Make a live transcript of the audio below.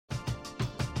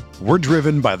We're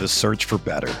driven by the search for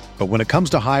better. But when it comes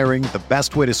to hiring, the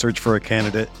best way to search for a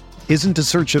candidate isn't to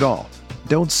search at all.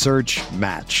 Don't search,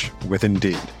 match with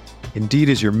Indeed. Indeed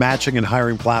is your matching and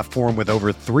hiring platform with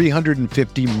over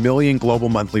 350 million global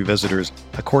monthly visitors,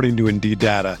 according to Indeed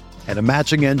data, and a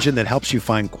matching engine that helps you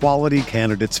find quality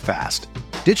candidates fast.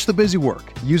 Ditch the busy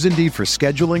work. Use Indeed for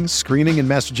scheduling, screening, and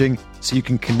messaging so you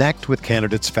can connect with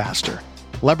candidates faster.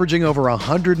 Leveraging over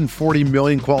 140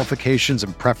 million qualifications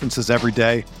and preferences every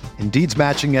day, Indeed's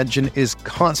matching engine is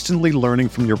constantly learning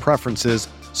from your preferences,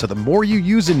 so the more you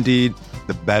use Indeed,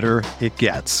 the better it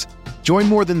gets. Join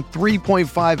more than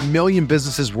 3.5 million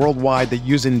businesses worldwide that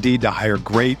use Indeed to hire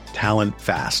great talent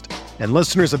fast. And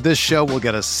listeners of this show will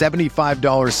get a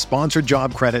 $75 sponsored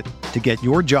job credit to get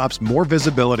your jobs more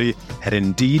visibility at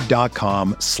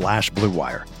Indeed.com/Blue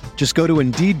Wire. Just go to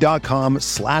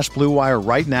Indeed.com/Blue Wire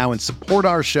right now and support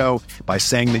our show by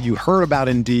saying that you heard about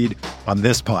Indeed on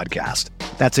this podcast.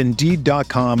 That's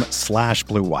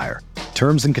Indeed.com/Blue Wire.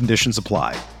 Terms and conditions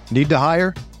apply. Need to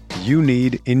hire? You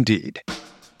need Indeed.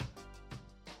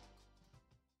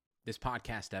 This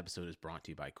podcast episode is brought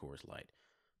to you by Coors Light.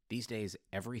 These days,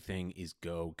 everything is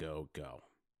go, go, go.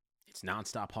 It's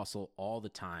nonstop hustle all the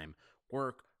time.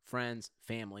 Work, friends,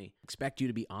 family, expect you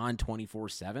to be on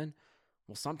 24/7.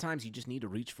 Well, sometimes you just need to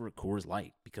reach for a Coors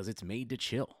Light because it's made to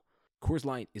chill. Coors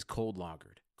Light is cold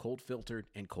lagered, cold filtered,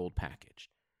 and cold packaged.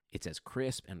 It's as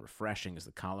crisp and refreshing as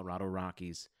the Colorado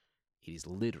Rockies. It is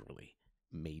literally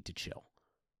made to chill.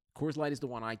 Coors Light is the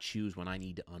one I choose when I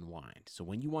need to unwind. So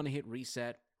when you want to hit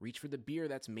reset, reach for the beer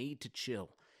that's made to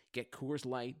chill. Get Coors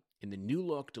Light in the new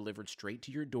look delivered straight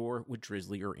to your door with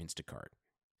Drizzly or Instacart.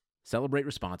 Celebrate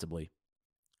responsibly.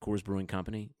 Coors Brewing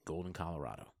Company, Golden,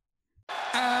 Colorado.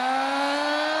 And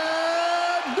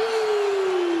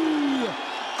new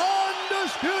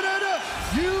undisputed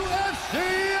UFC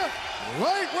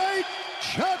lightweight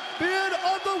champion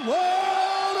of the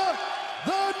world,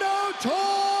 the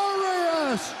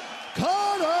notorious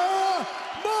Conor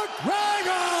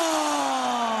McGregor!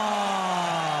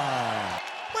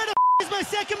 Where the is my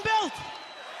second belt?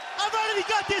 I've already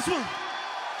got this one.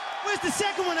 Where's the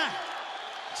second one at?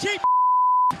 Cheap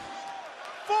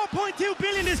 4.2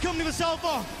 billion this company was sold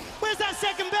for. Where's that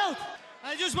second belt?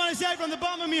 I just want to say from the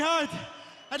bottom of my heart,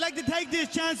 I'd like to take this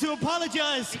chance to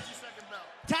apologize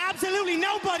to absolutely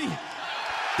nobody.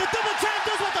 The double champ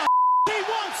does what the he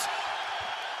wants.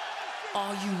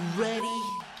 Are you ready?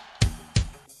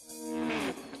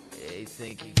 You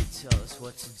think you could tell us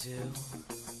what to do?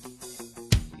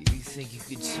 You think you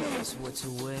could tell us what to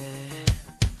wear?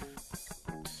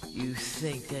 You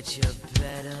think that you're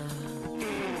better?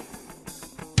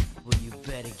 Well, you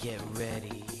better get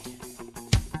ready.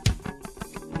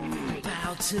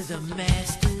 Bow to the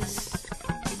masters.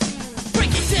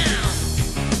 Break it down!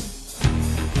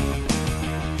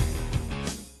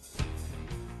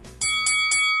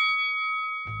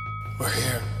 We're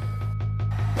here.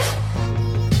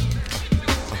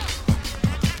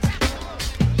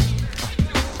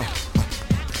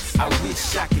 I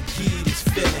wish I could give you this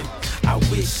feeling. I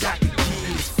wish I could give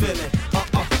you this feeling.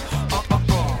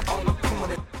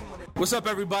 What's up,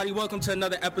 everybody? Welcome to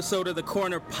another episode of the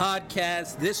Corner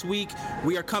Podcast. This week,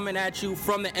 we are coming at you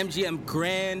from the MGM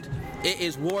Grand. It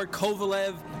is Ward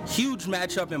Kovalev, huge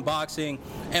matchup in boxing,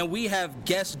 and we have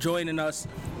guests joining us,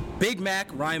 Big Mac,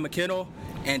 Ryan McKinnell,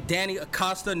 and Danny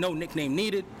Acosta, no nickname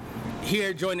needed,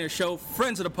 here joining the show,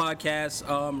 friends of the podcast,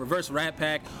 Reverse Rat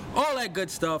Pack, all that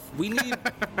good stuff. We need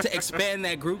to expand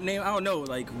that group name. I don't know,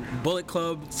 like Bullet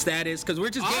Club status, because we're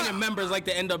just gaining members like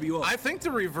the NWO. I think the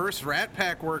Reverse Rat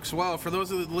Pack works well. For those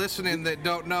of you listening that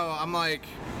don't know, I'm like,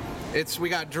 we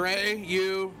got Dre,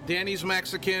 you, Danny's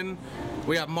Mexican,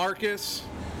 we got Marcus,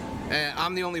 and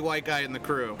I'm the only white guy in the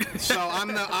crew. So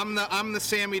I'm the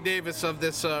Sammy Davis of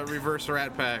this Reverse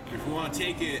Rat Pack. If we want to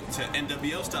take it to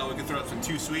NWO style, we can throw up some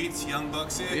Too Sweets, Young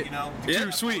Bucks it, you know. Yeah.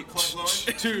 Too sweet.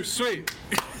 Too sweet.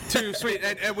 Too sweet.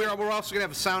 And we're also going to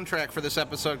have a soundtrack for this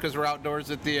episode because we're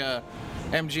outdoors at the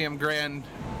MGM Grand.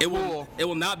 It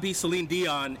will not be Celine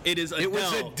Dion. It is Adele. It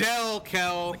was Adele,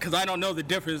 Kel. Because I don't know the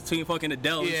difference between fucking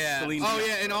Adele and Celine Dion. Oh,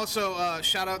 yeah, and also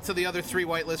shout out to the other 3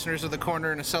 white listeners of the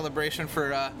Corner in a celebration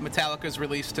for Metallica's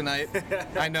release tonight.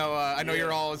 I know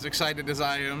you're all as excited as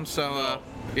I am, so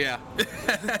yeah.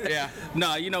 Yeah.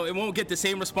 No, it won't get the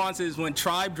same responses when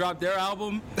Tribe dropped their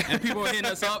album and people are hitting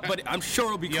us up, but I'm sure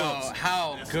it'll be close.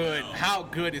 How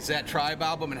good is that Tribe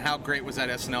album, and how great was that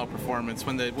SNL performance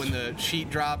when the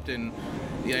sheet dropped and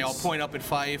they all point up at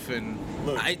Fife and.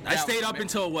 Look, I stayed up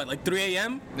until what, like 3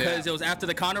 a.m. because it was after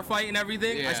the Conor fight and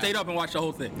everything. Yeah. I stayed up and watched the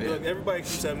whole thing. Look, everybody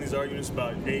keeps having these arguments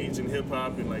about age and hip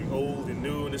hop and like old and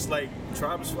new, and it's like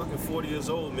Tribe is fucking 40 years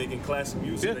old making classic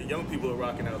music that young people are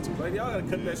rocking out to. Like, y'all gotta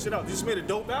cut that shit out. You just made a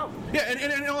dope album. Yeah,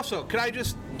 and also, could I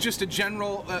just a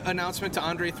general announcement to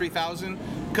Andre 3000?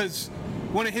 Because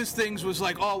one of his things was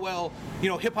like, oh, well, you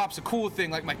know, hip-hop's a cool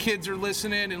thing. Like, my kids are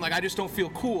listening, and, like, I just don't feel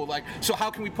cool. Like, so how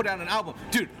can we put out an album?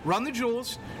 Dude, Run the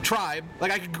Jewels, Tribe.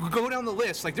 Like, I could go down the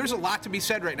list. Like, there's a lot to be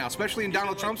said right now, especially in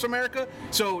Donald Trump's America.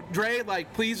 So, Dre,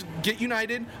 like, please get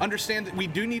united. Understand that we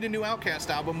do need a new Outkast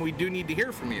album. We do need to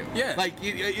hear from you. Yeah. Like,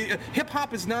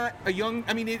 hip-hop is not a young...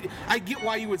 I mean, I get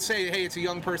why you would say, hey, it's a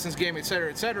young person's game, et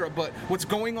cetera, but what's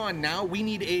going on now, we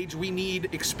need age, we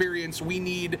need experience, we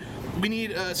need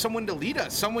someone to lead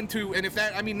us, someone to... And if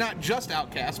that... I mean, not just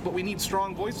Outkast, but we need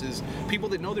strong voices, people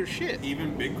that know their shit.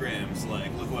 Even Big Grams, like,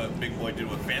 look what Big Boy did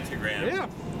with Fantagram. Yeah.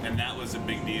 And that was a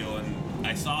big deal. And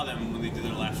I saw them when they did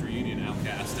their last reunion,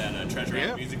 Outkast, at a Treasure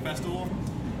Island Music Festival.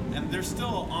 And they're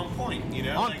still on point, you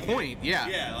know? On point, yeah.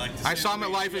 Yeah, like... I saw them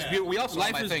at Life is Beautiful. We also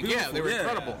Life saw them, I is think. Beautiful, Yeah, they were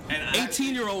incredible. And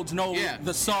 18-year-olds know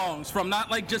the songs from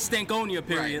not like just Stankonia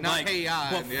period, not like Hey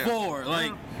Ya, before,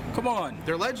 like come on.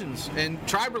 They're legends, and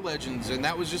Tribe are legends, and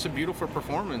that was just a beautiful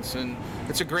performance, and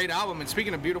it's a great album. And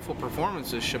speaking of beautiful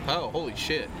performances, Chappelle, holy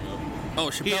shit. Oh,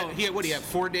 Chappelle. He had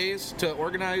 4 days to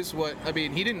organize what, I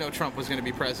mean, he didn't know Trump was going to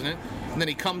be president, and then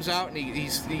he comes out and he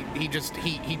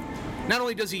not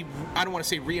only does he, I don't want to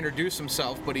say reintroduce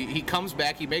himself, but he comes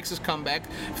back, he makes his comeback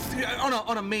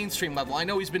on a mainstream level. I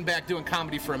know he's been back doing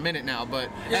comedy for a minute now, but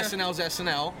SNL's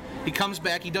SNL. He comes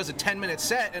back, he does a 10-minute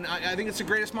set, and I think it's the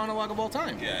greatest monologue of all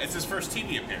time. Yeah, it's his first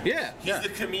TV appearance. Yeah. He's the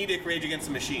comedic Rage Against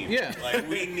the Machine. Yeah. Like,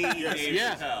 we need Dave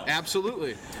Chappelle.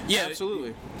 Absolutely. Yeah,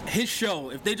 absolutely. His show,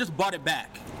 if they just bought it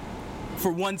back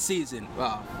for one season,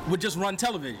 would just run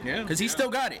television. Yeah. Because he still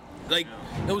got it. Like,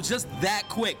 it was just that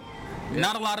quick. Yeah.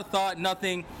 Not a lot of thought,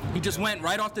 nothing. He just went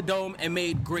right off the dome and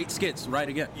made great skits right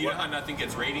again. You know how nothing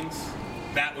gets ratings?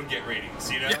 That would get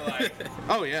ratings, you know? Like,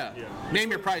 oh, yeah. Name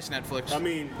your price, Netflix. I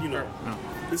mean, you know,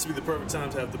 this would be the perfect time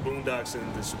to have the Boondocks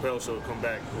and the Chappelle Show come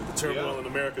back. The turmoil in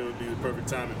America would be the perfect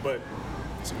timing, but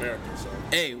it's America, so.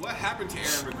 Hey, what happened to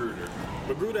Aaron Magruder?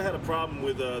 Magruder had a problem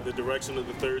with the direction of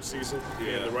the third season,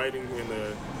 and the writing, and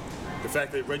the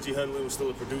fact that Reggie Hudlin was still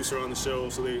a producer on the show.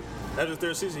 So after the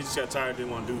third season, he just got tired,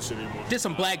 didn't want to do shit anymore. Did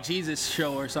some Black Jesus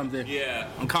show or something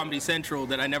on Comedy Central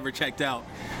that I never checked out.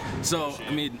 So,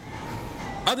 I mean,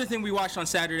 other thing we watched on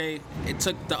Saturday, it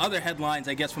took the other headlines,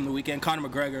 I guess, from the weekend. Conor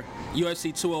McGregor,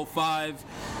 UFC 205.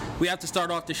 We have to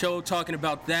start off the show talking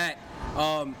about that.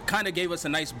 Kind of gave us a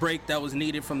nice break that was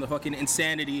needed from the fucking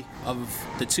insanity of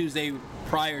the Tuesday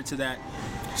prior to that.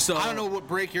 So I don't know what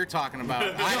break you're talking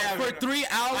about. For 3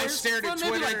 hours, I stared at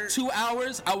maybe Twitter. like 2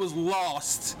 hours, I was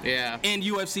lost in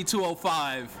UFC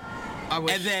 205.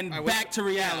 And then back to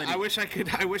reality. Yeah, I wish I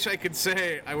could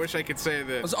say that. I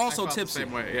was also tipsy. The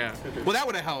same way, yeah. Well, that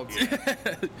would have helped.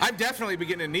 I've definitely been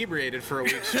getting inebriated for a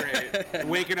week straight,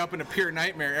 waking up in a pure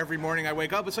nightmare every morning. I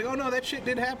wake up, it's like, oh no, that shit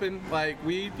did happen. Like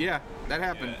that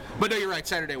happened. But no, you're right.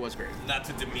 Saturday was great. Not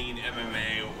to demean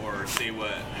MMA or say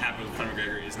what happened with Conor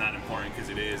McGregor is not important, because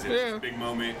it is. It's a big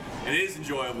moment. It is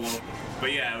enjoyable.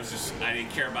 But yeah, it was just, I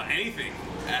didn't care about anything.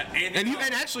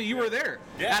 And actually you were there.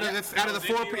 Yeah, out of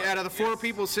the four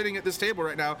people sitting at this table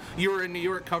right now, you were in New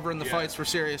York covering the fights for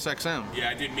SiriusXM. Yeah,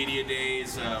 I did media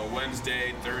days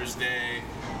Wednesday, Thursday.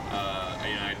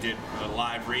 I did a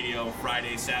live radio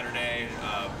Friday, Saturday,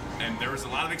 and there was a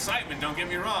lot of excitement. Don't get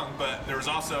me wrong, but there was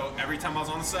also, every time I was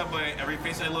on the subway, every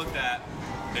face I looked at,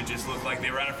 it just looked like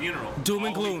they were at a funeral. Doom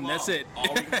and gloom. That's it.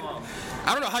 All week long.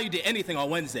 I don't know how you did anything on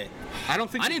Wednesday. I don't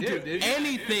think I didn't do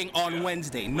anything on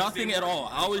Wednesday. Nothing at all.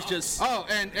 I was just. Oh,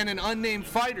 and an unnamed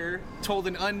fighter told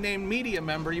an unnamed media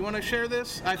member. You want to share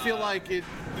this? I feel like it.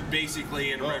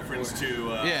 Basically, in reference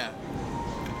to.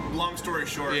 Long story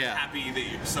short, happy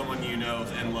that someone you know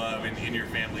and love and in your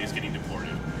family is getting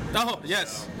deported. Oh,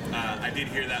 yes. So, I did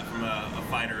hear that from a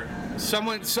fighter.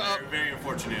 Someone. Very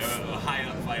unfortunate. A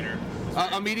high-up fighter.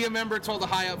 A media member told a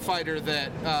high-up fighter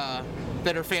that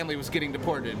her family was getting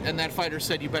deported, and that fighter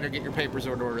said, "You better get your papers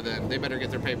in order. Then they better get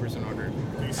their papers in order."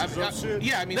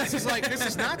 I mean, this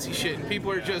is Nazi shit, and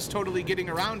people are just totally getting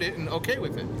around it and okay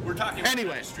with it. We're talking about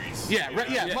registries.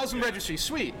 Muslim registries,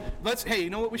 sweet. Hey, you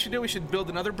know what we should do? We should build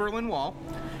another Berlin Wall.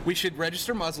 We should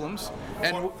register Muslims.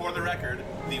 And for the record,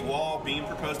 the wall being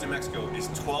proposed in Mexico is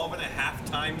 12.5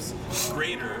 times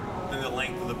greater than the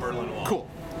length of the Berlin Wall.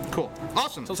 Cool.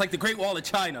 Awesome. So it's like the Great Wall of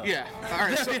China. Yeah. All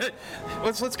right. So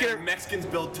let's get. Mexicans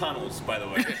build tunnels, by the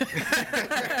way.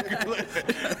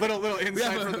 little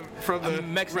insight from the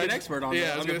Mexican expert on the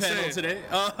panel today.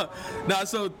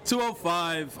 So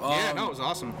 205. Yeah, no, it was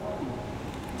awesome.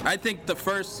 I think the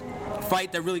first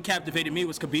fight that really captivated me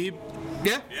was Khabib.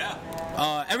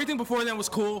 Yeah. Everything before then was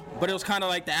cool, but it was kind of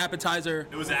like the appetizer.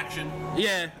 It was action.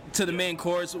 Yeah, to the main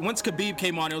course. Once Khabib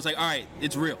came on, it was like, all right,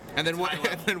 it's real. And then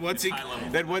once he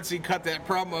cut that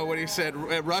promo when he said,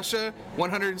 Russia,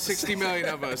 160 million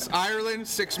of us. Ireland,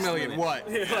 6 million. What?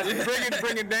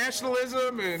 Bringing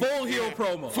nationalism and Full heel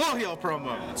promo. Full heel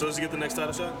promo. So does he get the next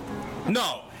title shot?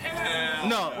 No.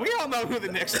 No. We all know who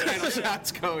the next title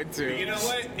shot's going to. You know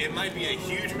what? It might be a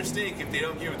huge mistake if they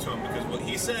don't give it to him, because what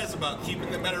he says about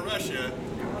keeping them out of Russia,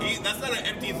 that's not an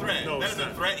empty threat. No, that is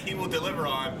a threat he will deliver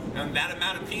on, and that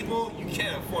amount of people, you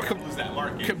can't afford to lose that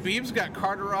market. Khabib's got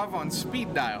Carterov on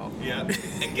speed dial. Yeah.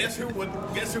 And guess who would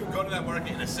go to that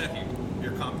market in a second?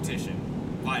 Your competition.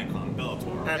 Viacom,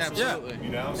 Bellator. Absolutely.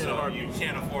 You know, so you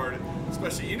can't afford,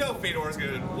 especially, Fedor's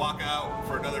going to walk out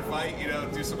for another fight,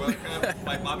 do some other kind of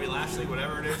fight, Bobby Lashley,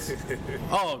 whatever it is.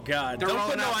 Oh, God. They're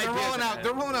rolling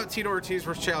out Tito Ortiz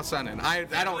versus Chael Sonnen. I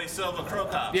don't. Silva Crow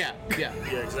Cop. Yeah,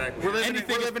 exactly. We're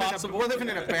living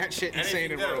in a batshit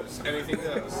insane world. Anything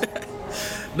goes.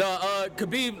 No,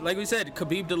 Khabib, like we said,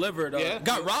 Khabib delivered.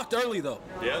 Got rocked early, though.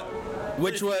 Yeah.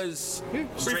 Which was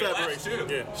Straight lefts, too.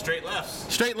 Yeah. Straight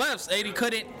lefts. straight lefts. And he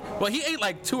couldn't. Well, he ate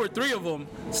like 2 or 3 of them,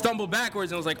 stumbled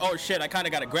backwards, and was like, oh, shit, I kind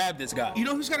of got to grab this guy. You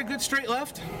know who's got a good straight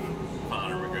left?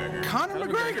 Conor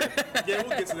McGregor. Yeah,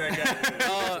 we'll get to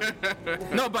that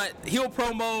guy. No, but heel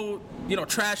promo,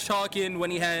 trash talking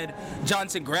when he had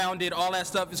Johnson grounded, all that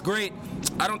stuff is great.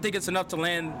 I don't think it's enough to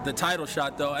land the title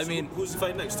shot, though. I mean, who's the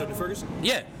fight next? Tony Ferguson?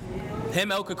 Yeah.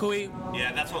 Him, El Kakui.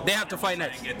 Yeah, that's what they have to fight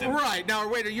next. Right. Now,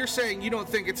 wait, you're saying you don't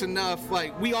think it's enough?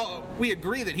 Like, we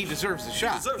agree that he deserves the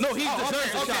shot. He deserves the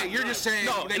shot. Okay, you're just saying.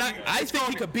 No, and I think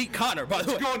he could beat Conor, by the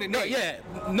way. It's going to Nate.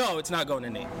 No, it's not going to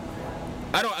Nate.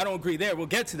 I don't agree there. We'll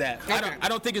get to that. Okay. I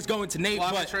don't think it's going to Nate.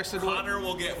 Well, but Conor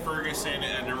will get Ferguson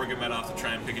and Nurmagomedov to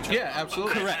try and pick each other. Yeah,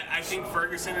 absolutely. Correct. I think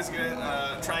Ferguson is going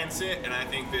to try and sit, and I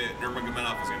think that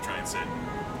Nurmagomedov is going to try and sit.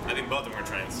 I think both of them are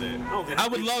trying to sit. I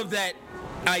would love that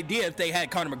idea if they had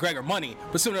Conor McGregor money,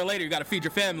 but sooner or later you got to feed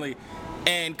your family.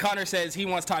 And Conor says he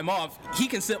wants time off. He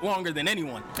can sit longer than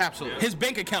anyone. Absolutely. His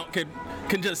bank account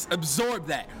can just absorb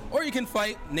that. Or you can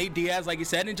fight Nate Diaz, like you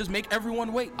said, and just make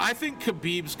everyone wait. I think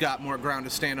Khabib's got more ground to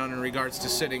stand on in regards to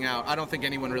sitting out. I don't think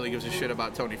anyone really gives a shit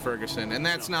about Tony Ferguson. And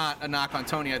that's not a knock on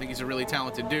Tony. I think he's a really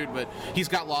talented dude, but he's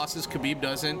got losses. Khabib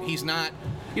doesn't. He's not,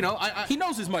 he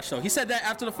knows as much, though. He said that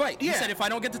after the fight. Yeah. He said, if I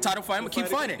don't get the title fight, I'm going to keep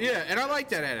fighting. Yeah, and I like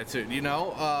that attitude, he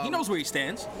knows where he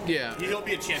stands. Yeah. He'll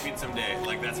be a champion someday.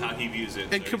 Like, that's how he views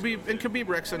it. And Khabib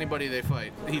wrecks anybody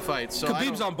he fights. So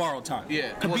Khabib's on borrowed time.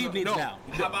 Yeah. Khabib needs now.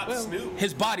 How about Snoop?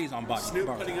 His body's on borrowed. Snoop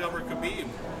putting over Khabib.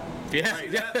 Yeah.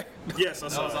 Right, Yes, I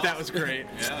saw that. That was great.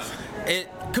 Yeah.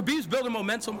 Khabib's building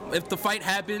momentum. If the fight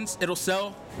happens, it'll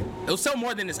sell. It'll sell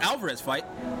more than his Alvarez fight.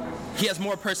 He has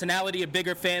more personality, a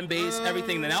bigger fan base,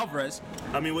 everything than Alvarez.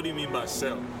 I mean, what do you mean by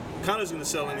sell? Conor's going to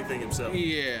sell anything himself.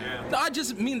 Yeah. No, I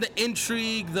just mean the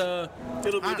intrigue,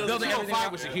 building everything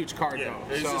up was a huge card,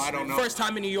 though. So I don't know. First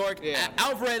time in New York,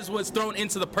 Alvarez was thrown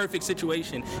into the perfect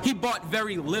situation. He brought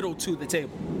very little to the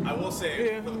table. I will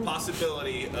say, for the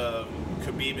possibility of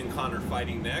Khabib and Conor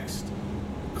fighting next,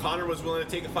 Conor was willing to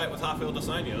take a fight with Rafael Dos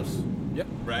Anjos. Yep.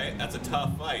 Right? That's a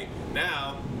tough fight.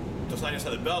 Now, Dos Anjos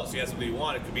had the belt, so he has something he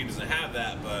wanted. Khabib doesn't have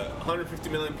that, but 150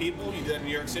 million people, you do that in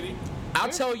New York City? I'll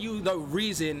tell you the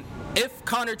reason. If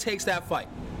Conor takes that fight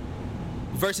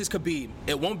versus Khabib,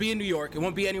 it won't be in New York, it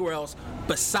won't be anywhere else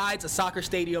besides a soccer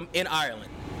stadium in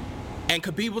Ireland. And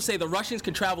Khabib will say the Russians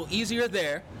can travel easier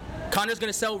there. Conor's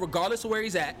going to sell regardless of where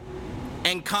he's at.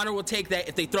 And Conor will take that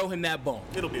if they throw him that bone.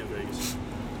 It'll be in Vegas.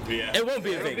 Yeah. It won't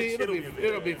be in Vegas.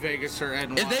 It'll be Vegas or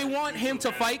NY. If they want him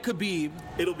to fight Khabib,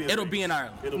 it'll be in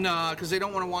Ireland. No, because they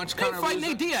don't want to watch Conor fight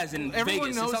Nate Diaz in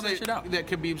Everyone Vegas. knows that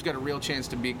Khabib's got a real chance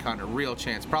to beat Conor. Real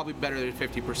chance. Probably better than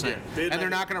 50%. And they're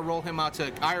not going to roll him out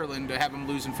to Ireland to have him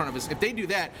lose in front of us. If they do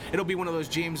that, it'll be one of those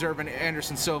James Irvin,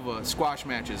 Anderson Silva squash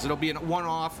matches. It'll be a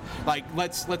one-off. Like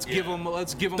let's give him a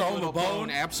little bone.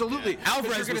 Absolutely. Yeah.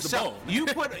 Alvarez was the bone.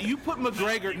 You put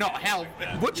McGregor. No, hell.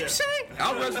 What'd you say?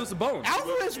 Alvarez was the bone.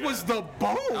 Alvarez was the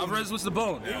bone. Alvarez was the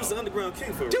bone. He was the underground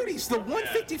king for Dude, he's the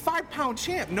 155-pound champ.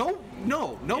 champ. No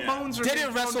bones are.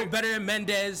 Didn't wrestle better than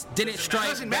Mendez. Didn't strike.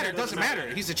 Doesn't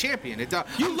matter. He's a champion.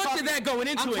 You looked at that going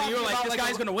into it, and you were like, this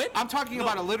guy's going to win? I'm talking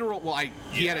about a literal. Well,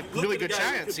 he had a really good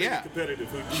chance. Yeah. Competitive.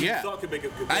 Who you thought could make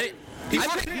it competitive. He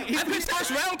picked first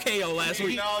round KO last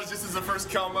week. He knows this is the first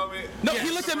kill moment. No,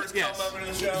 he looked at me.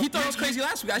 He thought it was crazy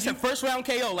last week. I said first round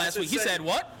KO last week. He said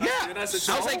what? Yeah. I was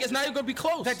like, it's not even going to be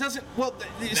close. That doesn't. Well,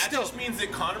 that just means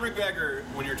that Conor McGregor,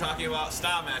 when you're talking about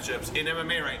style matchups in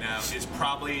MMA right now, is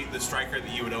probably the striker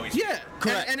that you would always. Yeah,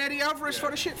 correct. And Eddie Alvarez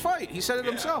fought a shit fight. He said it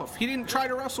himself. He didn't try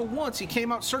to wrestle once. He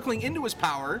came out circling into his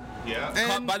power. Yeah.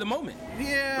 Caught by the moment.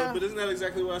 Yeah. But isn't that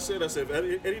exactly what I said? I said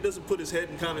if Eddie doesn't put his head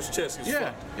in Conor's chest, he's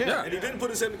fucked. Yeah. And he didn't put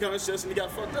his head in Conor's chest, and he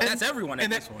got fucked up. That's everyone at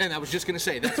this one. And I was just going to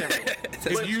say, that's everyone.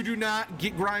 If you do not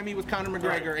get grimy with Conor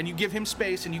McGregor and you give him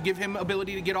space and you give him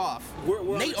ability to get off.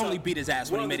 Nate only beat his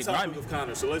ass when he made it grimy. Of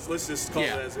Conor, so let's just call it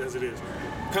as it is.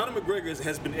 Conor McGregor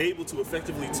has been able to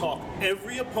effectively talk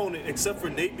every opponent except for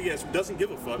Nate Diaz, who doesn't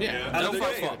give a fuck. Out of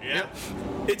the game.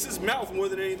 It's his mouth more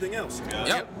than anything else.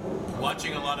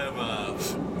 Watching a lot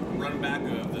of run back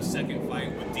of the second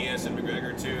fight with Diaz and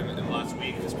McGregor too in the last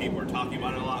week, because people are talking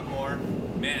about it a lot more.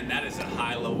 Man, that is a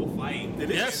high level fight.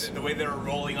 Yes. The way they're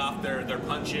rolling off their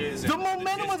punches. The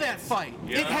momentum of that fight.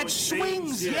 Yeah. It had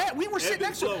swings. Yeah, we were sitting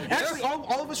next to it. Actually,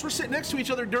 all of us were sitting next to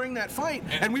each other during that fight,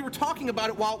 and we were talking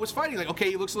about it while it was fighting. Like, okay,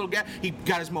 he looks a little he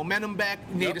got his momentum back.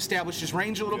 Nate established his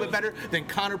range a little bit better. Then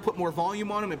Conor put more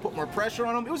volume on him and put more pressure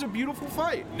on him. It was a beautiful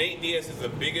fight. Nate Diaz is the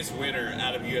biggest winner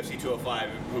out of UFC 205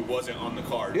 who wasn't on the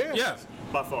card. Yeah.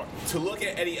 By far. To look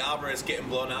at Eddie Alvarez getting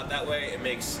blown out that way, it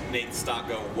makes Nate's stock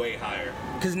go way higher.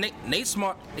 Because Nate's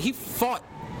smart. He fought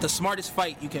the smartest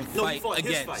fight you can fight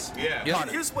against.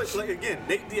 Here's what,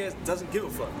 Nate Diaz doesn't give a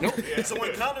fuck. Nope. So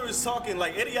when Conor is talking,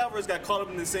 like, Eddie Alvarez got caught up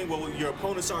in this saying, well, your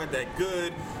opponents aren't that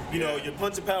good, your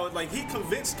punching power, like,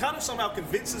 Conor somehow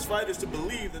convinces fighters to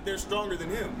believe that they're stronger than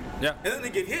him. Yeah. And then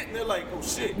they get hit and they're like, oh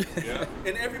shit.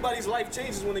 And everybody's life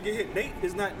changes when they get hit. Nate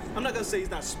is not, I'm not gonna say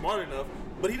he's not smart enough,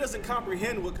 but he doesn't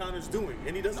comprehend what Conor's doing,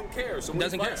 and he doesn't care. So when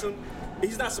he fights him,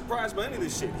 he's not surprised by any of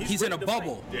this shit. He's in a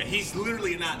bubble. Yeah, he's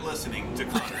literally not listening to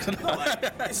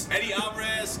Conor. Eddie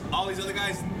Alvarez, all these other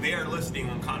guys, they are listening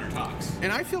when Conor talks.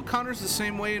 And I feel Conor's the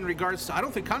same way in regards to, I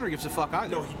don't think Conor gives a fuck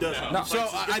either. No, he doesn't. No. So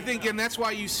I think, and that's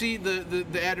why you see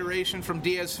the adoration from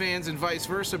Diaz fans and vice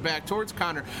versa back towards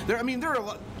Conor. There are a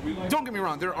lot. Don't get me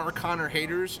wrong, there are Conor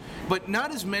haters, but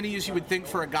not as many as you would think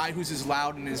for a guy who's as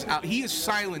loud and as out. He has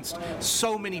silenced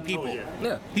so many people.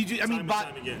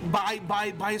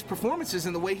 By his performances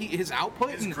and the way his output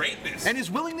his greatness and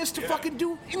his willingness to fucking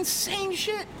do insane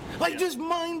shit, like just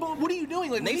mind-blowing. What are you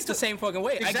doing? Like Nate's the same fucking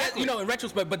way. Exactly. I guess, in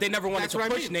retrospect, but they never wanted to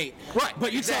push Nate. Right.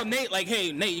 But you tell Nate, like,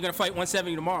 hey, Nate, you're gonna fight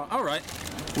 170 tomorrow. All right.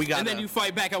 And then you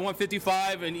fight back at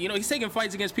 155, and he's taking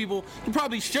fights against people he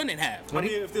probably shouldn't have.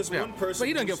 If there's one person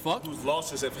he doesn't give a fuck. whose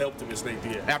losses have helped him, it's Nate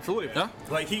Diaz. Absolutely. Yeah.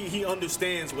 Like he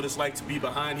understands what it's like to be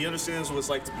behind. He understands what it's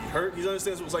like to be hurt. He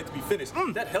understands what it's like to be finished.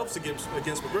 That helps against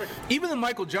McGregor. Even the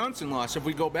Michael Johnson loss, if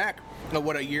we go back,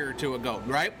 a year or two ago,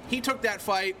 right? He took that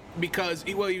fight because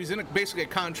he was in basically a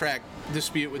contract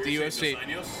dispute with the UFC.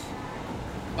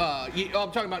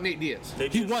 I'm talking about Nate Diaz.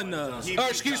 He won the.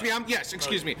 Excuse me.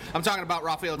 I'm talking about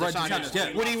Rafael dos Anjos.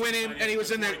 Yeah. When he went in and he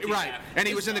was in the and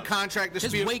he was in the contract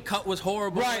dispute. His weight cut was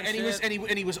horrible. Right, and he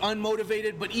was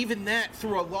unmotivated. But even that,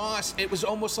 through a loss, it was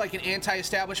almost like an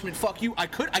anti-establishment. Fuck you. I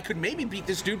could maybe beat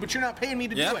this dude, but you're not paying me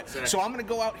to do it. Exactly. So I'm going to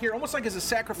go out here almost like as a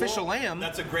sacrificial lamb.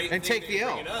 That's a great and thing take the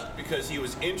L. Bring it up because he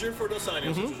was injured for dos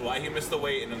Anjos, which is why he missed the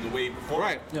weight and the way he performed.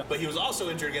 Right. Yeah. But he was also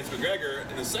injured against McGregor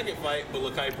in the second fight. But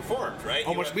look how he performed. Right.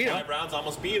 Almost beat him. 5 rounds.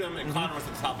 Almost beat him, and Conor was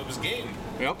at the top of his game.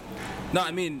 Yep. No,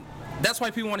 I mean, that's why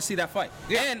people want to see that fight.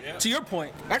 Yeah. And to your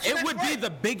point, it would be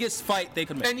the biggest fight they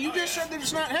could make. And you just said that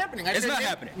it's not happening. It's not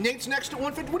happening. Nate's next to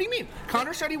 150. What do you mean?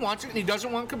 Conor said he wants it, and he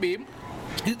doesn't want Khabib.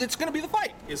 It's going to be the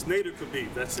fight. It's Nate or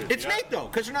Khabib. That's it. It's Nate, though,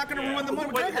 because you're not going to ruin the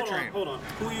McGregor train. Hold on.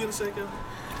 Who are you going to say, Cal?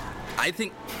 I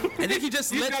think he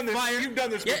just lit fire. You've done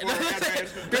this before.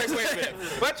 Wait a minute.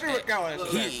 Let's hear what Cal has to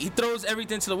say. He throws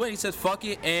everything to the wind. He says, fuck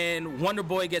it, and Wonder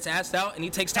Boy gets asked out, and he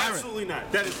takes Tyron. Absolutely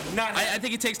not. That is not I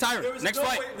think he takes Tyron. Next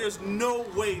fight. There's no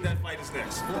way that fight is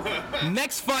next.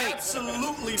 Next fight.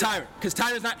 Absolutely Tyron. Because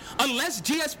Tyron's not. Unless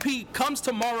GSP comes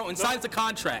tomorrow and signs the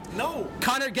contract. No.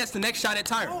 Conor gets the next shot at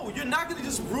Tyron. No, you're not going to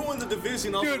just ruin the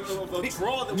division of a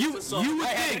draw that you was just you would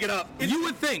think. You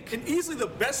would think. And easily the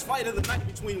best fight of the night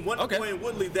between Wonder Boy and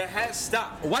Woodley that has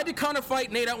stopped. Why did Conor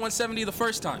fight Nate at 170 the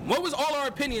first time? What was all our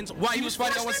opinions why he was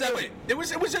fighting at 170? It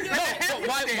was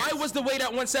why was the weight at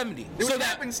 170? It was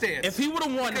happenstance. If he would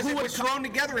have won, who would have thrown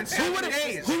together in 7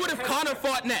 days? Who would have Conor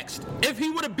fought next? If he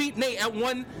would have beat Nate at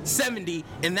 170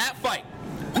 in that fight,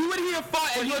 who would he have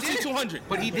fought at UFC 200?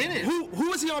 But he didn't. Who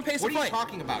was he on pace to fight? What are you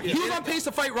talking about? He was on pace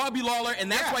to fight Robbie Lawler,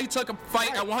 and that's why he took a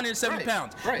fight at 170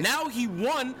 pounds. Right. Now he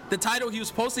won the title he was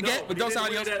supposed to get with Dos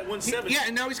Anjos. At 170. Yeah,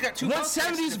 and now he's got 2 belts.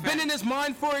 170's been in his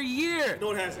mind for a year.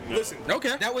 No, it hasn't. Listen.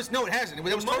 Okay. That was it hasn't.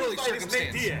 That was totally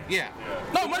circumstance. Yeah.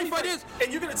 No, money fight is.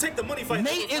 And you're gonna take the money fight.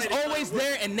 Nate is always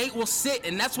there, and Nate will sit,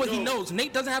 and that's what he knows.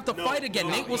 Nate doesn't have to fight again.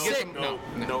 Nate will sit.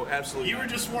 No, absolutely. You were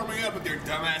just warming up with your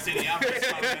dumbass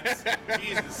Indianapolis comments.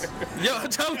 Jesus. Yo, I'm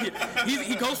telling you,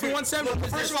 he goes for 170.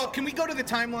 First of all, can we go to the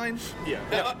timeline? Yeah.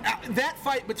 That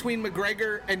fight between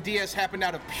McGregor and Diaz happened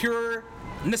out of pure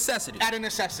necessity. Out of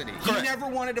necessity. Correct. He never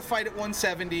wanted to fight at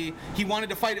 170. He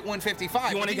wanted to fight at 155.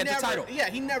 He wanted to get the title.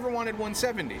 Yeah, he never wanted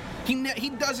 170. He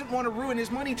doesn't want to ruin his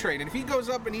money trade. And if he goes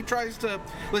up and he tries to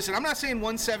listen, I'm not saying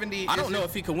 170. I don't know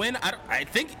if he could win.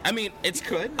 I mean, it's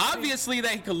could obviously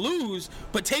that he could lose,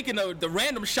 but taking the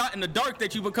random shot in the dark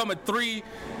that you become a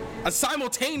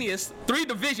simultaneous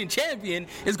 3-division champion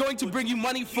is going to bring you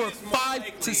money for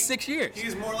 5 to 6 years.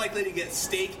 He's more likely to get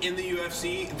stake in the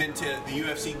UFC than to the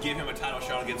UFC give him a title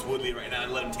shot against Woodley right now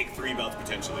and let him take 3 belts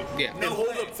potentially. Yeah. No, hold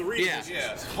up 3.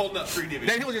 Yeah. Holding up 3 divisions.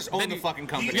 Then he'll just own the fucking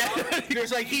company.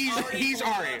 There's like he's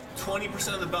Ari.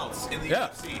 20% of the belts in the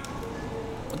UFC.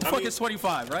 What the fuck is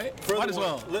 25, right? Might as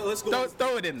well. Let's go.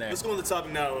 Throw it in there. Let's go on the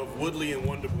topic now of Woodley and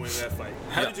Wonderboy in that fight.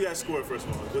 How did you guys score it, first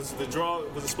of all?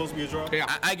 Was it supposed to be a draw?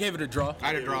 Yeah. I gave it a draw. I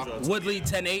had a draw. Woodley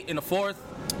 10-8 in the 4th.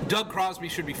 Doug Crosby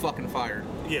should be fucking fired.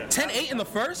 Yeah. 10-8 in the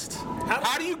 1st?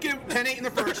 How do you give 10-8 in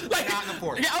the 1st and not in the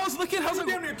 4th? Yeah, I was looking. You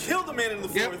damn near killed the man in the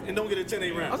 4th and don't get a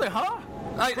 10-8 round. I was like, huh?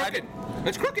 Crooked.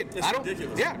 It's crooked. It's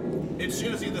ridiculous. Yeah. It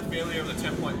shows you the failure of the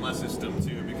 10-point less system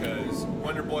too, because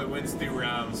Wonderboy wins 3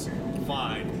 rounds,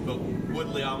 fine, but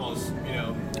Woodley almost,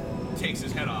 takes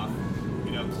his head off.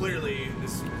 Clearly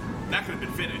that could have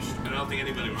been finished, and I don't think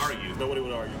anybody would argue. Nobody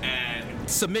would argue. And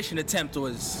submission attempt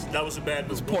was a bad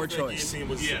move. Poor choice.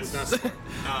 Was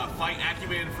not fight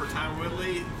acumen for Tyron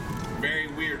Woodley. Very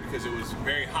weird because it was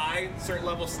very high, certain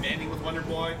level, standing with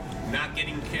Wonderboy, not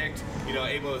getting kicked,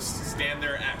 able to stand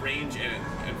there at range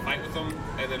and fight with him,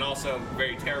 and then also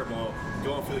very terrible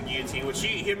going for the guillotine, which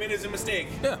he admitted is a mistake.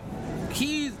 Yeah,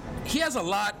 he has a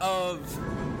lot of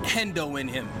hendo in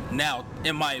him now,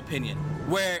 in my opinion.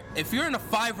 Where if you're in a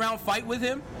 5-round fight with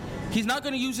him, he's not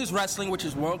going to use his wrestling, which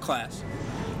is world class.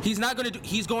 He's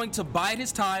going to bide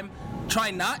his time.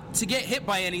 Try not to get hit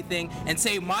by anything and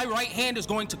say my right hand is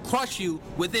going to crush you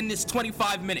within this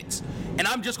 25 minutes and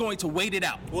I'm just going to wait it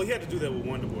out. Well, he had to do that with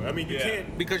Wonderboy. I mean, you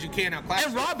can't because you can't outclass.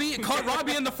 And Robbie caught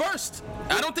Robbie in the 1st.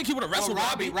 I don't think he would have wrestled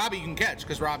Robbie. Robbie you can catch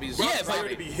because Robbie's but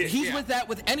he's with that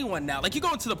with anyone now. Like you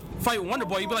go into the fight with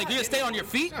Wonderboy, you'd be like, you're gonna stay on your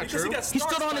feet. He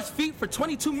stood on his feet for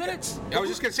 22 minutes. I was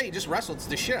just gonna say he just wrestled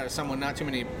the shit out of someone not too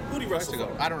many. Who did he wrestle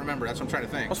ago? I don't remember. That's what I'm trying to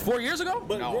think. It was 4 years ago.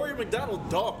 But No. Rory McDonald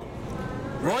dogged him.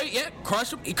 Roy,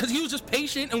 crushed him because he was just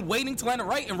patient and waiting to land it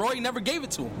right, and Roy never gave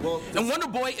it to him. And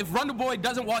Wonderboy, if Wonderboy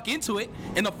doesn't walk into it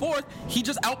in the 4th, he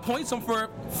just outpoints him for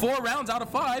 4 rounds out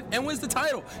of 5 and wins the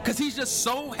title because he's just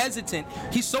so hesitant.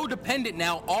 He's so dependent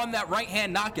now on that right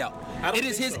hand knockout. It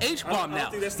is his H-bomb now.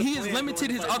 He has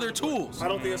limited his other tools. I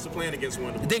don't think that's the plan against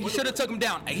Wonderboy. Then he should have took him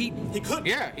down. He couldn't.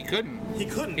 Yeah, he couldn't. He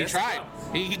couldn't. He tried.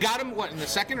 He got him in the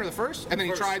 2nd or the 1st, and then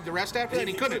he tried the rest after that. And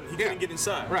he couldn't. He couldn't get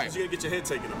inside. Right. Because you gotta get your head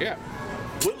taken off. Yeah.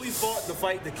 Woodley fought the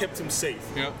fight that kept him safe.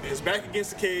 Yep. His back against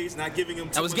the cage, not giving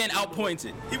him. I was getting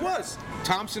outpointed. He was.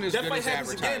 Thompson is that good fight as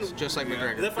happens advertised, again. just like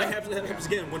McGregor. That fight happens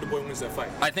again. Wonderboy wins that fight.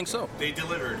 I think so. They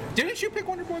delivered. Didn't you pick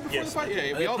Wonderboy before the fight?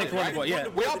 Yeah, we all picked Wonderboy. Yeah,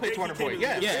 we all picked Wonderboy.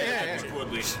 Yeah.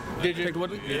 Woodley. Did you pick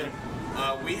Woodley?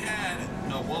 Yeah. We had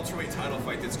a welterweight title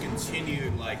fight that's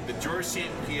continued, like the Georges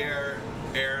St. Pierre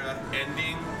era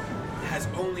ending. Has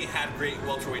only had great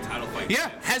welterweight title fights.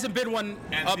 Yeah, hasn't been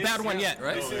a bad one yet,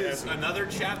 right? This is another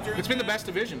chapter. It's been the best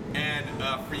division. And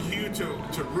for you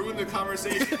to ruin the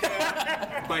conversation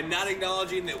by not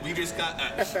acknowledging that we just got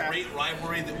a great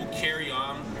rivalry that will carry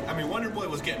on. I mean, Wonderboy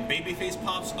was getting babyface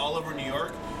pops all over New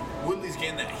York. Woodley's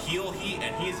getting that heel heat,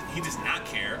 and he does not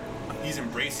care. He's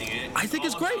embracing it. I think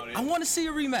it's great. I want to see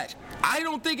a rematch. I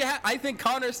don't think I think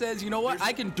Conor says, you know what?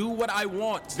 I can do what I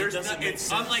want.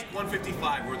 It's unlike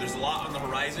 155 where there's a lot on the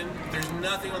horizon. There's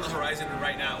nothing on the horizon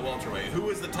right now at welterweight.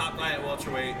 Who is the top guy at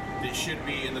welterweight that should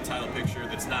be in the title picture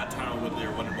that's not Tyron Woodley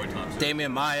or Wonderboy Thompson?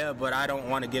 Damian Maia, but I don't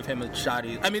want to give him a shot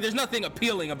either. I mean, there's nothing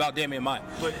appealing about Damian Maia.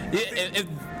 But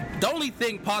The only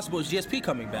thing possible is GSP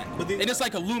coming back. And it's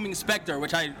like a looming specter,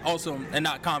 which I also am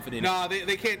not confident in. No,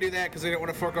 they can't do that because they don't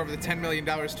want to fork over the $10 million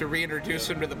to reintroduce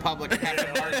him to the public and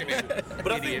have an argument.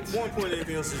 But idiots. I think more important than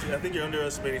anything else is I think you're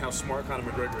underestimating how smart Conor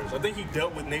McGregor is. I think he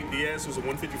dealt with Nate Diaz, who's a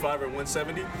 155 or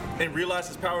 170, and realized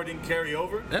his power didn't carry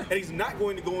over. Yeah. And he's not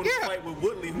going to go in a fight with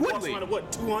Woodley, who walks around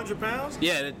at 200 pounds?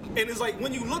 Yeah. And it's like,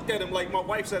 when you looked at him, like, my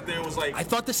wife sat there and was like... I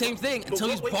thought the same thing until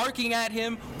he's barking at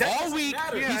him all week.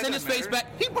 He's in his face back.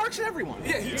 He barks at everyone.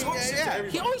 Yeah, he talks to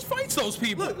everyone. He always fights those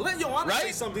people. Look, let Joanna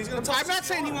say something. He's going to talk. I'm not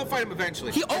saying he won't fight him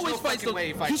eventually. He always fights them.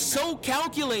 He's so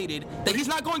calculated that he's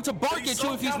not going to bark at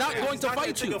you if he's not going to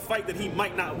fight you. A fight that he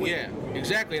might not win. Yeah,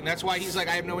 exactly. And that's why he's like,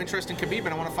 I have no interest in Khabib and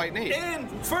I want to fight Nate. And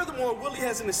furthermore, Willie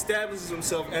hasn't established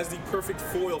himself as the perfect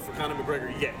foil for Conor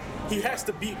McGregor yet. He has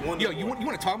to beat one. Yo, you want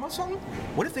to talk about something?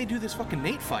 What if they do this fucking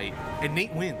Nate fight and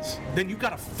Nate wins? Then you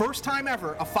got a first time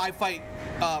ever a 5-fight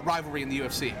rivalry in the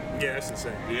UFC. Yeah, that's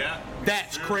insane. Yeah.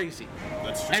 That's crazy.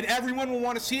 That's true. And everyone will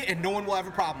want to see it, and no one will have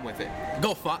a problem with it.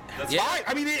 Go fight. That's fine.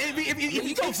 I mean, if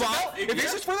he takes the belt, if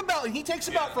this is for the belt and he takes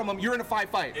the belt from him, you're in a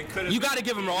 5-fight. You got to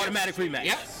give him an automatic rematch.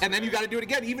 Yeah, and then you got to do it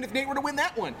again, even if Nate were to win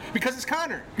that one, because it's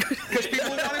Conor. Because people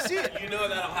want to see it. You know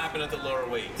that'll happen at the lower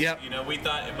weights. Yep. You know, we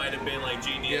thought it might have been like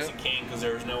Gene Diaz and King because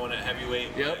there was no one at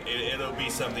heavyweight. Yep. It'll be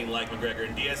something like McGregor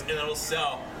and Diaz, and it'll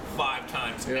sell 5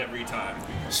 times every time.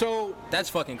 So that's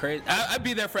fucking crazy. I'd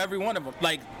be there for every one of them.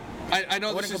 Like, I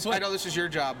know this is your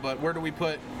job, but where do we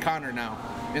put Conor now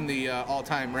in the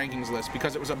all-time rankings list?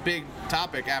 Because it was a big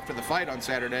topic after the fight on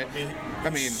Saturday. I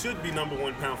mean, he should be number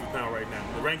 1 pound for pound right now.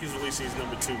 The rankings release he's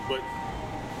number 2, but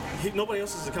nobody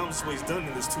else has accomplished what he's done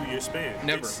in this 2-year span.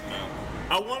 Never.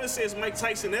 I want to say it's Mike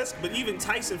Tyson-esque, but even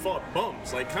Tyson fought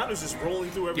bums. Like, Conor's just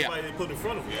rolling through everybody they put in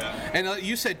front of him. Yeah. And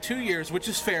you said 2 years, which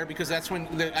is fair because that's when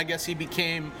I guess he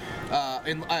became.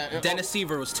 Dennis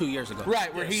Seaver was 2 years ago.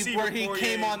 Right, where he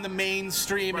came on the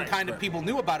mainstream and kind of people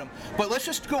knew about him. But let's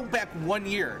just go back 1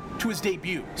 year to his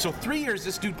debut. So 3 years,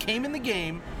 this dude came in the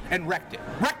game and wrecked it.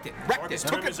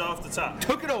 Took it off the top.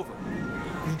 Took it over.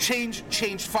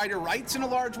 Changed fighter rights in a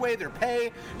large way, their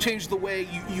pay, changed the way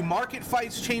you market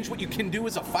fights, changed what you can do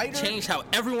as a fighter. Changed how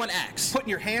everyone acts. Putting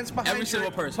your hands behind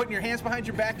Putting your hands behind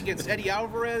your back against Eddie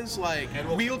Alvarez, like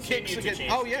wheel kicks against.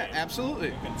 Oh yeah,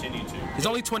 absolutely. Continue to. He's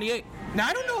only 28. Now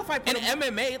I don't know if I put in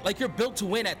MMA, like you're built to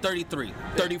win at 33,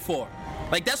 34.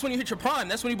 Like that's when you hit your prime.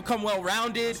 That's when you become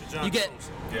well-rounded. You get.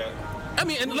 Yeah. I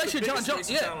mean, unless you're John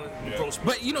Jones,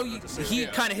 But you know, he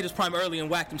kind of hit his prime early and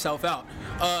whacked himself out.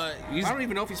 I don't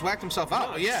even know if he's whacked himself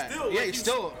out. He can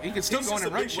still go in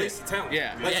and run shit.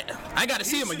 I got to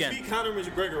see him again. He should beat Conor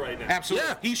McGregor right now. Absolutely.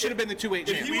 Yeah. He should have been the 2-weight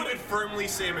champ. We would firmly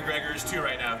say McGregor's 2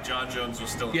 right now if John Jones was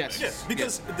still in the mix. Yes,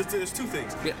 because there's 2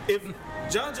 things. Yeah. If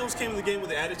John Jones came in the game with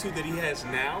the attitude that he has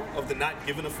now of the not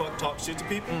giving a fuck, talk shit to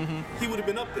people, he would have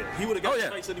been up there. He would have got the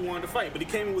fights that he wanted to fight. But he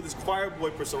came in with his choir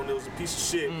boy persona that was a piece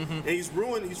of shit. And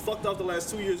he's fucked off the last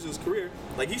 2 years of his career.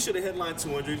 Like, he should have headlined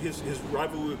 200. His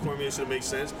rivalry with Cormier should have made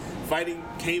sense. Fighting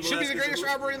Cain should be the greatest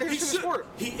rivalry in the history of the sport.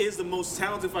 He is the most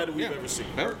talented fighter we've ever seen.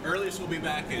 Earliest we'll be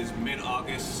back is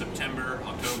mid-August, September,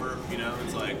 October. You know,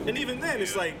 it's like. And even then,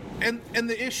 it's like. And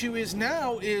the issue is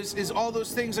now is all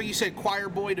those things, like you said, choir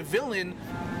boy to villain.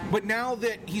 But now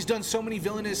that he's done so many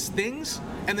villainous things,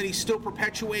 and that he's still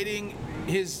perpetuating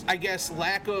his, I guess,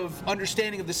 lack of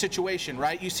understanding of the situation,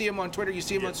 right? You see him on Twitter, you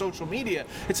see him on social media.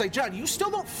 It's like, John, you still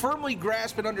don't firmly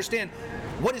grasp and understand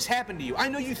what has happened to you. I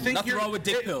know you think Nothing wrong with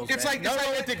dick pills. It's like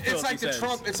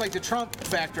the Trump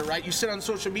factor, right? You sit on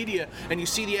social media and you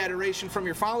see the adoration from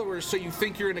your followers, so you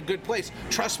think you're in a good place.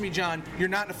 Trust me, John, you're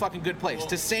not in a fucking good place.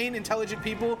 To sane, intelligent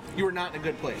people, you are not in a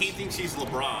good place. He thinks he's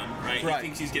LeBron, right? He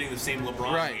thinks he's getting the same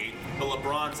LeBron hate. But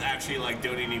LeBron's actually like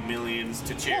donating millions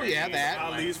to charities. Oh yeah, that.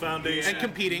 Ali's Foundation. And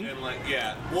competing. And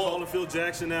calling Phil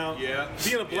Jackson out. Yeah.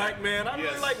 Being a black man, I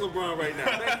really like LeBron right now.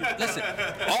 Thank you. Listen,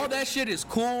 all that shit is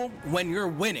cool when you're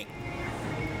winning.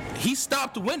 He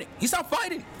stopped winning. He stopped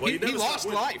fighting. Well, he lost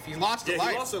life. He lost a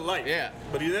life. He lost a life. Yeah.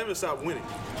 But he never stopped winning.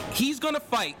 He's going to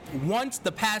fight once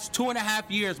the past 2.5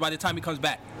 years by the time he comes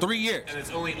back. 3 years. And it's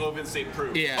only Ovince St.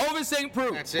 Preux. Yeah. Ovince St.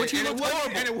 Preux. That's it. Which he looked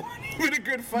horrible. And it wasn't even a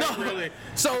good fight, really.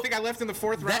 So I think I left in the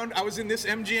 4th round. I was in this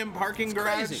MGM parking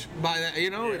garage. Crazy. By that,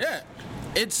 you know?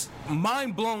 It's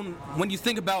mind blown when you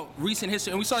think about recent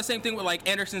history. And we saw the same thing with like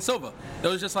Anderson Silva. It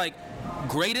was just like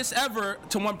greatest ever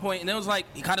to one point, and it was like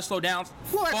he kind of slowed down,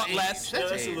 fought less.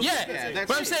 That's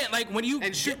but I'm saying like when you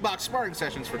and shitbox sparring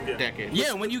sessions for decades.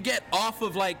 Yeah, when you get off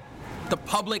of like the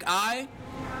public eye,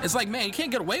 it's like, man, you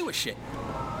can't get away with shit.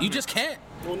 You just can't.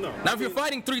 Well, no. Now, if you're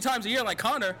fighting 3 times a year like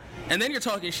Conor, and then you're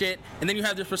talking shit, and then you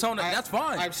have this persona, that's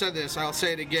fine. I've said this. I'll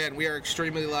say it again. We are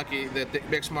extremely lucky that the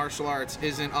mixed martial arts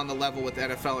isn't on the level with the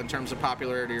NFL in terms of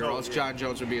popularity, or else John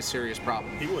Jones would be a serious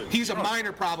problem. He would. He's a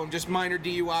minor problem, just minor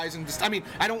DUIs, and just, I mean,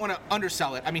 I don't want to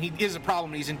undersell it. I mean, he is a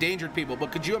problem. He's endangered people.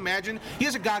 But could you imagine? He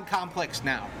has a God complex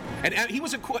now, and he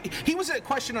was a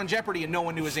question on Jeopardy, and no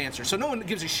one knew his answer. So no one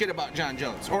gives a shit about John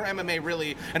Jones or MMA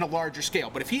really in a larger scale.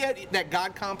 But if he had that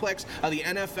God complex of the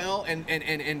NFL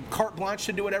and carte blanche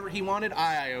to do whatever he wanted,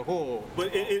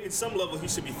 But in some level, he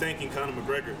should be thanking Conor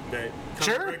McGregor that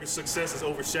Conor McGregor's success has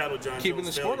overshadowed John keeping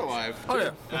Jones' the sport failures. alive.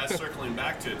 Oh yeah. Circling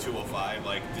back to 205,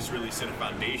 like this really set a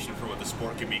foundation for what the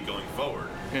sport could be going forward.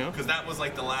 Because that was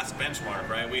like the last benchmark,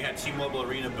 right? We had T-Mobile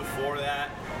Arena before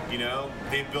that. You know,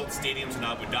 they built stadiums in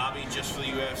Abu Dhabi just for the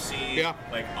UFC. Yeah.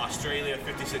 Like Australia,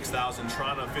 56,000.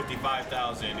 Toronto,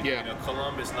 55,000. Yeah. You know,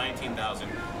 Columbus, 19,000.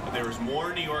 But there was more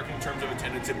in New York in terms of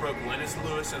attendance. It broke Lennox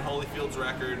Lewis and Holyfield's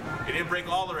record. It didn't break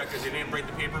all the records. It didn't break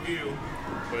the pay-per-view.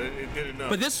 But it did enough.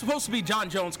 But this is supposed to be John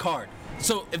Jones' card.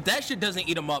 So if that shit doesn't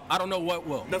eat him up, I don't know what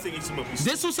will. Nothing eats him up.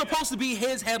 This was supposed to be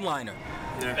his headliner.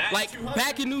 Yeah. Like,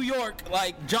 back in New York,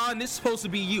 like, John, this is supposed to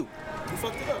be you. He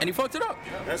fucked it up. And he fucked it up.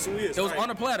 That's who he is. It was All right.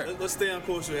 on a platter. Let's stay on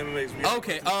course with MMA's.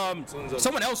 Okay,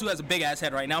 someone else who has a big-ass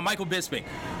head right now, Michael Bisping,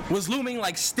 was looming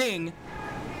like Sting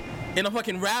in a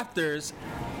fucking Raptors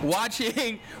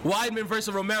watching Weidman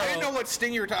versus Romero. I didn't know what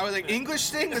Sting you were talking. I was like, English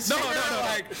Sting? The Stinger? No.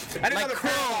 Like, I didn't Like know the Crow.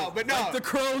 parallel, but no. Like the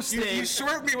Crow Sting. You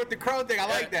swerved me with the Crow thing. I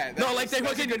like that. No, like they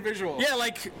that's fucking a good visual. Yeah,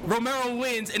 like Romero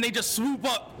wins and they just swoop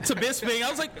up to Bisping. I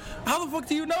was like, how the fuck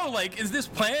do you know? Like, is this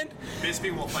planned?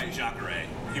 Bisping will fight Jacare.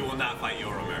 He will not fight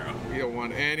Yo Romero. You don't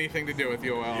want anything to do with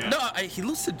Yoel. Yeah. No, he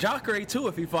loses to Jacare too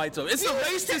if he fights him. It's a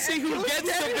race to see who gets to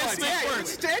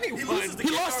Bisping first.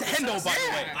 He He lost to Hendo, by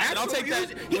the way. And I'll take that.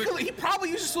 He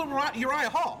probably uses Uriah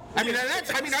Hall. I mean, I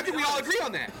think we all agree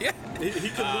on that. Yeah. He could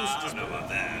lose. I don't know about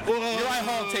that. Uriah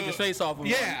Hall will take his face off him.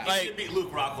 Yeah. He should beat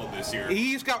Luke Rockhold this year.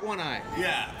 He's got one eye.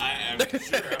 Yeah, I'm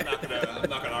sure. I'm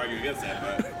not gonna argue against that,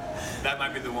 but that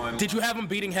might be the one. Did you have him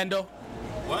beating Hendo?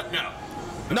 What? No.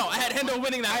 No, I had Hendo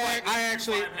winning that fight.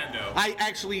 I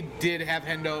actually did have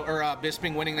Hendo or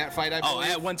Bisping winning that fight. I believe. I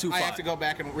had 1-2-5. I have to go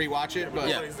back and rewatch it, but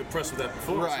Nobody's impressed with that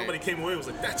before. Right. Somebody came away and was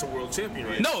like, "That's a world champion,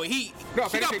 right?" No, he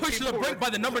got pushed to the brink by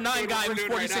the number 9 guy who's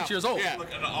 46 years old. Yeah.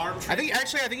 Look at an arm. I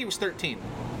think he was 13.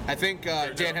 I think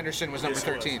Dan Henderson was number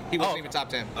 13. He wasn't even top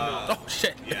 10. Oh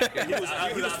shit! Yeah. He was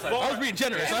I was being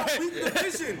generous. a weak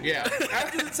division. Yeah.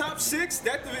 After the top 6,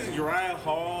 that division, Uriah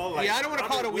Hall. Like, Yeah, I don't want to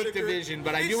call it a weak Whitaker. division,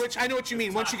 but I know what you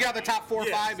mean. Once you get out the top 4 or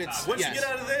 5, it's once yes. you get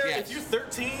out of there, Yes. if you're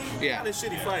 13, you're not a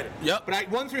shitty fighter. Yep. But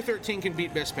 1 through 13 can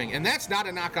beat Bisping, and that's not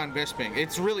a knock on Bisping.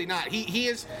 It's really not. He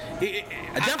is. I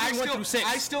definitely went through 6.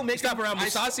 I still make Stop him, around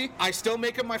Mousasi. I still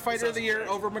make him my fighter of the year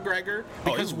over McGregor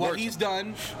because what he's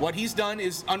done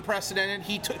is unprecedented.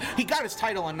 He got his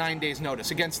title on 9 days'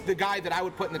 notice against the guy that I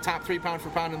would put in the top 3 pound for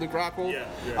pound in Luke Rockhold.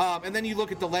 Yeah. And then you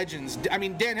look at the legends. I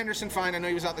mean, Dan Henderson, fine. I know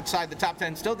he was outside the top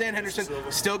 10. Still, Dan Henderson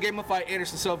still gave him a fight.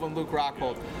 Anderson Silva and Luke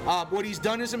Rockhold. What he's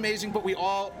done is amazing, but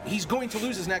he's going to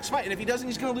lose his next fight. And if he doesn't,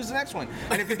 he's going to lose the next one.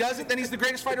 And if he doesn't, then he's the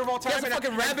greatest fighter of all time. He has a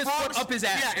fucking rabbit's foot up his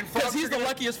ass. Yeah, because he's the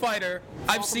luckiest fighter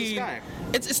I've seen.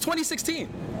 It's 2016.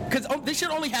 Because this shit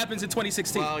only happens in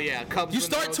 2016. Well, yeah, Cubs. You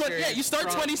start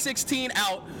 2016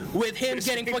 out with him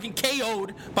getting fucking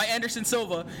KO'd by Anderson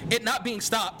Silva, it not being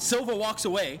stopped. Silva walks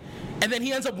away, and then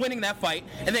he ends up winning that fight,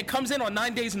 and then comes in on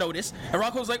 9 days' notice. And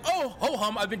Rocco's like, "Oh, ho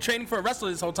hum, I've been training for a wrestler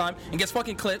this whole time," and gets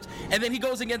fucking clipped. And then he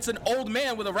goes against an old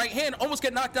man with a right hand, almost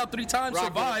get knocked out 3 times,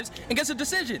 survives, and gets a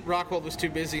decision. Rockhold was too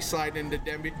busy sliding into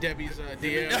Debbie's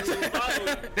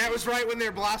DMs. That was right when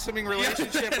their blossoming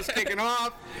relationship was kicking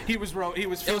off. It was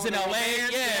in LA.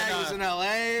 He was in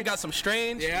LA. He got some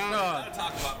strange. Yeah. We gotta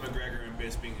talk about McGregor and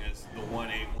Bisping as the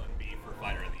 1A, 1B for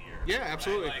fighter of the year. Yeah,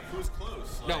 absolutely. Right? Like, who's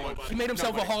close? No Like, one. He made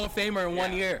himself a Hall of Famer in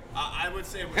 1 year. I would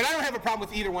say. And I don't have a problem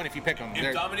with either one if you pick them.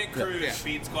 If Dominic Cruz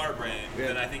beats Garbrandt,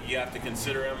 then I think you have to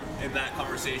consider him in that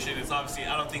conversation. It's obviously,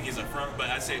 I don't think he's a front, but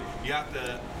I'd say you have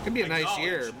to. Could be a nice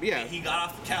year. Yeah. He got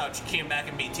off the couch, came back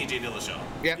and beat TJ Dillashaw.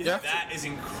 Yeah. That is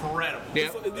incredible.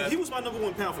 Yeah. He was my number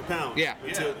 1 pound for pound. Yeah.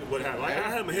 Until what happened. Like, I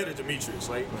had him ahead of Demetrius.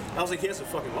 Like, I was like, he hasn't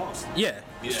fucking lost. Yeah.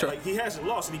 Like, he hasn't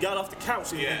lost, and he got off the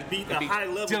couch and beat a high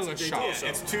level TJ Dillashaw.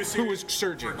 It's too soon. Who was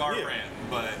surging for Garbrandt,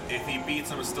 but if he beats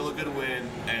him, it's still a good win.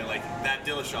 And like that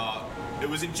Dillashaw, it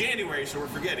was in January, so we're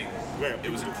forgetting.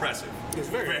 It was impressive. It was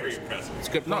very impressive. It's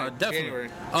a good point. No, definitely. January.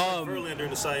 Verlander in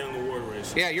the Cy Young Award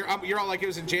race. Yeah, you're all like it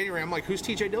was in January. I'm like, who's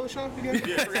TJ Dillashaw again?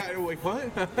 I forgot. Like what?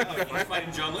 He's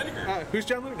fighting John Lineker. Who's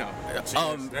John Lineker?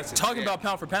 No. Talking about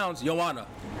pound for pounds, Joanna.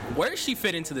 where does she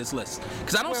fit into this list?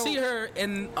 Because I don't see her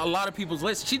in a lot of people's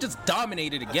lists. She just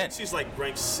dominated again. I think she's like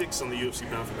ranked 6 on the UFC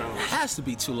pound for pound list. Has to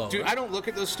be too low. Dude, right? I don't look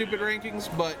at those stupid rankings,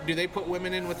 but do they put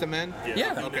women in with the men?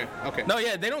 Yeah. Okay. No,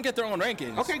 yeah, they don't get their own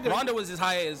rankings. Okay, good. Ronda was as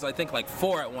high as, I think, like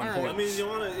 4 at one point. I mean,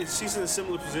 Joanna, she's in a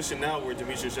similar position now where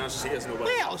Demetrius Johnson, she has nobody.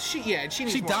 Well, she needs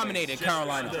She more dominated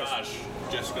Carolina.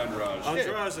 Jessica Andrade.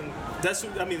 Andrade, and that's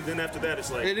who, I mean, then after that,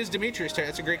 it's like. It is Demetrius.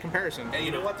 That's a great comparison. And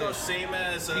you know what, though? Same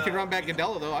as. You can run back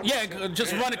Gandela, though.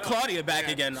 Just run Claudia back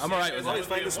again. I'm all right with that.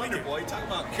 Fighting Wonder Boy. Talking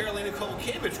about Carolina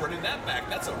Kowalkiewicz running that back.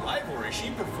 That's a rivalry. She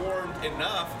performed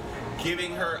enough,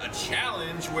 giving her a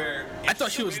challenge where. I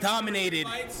thought she was dominated.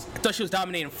 I thought she was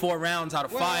dominating 4 rounds out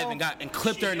of 5 and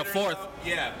clipped her in the 4th.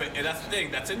 Yeah, but that's the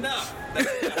thing. That's enough.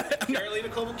 Carolina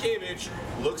Kowalkiewicz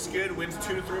looks good, wins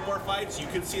 2 to 3 more fights. You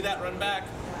can see that run back.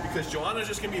 Because Joanna's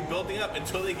just going to be building up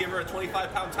until they give her a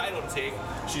 25-pound title to take.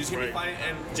 She's going to be fighting,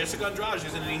 and Jessica Andrade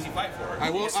isn't an easy fight for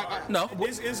her. No.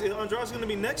 Is Andrade going to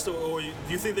be next, or do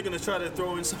you think they're going to try to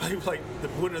throw in somebody like the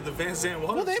winner of the Van Zandt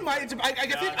Water? Well, they might.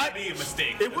 That'd be a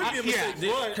mistake. It would be a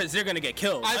mistake, because they're going to get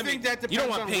killed. I think that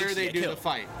depends on where they do the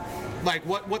fight. Like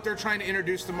what they're trying to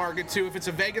introduce the market to. If it's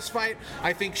a Vegas fight,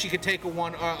 I think she could take a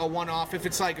one-off. If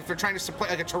they're trying to play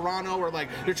like a Toronto or like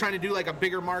they're trying to do like a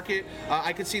bigger market,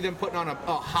 I could see them putting on a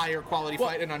higher quality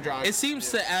fight in Andrade. It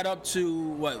seems to add up to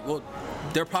what? Well,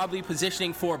 they're probably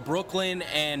positioning for Brooklyn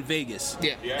and Vegas.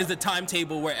 Yeah. Is the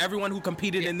timetable where everyone who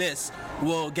competed in this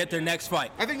will get their next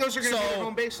fight. I think those are going to be their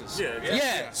home bases.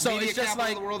 Yeah. So Media it's just capital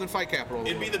like of the world and fight capital.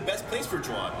 It'd be the best place for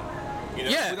Joanna. You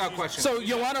know, without question. So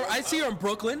Joanna, I see her in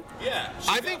Brooklyn. Yeah,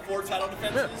 I think 4 title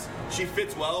defenses. Yeah. She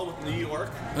fits well with New York.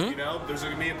 You know, there's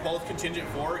going to be a Polish contingent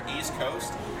for East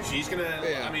Coast. She's going to.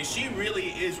 Yeah. I mean, she really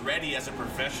is ready as a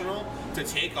professional to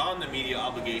take on the media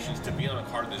obligations to be on a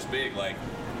card this big. Like,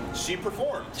 she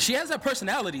performed. She has that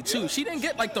personality too. She didn't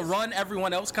get like the run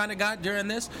everyone else kind of got during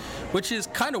this, which is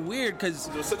kind of weird because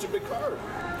it was such a big card.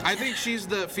 I think she's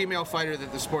the female fighter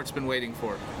that the sport's been waiting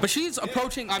for. But she's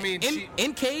approaching. I mean,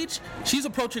 in cage, she's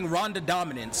approaching Ronda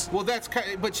dominance. Well,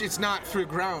 but it's not through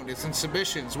ground; it's in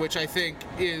submissions, which I think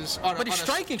is.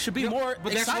 Striking should be more.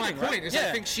 But exciting, that's my point. Right? Is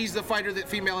I think she's the fighter that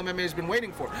female MMA has been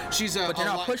waiting for. She's but you're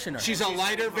not pushing her. She's a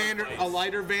lighter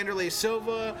Vanderlei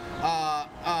Silva,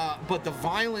 but the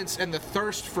violence and the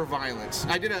thirst for violence.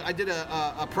 I did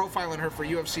a profile on her for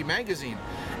UFC magazine,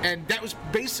 and that was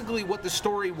basically what the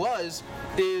story was.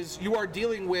 Is you are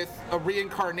dealing with a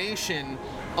reincarnation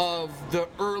of the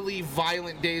early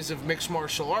violent days of mixed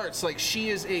martial arts. Like, she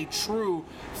is a true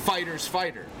fighter's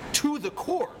fighter to the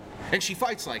core, and she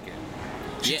fights like it.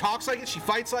 She talks like it. She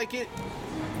fights like it.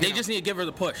 They just need to give her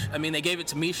the push. I mean, they gave it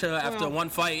to Misha after one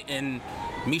fight, and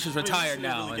Misha's retired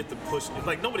now. Really get the push.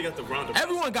 Like, nobody got the Ronda.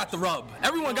 Everyone got the rub.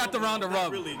 Everyone got the Ronda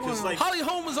rub. Really, like, Holly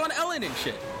Holm was on Ellen and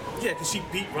shit. Yeah, because she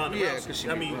beat Ronda. Yeah, because she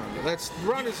beat Ronda.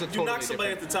 Ronda's a totally you knock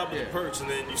somebody at the top of the perch, and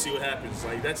then you see what happens.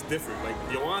 Like, that's different.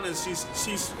 Like, Joanna, she's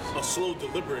a slow,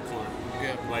 deliberate climb.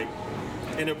 Yeah. Like,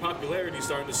 and her popularity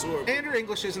starting to soar. And her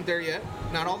English isn't there yet.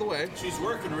 Not all the way. She's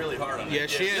working really hard on it.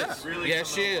 Yes, she is. Really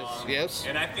yes, she is. Yes.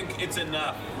 And I think it's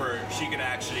enough for she can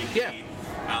actually be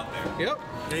out there. Yep.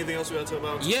 Anything else we got to talk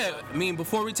about? Yeah, I mean,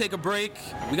 before we take a break,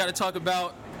 we got to talk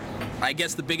about, I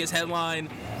guess, the biggest headline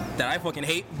that I fucking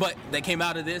hate, but that came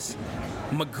out of this.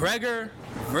 McGregor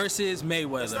versus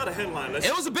Mayweather. It's not a headline.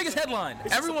 It was the biggest headline.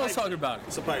 Everyone was talking about it.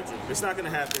 It's a pipe dream. It's not going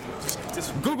to happen.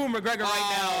 Just Google McGregor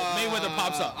right now. Mayweather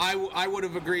pops up. I would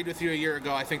have agreed with you a year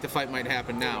ago. I think the fight might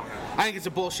happen now. I think it's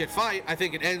a bullshit fight. I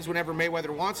think it ends whenever Mayweather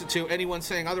wants it to. Anyone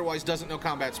saying otherwise doesn't know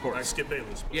combat sports. I skip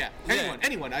Bayless. Yeah.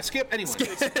 Anyone. I skip anyone.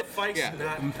 The fight's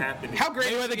not happening. How great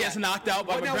Mayweather gets knocked out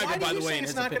by McGregor, by the way.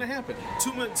 It's not going to happen.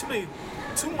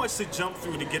 Too much to jump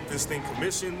through to get this thing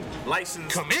commissioned,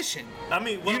 licensed. Commission? I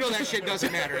mean, you know that shit doesn't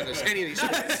matter in any of these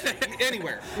sports.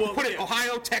 Anywhere. Well, put it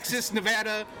Ohio, Texas,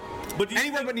 Nevada. But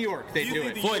anywhere but New York, they do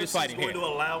it. Floyd is fighting here. Going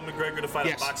to allow McGregor to fight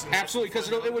a boxing match? Absolutely,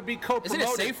 because it would be co-promoted.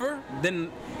 Isn't it safer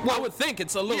than? Well, I would think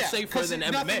it's a little safer than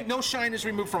MMA. No shine is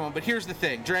removed from him. But here's the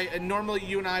thing, Dre. Normally,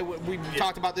 you and I we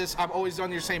talked about this. I'm always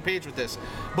on your same page with this.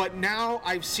 But now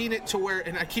I've seen it to where,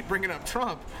 and I keep bringing up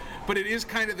Trump, but it is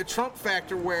kind of the Trump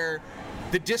factor where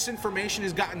the disinformation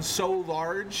has gotten so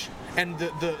large and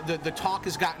the talk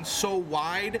has gotten so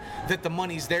wide that the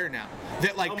money's there now.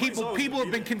 That like people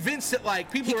have been convinced that like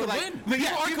people are like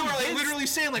literally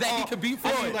saying like, that he could beat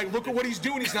Floyd. I mean, like, look at what he's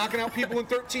doing. He's knocking out people in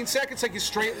 13 seconds like he's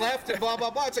straight left and blah blah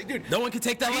blah. It's like, dude, no one can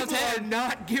take that left hand. People are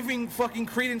not giving fucking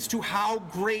credence to how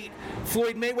great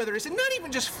Floyd Mayweather is, and not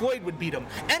even just Floyd would beat him.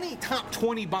 Any top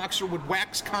 20 boxer would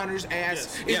wax Connor's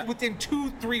ass within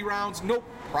 2-3 rounds, no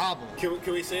problem.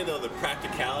 Can we say though the practice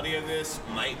practicality of this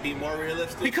might be more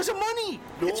realistic. Because of money.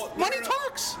 Money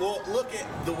talks. Well, look at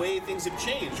the way things have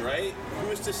changed, right?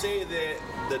 Who is to say that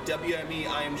the WME,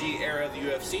 IMG era of the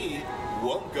UFC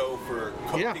won't go for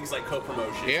things like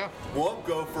co-promotion, won't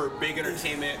go for big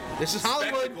entertainment this is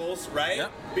Hollywood. spectacles, right?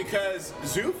 Yep. Because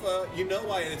Zuffa, you know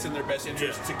why it's in their best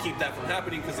interest to keep that from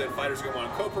happening, because then fighters are going to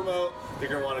want to co-promote, they're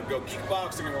going to want to go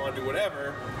kickbox, they're going to want to do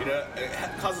whatever. You know, it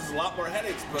causes a lot more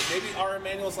headaches, but maybe R.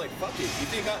 Emanuel's like, fuck it. You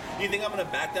think I'm going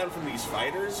to back down from these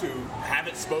fighters who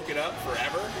haven't spoken up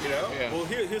forever, you know? Yeah. Well,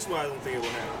 here's why I don't think it will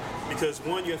happen. Because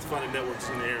one, you have to find the networks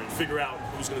in there and figure out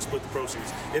who's going to split the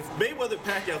proceeds. If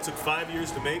Mayweather-Pacquiao took 5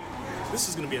 years to make, this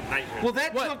is going to be a nightmare. Well,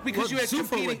 that took because you had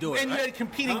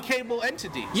competing cable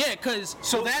entities. Yeah, because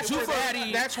that's where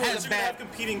you have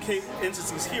competing cable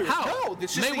entities here. How? No,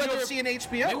 this is Mayweather, the UFC and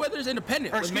HBO. Mayweather's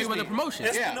independent with Mayweather Promotions.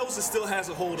 Espinosa still has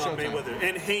a hold on Mayweather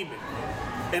and Heyman.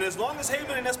 And as long as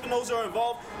Heyman and Espinosa are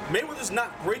involved, Mayweather's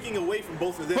not breaking away from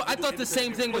both of them. But I thought the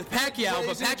same thing with Pacquiao,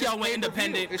 but Pacquiao went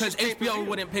independent because HBO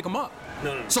wouldn't pick him up.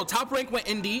 No. So Top Rank went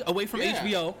indie away from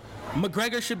HBO.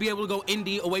 McGregor should be able to go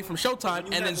indie away from Showtime,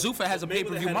 and then Zuffa has a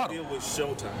pay-per-view model. Deal with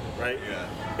Showtime, right? Yeah.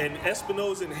 And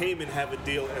Espinosa and Heyman have a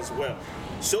deal as well.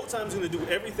 Showtime's going to do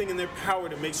everything in their power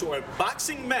to make sure a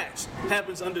boxing match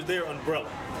happens under their umbrella.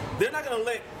 They're not going to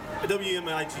let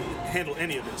WMIG handle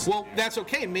any of this. Well, that's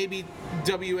okay. Maybe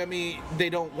WME, they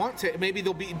don't want to. Maybe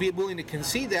they'll be willing to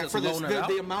concede that for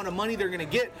the amount of money they're going to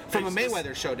get from a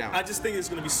Mayweather showdown. I just think there's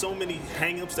going to be so many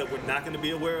hang-ups that we're not going to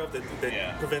be aware of that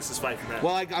prevents this fight from happening.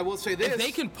 Well, I will say this. If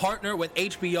they can partner with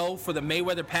HBO for the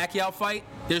Mayweather-Pacquiao fight,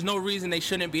 there's no reason they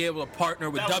shouldn't be able to partner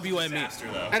with WME. Was a disaster,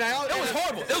 though. That was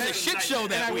horrible. It was a shit show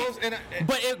that week.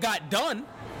 But it got done.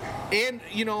 And,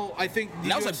 you know, I think the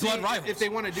that was UFC, like blood rivals. If they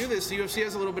want to do this, the UFC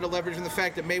has a little bit of leverage in the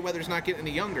fact that Mayweather's not getting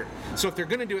any younger. So if they're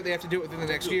going to do it, they have to do it within the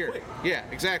next year. Quick. Yeah,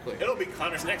 exactly. It'll be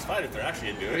Conor's next fight if they're actually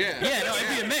going to do it. Yeah, it'd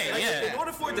be in May. In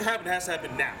order for it to happen, it has to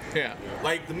happen now. Yeah.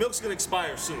 Like, the milk's going to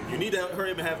expire soon. You need to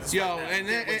hurry up and have this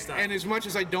fight now. And as much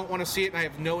as I don't want to see it and I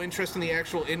have no interest in the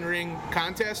actual in-ring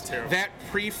contest, that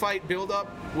pre-fight build-up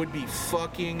would be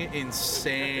fucking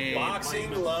insane.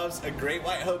 Boxing loves a great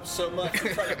white hope so much.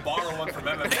 We're trying to borrow one from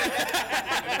MMA.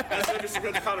 That's no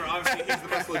disrespect to Conor. Obviously, he's the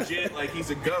most legit. Like,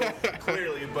 he's a GOAT,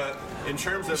 clearly. But in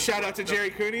terms of... Shout out to Jerry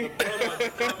Cooney.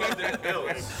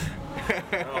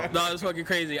 No, that's fucking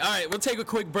crazy. All right, we'll take a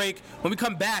quick break. When we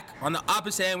come back, on the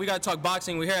opposite end, we got to talk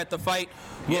boxing. We're here at the fight.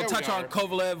 We'll touch on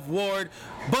Kovalev, Ward.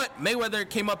 But Mayweather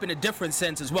came up in a different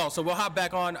sense as well. So we'll hop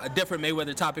back on a different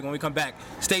Mayweather topic when we come back.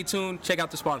 Stay tuned. Check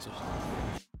out the sponsors.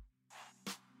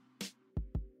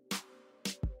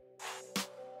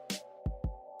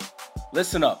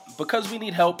 Listen up, because we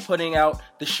need help putting out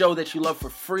the show that you love for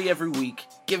free every week,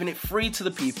 giving it free to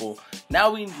the people.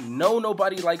 Now we know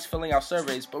nobody likes filling out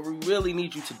surveys, but we really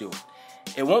need you to do it.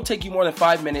 It won't take you more than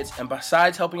 5 minutes, and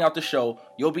besides helping out the show,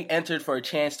 you'll be entered for a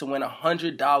chance to win a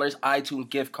 $100 iTunes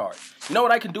gift card. You know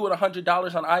what I can do with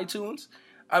 $100 on iTunes?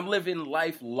 I'm living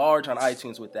life large on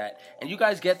iTunes with that, and you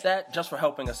guys get that just for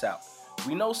helping us out.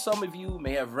 We know some of you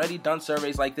may have already done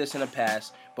surveys like this in the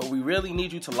past, but we really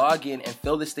need you to log in and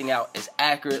fill this thing out as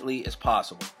accurately as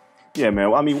possible. Yeah,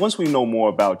 man. I mean, once we know more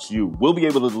about you, we'll be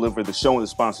able to deliver the show and the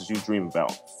sponsors you dream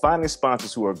about. Finding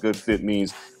sponsors who are a good fit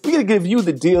means we're going to give you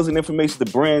the deals and information the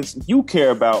brands you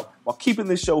care about while keeping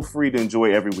this show free to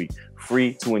enjoy every week.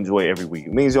 Free to enjoy every week.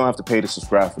 It means you don't have to pay to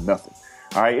subscribe for nothing.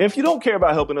 All right, and if you don't care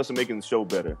about helping us and making the show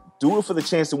better, do it for the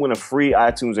chance to win a free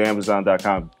iTunes or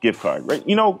Amazon.com gift card, right?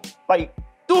 You know, like,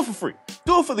 do it for free.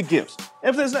 Do it for the gifts.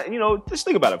 And if there's not, you know, just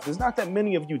think about it. If there's not that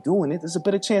many of you doing it, there's a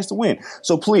better chance to win.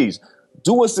 So please,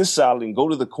 do us this solid and go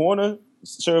to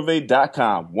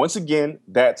thecornersurvey.com. Once again,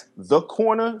 that's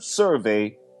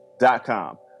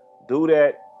thecornersurvey.com. Do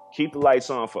that. Keep the lights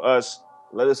on for us.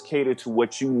 Let us cater to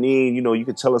what you need. You know, you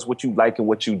can tell us what you like and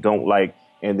what you don't like,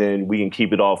 and then we can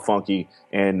keep it all funky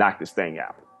and knock this thing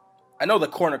out. I know the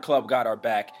Corner Club got our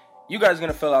back. You guys are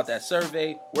going to fill out that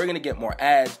survey. We're going to get more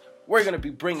ads. We're going to be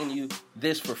bringing you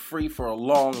this for free for a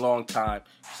long, long time.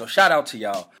 So shout out to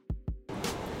y'all.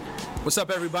 What's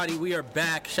up, everybody? We are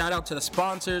back. Shout out to the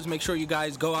sponsors. Make sure you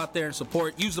guys go out there and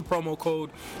support. Use the promo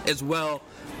code as well.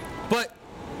 But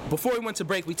before we went to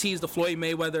break, we teased the Floyd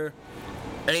Mayweather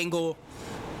angle.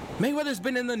 Mayweather's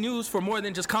been in the news for more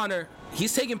than just Conor.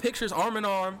 He's taking pictures arm in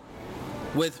arm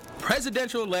with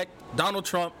presidential-elect Donald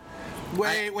Trump.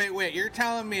 Wait. You're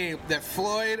telling me that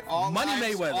Floyd, all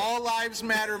lives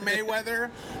matter Mayweather,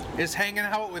 is hanging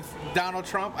out with Donald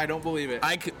Trump? I don't believe it.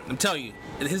 I'm telling you,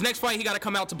 his next fight, he got to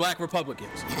come out to black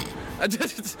Republicans.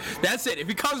 That's it. If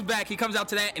he comes back, he comes out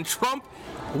to that, and Trump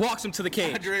walks him to the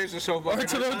cage. Andreas is so fucking.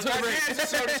 Andreas is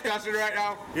so disgusted right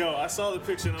now. Yo, I saw the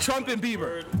picture. And Trump and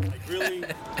Bieber. Like, really?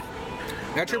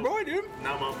 That's your boy, dude.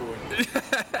 Not my boy.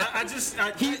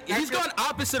 He's gone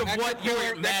opposite of what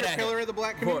you're mad at. Pillar of the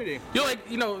black community. You're like,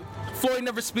 Floyd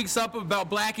never speaks up about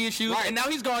black issues, and now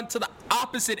he's gone to the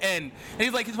opposite end. And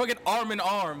he's like, he's fucking arm in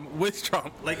arm with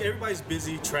Trump. Like, everybody's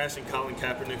busy trashing Colin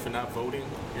Kaepernick for not voting.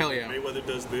 Hell yeah. Mayweather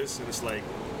does this, and it's like...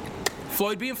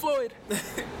 Floyd being Floyd.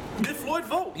 Did Floyd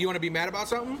vote? You want to be mad about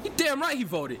something? You're damn right he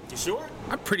voted. You sure?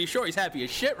 I'm pretty sure he's happy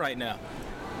as shit right now.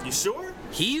 You sure?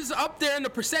 He's up there in the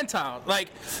percentile. Like,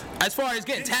 as far as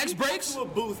getting tax breaks. Go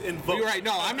to a booth and vote. You're right.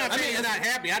 No, I'm not saying he's not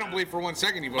happy. I don't believe for 1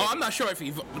 second he voted. Oh, I'm not sure if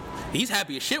he's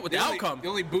happy as shit with the outcome. The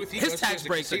only booth he His goes tax to is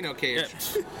breaks the casino cage.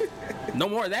 Yeah. No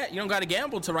more of that. You don't got to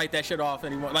gamble to write that shit off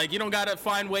anymore. Like, you don't got to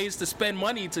find ways to spend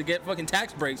money to get fucking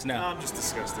tax breaks now. I'm just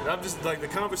disgusted. I'm just like the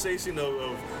conversation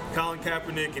of Colin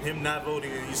Kaepernick and him not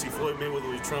voting, and you see Floyd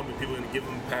Mayweather with Trump, and people are going to give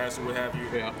him a pass or what have you.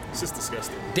 Yeah. It's just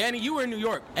disgusting. Danny, you were in New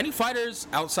York. Any fighters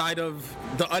outside of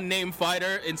the unnamed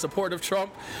fighter in support of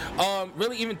Trump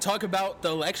really even talk about the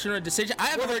election or decision? I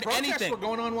haven't heard anything. Protests were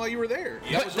going on while you were there.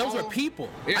 But those were people.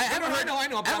 Yeah, I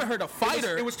haven't heard a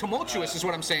fighter. It was tumultuous, is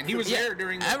what I'm saying. He was there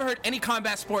during. I haven't heard any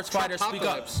combat sports fighter speak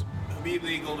up. Habib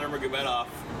Eagle Nurmagomedov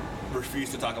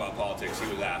refused to talk about politics.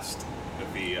 He was asked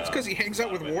if he. It's because he hangs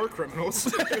out with war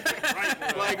criminals,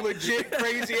 like legit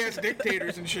crazy ass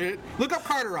dictators and shit. Look up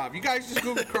Carterov. You guys just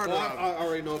Google Carterov. Well, I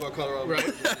already know about Carterov.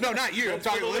 Right? No, not you. I'm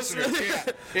talking to listeners.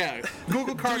 Yeah.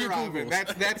 Google Carterov.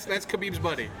 Googles. That's Khabib's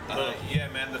buddy. Yeah,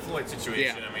 man, the Floyd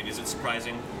situation. I mean, is it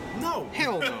surprising? No.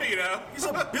 Hell no. He's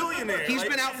a billionaire. He's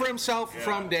been out for himself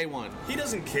from day one. He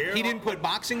doesn't care. He didn't put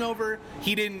boxing over.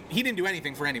 He didn't do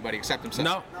anything for anybody except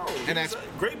himself. No. And that's a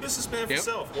great businessman for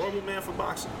himself. Horrible man for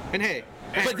boxing. And hey.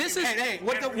 But this is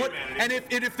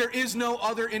if there is no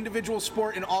other individual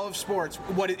sport in all of sports,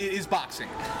 what it is boxing.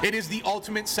 It is the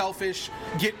ultimate selfish,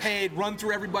 get paid, run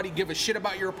through everybody, give a shit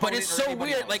about your opponent. But it's so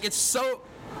weird. Like, it's so.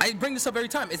 I bring this up every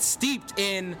time. It's steeped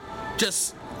in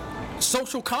just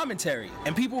social commentary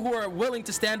and people who are willing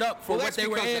to stand up for what they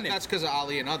were in. That's because of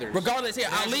Ali and others. Regardless,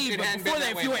 Ali, but before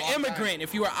that, if you were immigrant,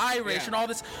 if you were Irish and all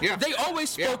this, they always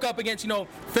spoke up against,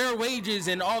 fair wages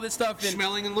and all this stuff. And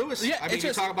Schmeling and Lewis. Yeah, I mean,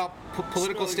 you talk about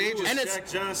political stages. And it's Jack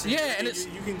Johnson. And it's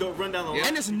you can go run down the line.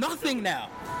 And it's nothing now.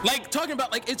 Like, talking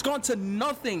about, like, it's gone to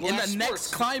nothing in the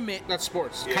next climate. That's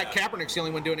sports. Kaepernick's the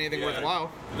only one doing anything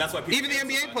worthwhile. And that's why even the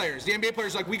NBA players. The NBA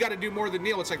players are like, we got to do more than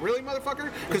kneel. It's like, really,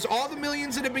 motherfucker? Because all the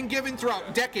millions that have been given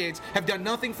throughout decades have done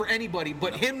nothing for anybody,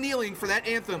 but him kneeling for that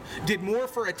anthem did more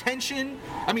for attention.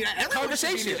 I mean,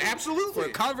 conversation. Absolutely. For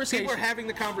conversation. People are having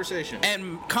the conversation.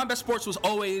 And combat sports was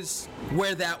always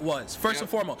where that was, first and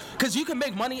foremost. Because you can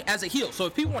make money as a heel. So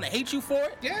if people want to hate you for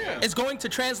it, it's going to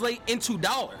translate into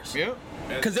dollars. Yeah.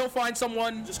 Because they'll find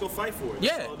someone. Just go fight for it.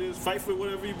 Yeah. That's all it is. Fight for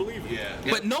whatever you believe in.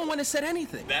 But no one has said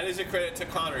anything. That is a credit to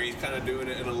Conor. He's kind of doing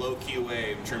it in a low-key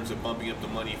way in terms of bumping up the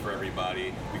money for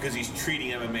everybody because he's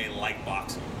treating MMA like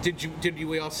boxing. Did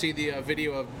we all see the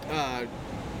video of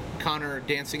Conor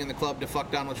dancing in the club to fuck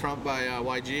Donald Trump by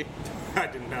YG? I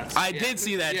did not. I did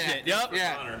see that shit. Yep.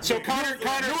 Yeah. So Conor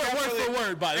word for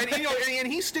word, by the way.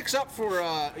 And he sticks up for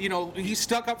he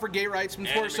stuck up for gay rights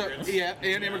before. And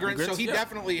immigrants. So he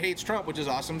definitely hates Trump, which is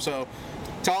awesome. So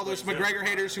to all those McGregor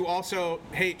haters who also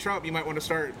hate Trump, you might want to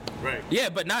start. Right. Yeah,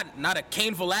 but not a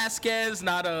Cain Velasquez,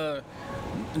 not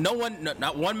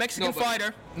one Mexican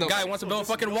fighter. Guy wants to build a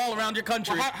fucking wall around your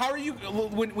country. Well, how are you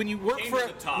when you work for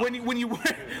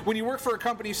when you work for a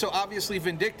company so obviously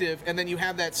vindictive, and then you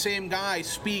have that same guy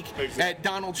speak at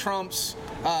Donald Trump's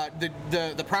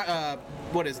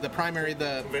what is the primary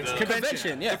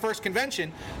convention? Yeah, the first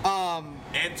convention.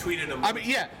 And tweeted him. I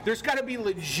mean, there's got to be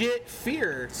legit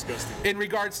fear in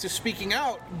regards to speaking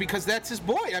out because that's his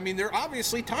boy. I mean, they're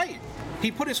obviously tight.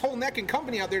 He put his whole neck and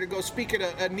company out there to go speak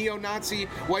at a neo-Nazi,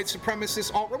 white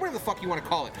supremacist, whatever the fuck you want to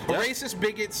call it. A racist,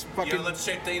 bigots, fucking... let's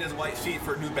shake Dana's white feet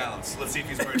for New Balance. Let's see if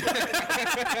he's wearing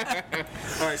it.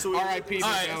 All right, so R.I.P.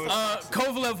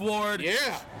 Kovalev Ward.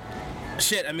 Yeah.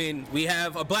 Shit, I mean, we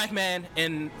have a black man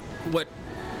and what...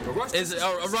 is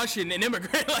a Russian, an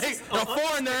immigrant, like a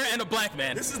foreigner and a black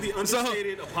man. This is the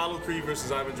understated Apollo Creed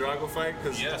versus Ivan Drago fight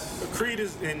because Creed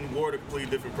and Ward are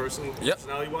completely different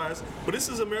personality-wise. But this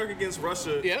is America against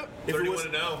Russia. Yep. If it was,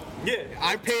 know. Yeah.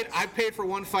 I paid for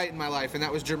one fight in my life, and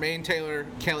that was Jermaine Taylor,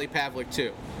 Kelly Pavlik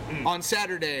too. on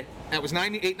Saturday, that was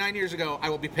 9 years ago, I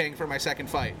will be paying for my second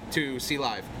fight to see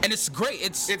live. And it's great.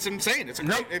 It's insane. It's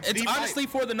it's honestly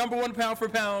for the number one pound for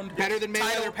pound. Better than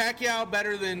Mayweather Pacquiao,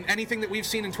 better than anything that we've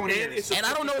seen in 20 years. And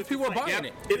I don't know if people are buying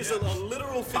it. It is a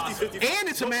literal 50-50. And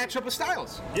it's a matchup of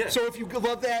styles. Yeah. So if you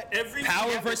love that,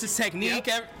 power versus technique,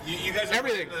 you guys are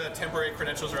everything. putting the temporary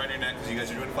credentials around your neck because you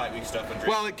guys are doing fight week stuff.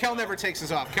 Well, Kel never takes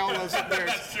his off. Kel knows that there's.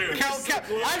 That's true. Kel,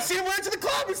 I've seen him wear it to the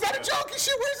club. It's not a joke. He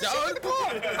shit wears the shit to the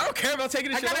club. I don't care about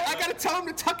taking it. I gotta tell him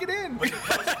to tuck it in.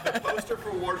 The poster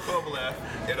for Ward Kovalev,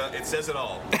 it says it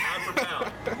all. Pound for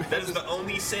pound. That is the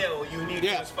only sale you need for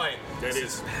this fight. That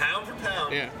is pound for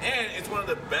pound. Yeah. And it's one of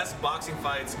the best boxing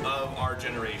fights of our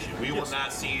generation. We will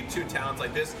not see two talents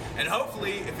like this. And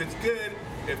hopefully, if it's good,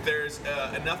 if there's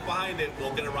enough behind it,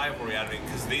 we'll get a rivalry out of it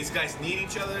because these guys need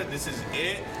each other. This is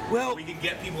it. Well, we can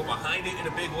get people behind it in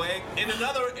a big way.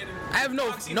 I have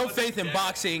no faith in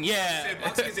boxing. Yeah,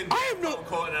 boxing is in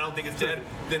quote, and I don't think it's dead.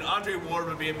 Then Andre Ward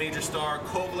would be a major star.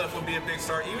 Kovalev would be a big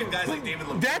star. Even guys like David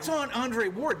Lemieux. That's on Andre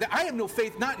Ward. I have no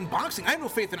faith, not in boxing. I have no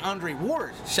faith in Andre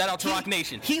Ward. Shout out to Rock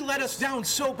Nation. He let us down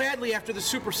so badly after the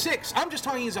Super 6. I'm just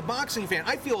talking as a boxing fan.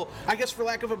 I feel, I guess for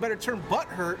lack of a better term,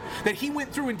 butthurt that he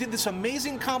went through and did this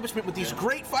amazing accomplishment with these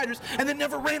great fighters and then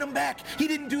never ran them back. He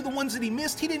didn't do the ones that he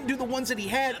missed. He didn't do the ones that he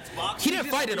had. He didn't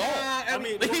fight at all.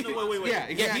 Wait. Yeah,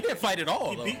 exactly. Yeah, he didn't fight at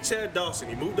all. He beat Chad Dawson.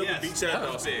 He moved up and beat Chad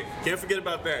Dawson. Big. Can't forget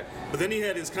about that. But then he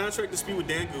had his contract dispute with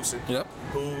Dan Goosen,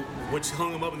 which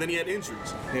hung him up, and then he had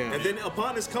injuries. Yeah. And then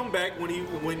upon his comeback,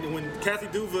 when Kathy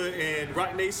Duva and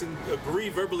Rock Nason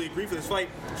verbally agree for this fight,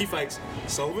 he fights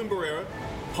Sullivan Barrera,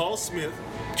 Paul Smith.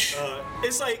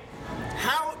 It's like,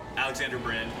 how Alexander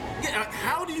Brand. Yeah,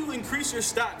 how do you increase your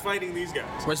stock fighting these guys?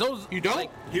 Where's those? You don't?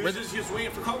 He was just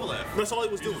waiting for Kovalev. That's all he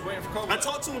was doing. Just waiting for Kovalev. I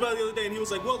talked to him about it the other day, and he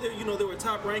was like, "Well, they were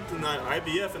top ranked in the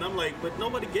IBF," and I'm like, "But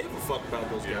nobody gave a fuck about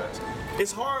those guys."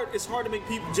 It's hard to make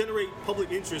people generate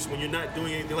public interest when you're not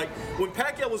doing anything. Like when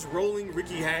Pacquiao was rolling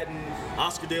Ricky Hatton,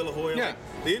 Oscar De La Hoya,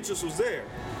 like, the interest was there.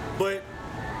 But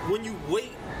when you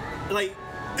wait, like,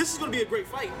 this is going to be a great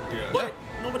fight, but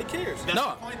nobody cares.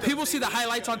 No, people see the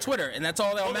highlights on Twitter, and that's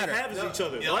all that'll matter. All they have is each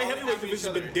other. The light heavyweight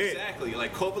division's been dead. Exactly.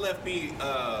 Like Kovalev beat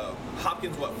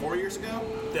Hopkins, 4 years ago?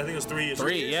 I think it was 3 years.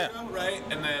 3 years ago, right?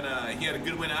 And then he had a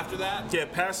good win after that. Yeah,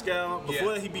 Pascal.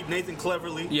 Before that, he beat Nathan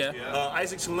Cleverly. Yeah.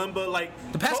 Isaac Chilemba. Like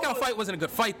the Pascal fight wasn't a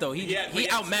good fight though. He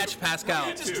outmatched Pascal.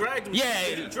 He just dragged him.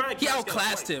 Yeah, he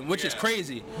outclassed him, which is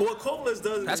crazy. But what Kovalev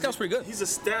does, Pascal's pretty good. He's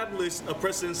established a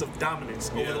precedence of dominance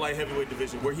over the light heavyweight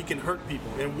division, where he can hurt people,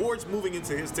 and Ward's moving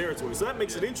into his territory, so that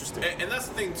makes it interesting. And that's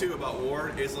the thing too about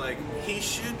Ward is like he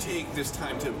should take this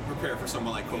time to prepare for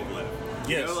someone like Kovalev.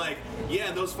 You know, like,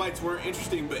 yeah, those fights weren't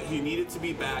interesting, but he needed to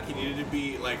be back. He needed to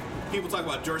be, like, people talk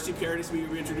about George C. Pierre needs to be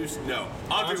reintroduced. No.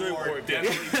 Andre Ward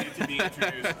definitely needed to be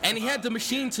introduced. And he had the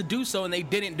machine to do so, and they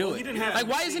didn't do it. He didn't have like,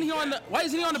 why isn't he on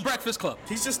the Breakfast Club?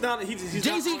 He's just not. He's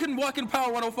Jay-Z can walk in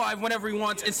Power 105 whenever he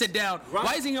wants and sit down.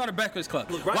 Why isn't he on the Breakfast Club?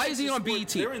 Why is he on BET?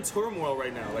 They're in turmoil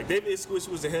right now. Like, David Iskowitz,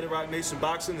 who was the head of Rock Nation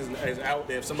Boxing, is out.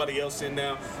 They have somebody else in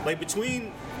now. Like,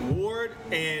 between Ward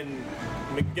and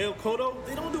Miguel Cotto,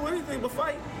 they don't do anything but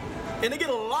fight. And they get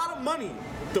a lot of money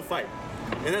to fight.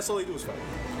 And that's all they do is fight.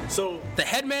 So the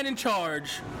head man in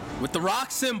charge with the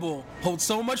rock symbol holds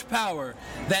so much power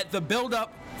that the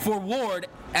build-up for Ward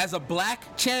as a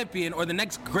black champion or the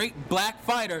next great black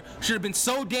fighter should have been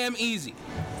so damn easy.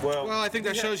 Well, I think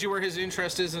that shows you where his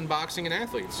interest is in boxing and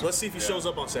athletes. Let's see if he shows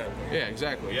up on Saturday. Yeah,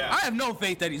 exactly. I have no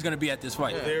faith that he's going to be at this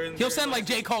fight. He'll send like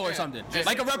J. Cole or something,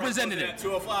 like a representative. At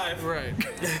 205. Right.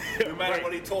 No matter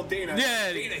what he told Dana.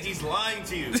 Yeah. Dana, he's lying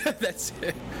to you. That's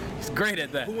it. He's great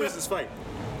at that. Who wins this fight?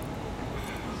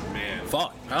 Man.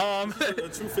 Fuck. A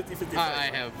true 50-50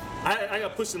 fight. I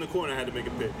got pushed in the corner. I had to make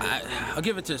a pick. I'll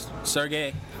give it to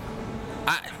Sergey.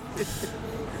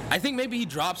 I think maybe he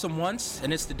drops him once,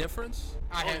 and it's the difference.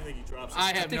 I think he drops him.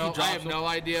 I have no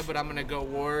idea, but I'm going to go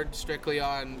Ward strictly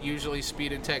on usually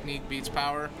speed and technique beats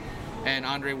power. And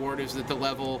Andre Ward is at the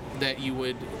level that you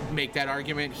would make that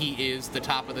argument. He is the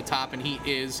top of the top, and he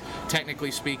is,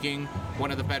 technically speaking,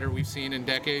 one of the better we've seen in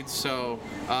decades. So,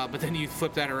 but then you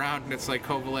flip that around, and it's like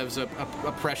Kovalev's a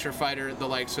pressure fighter, the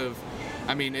likes of,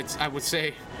 I would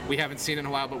say we haven't seen in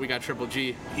a while, but we got Triple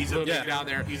G. He's a big down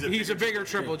there. He's a bigger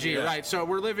Triple G, right? So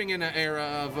we're living in an era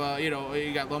of,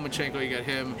 you got Lomachenko, you got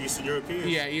him. Eastern Europeans.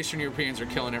 Yeah, Eastern Europeans are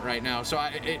killing it right now. So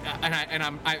I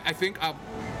think I'll,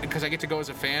 because I get to go as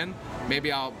a fan,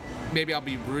 maybe I'll maybe I'll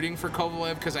be rooting for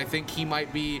Kovalev because I think he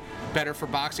might be better for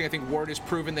boxing. I think Ward has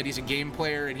proven that he's a game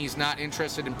player and he's not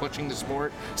interested in pushing the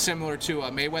sport. Similar to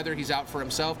Mayweather, he's out for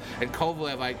himself, and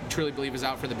Kovalev, I truly believe, is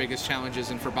out for the biggest challenges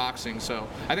and for boxing. So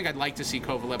I think I'd like to see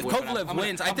Kovalev win. If Kovalev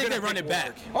wins, I think they run it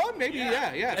back. Oh, maybe,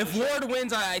 yeah. If Ward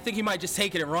wins, I think he might just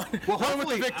take it and run. Well,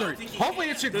 hopefully, victory. Hopefully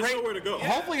it's a There's great. nowhere to go.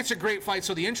 Hopefully it's a great fight,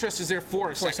 so the interest is there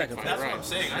for a second fight. That's what I'm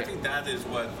saying. I think that is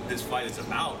what this fight is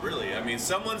about, really. I mean,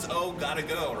 someone's gotta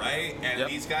go, right? And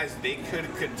these guys, they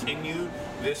could continue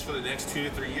this for the next 2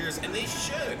 to 3 years, and they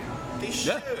should. They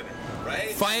should,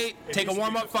 right? Fight, take a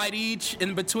warm-up fight each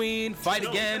in between, fight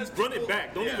again. Run it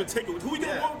back. Don't even take it. Who are you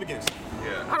gonna warm up against?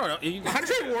 I don't know.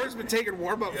 Andre Ward's been taking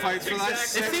warm-up fights for the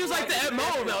last. It seems like the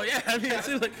MO though. Yeah, I mean, it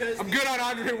seems like I'm good on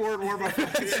Andre Ward warm-up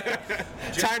fights.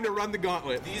 Time to run the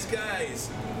gauntlet. These guys,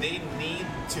 they need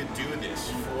to do this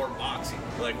for boxing.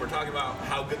 Like, we're talking about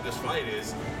how good this fight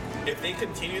is. If they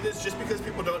continue this, just because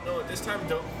people don't know it this time,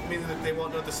 don't mean that they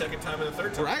won't know it the second time and the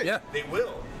third time. Right. Yeah. They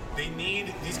will.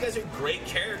 These guys are great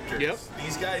characters. Yep.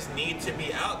 These guys need to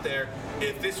be out there.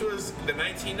 If this was the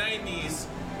 1990s,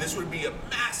 this would be a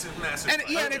massive And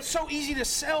and it's so easy to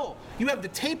sell. You have the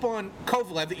tape on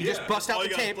Kovalev that you just bust out the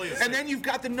tape, and then you've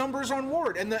got the numbers on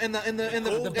Ward and the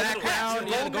background,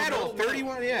 the gold medal,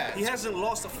 31. Yeah, he hasn't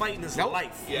lost a fight in his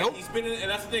life. Yeah, he's been in, and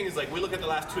that's the thing is, like, we look at the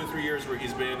last 2 or 3 years where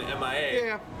he's been MIA.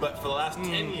 Yeah. But for the last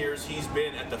 10 years, he's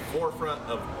been at the forefront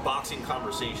of boxing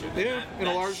conversation. Yeah, in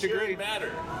a large degree.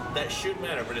 That should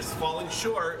matter, but it's falling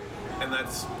short. And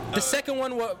that's the second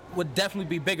one would definitely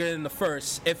be bigger than the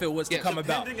first if it was to come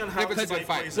about. Depending on how the fight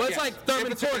plays. Well, it's like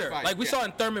Thurman Porter. Like we saw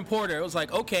in Thurman Porter, it was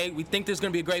like, okay, we think there's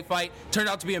going to be a great fight. Turned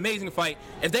out to be an amazing fight.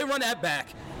 If they run that back,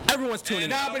 everyone's tuning in.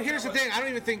 No, but here's the thing. I don't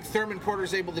even think Thurman Porter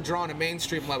is able to draw on a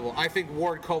mainstream level. I think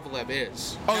Ward Kovalev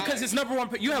is. Oh, because it's number one.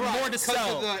 You have more to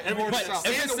sell. But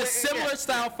if it's a similar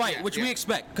style fight, which we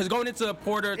expect, because going into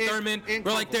Porter, Thurman,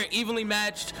 we're like they're evenly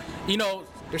matched. You know.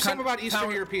 There's something about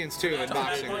Eastern Europeans, too, in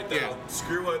boxing. Point, though,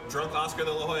 screw what drunk Oscar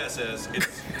de la Hoya says.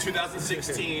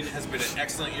 2016 has been an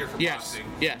excellent year for boxing.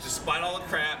 Yes. Despite all the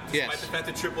crap, despite the fact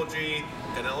that Triple G,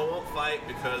 Canelo won't fight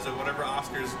because of whatever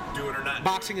Oscar's doing or not.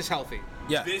 Boxing is healthy.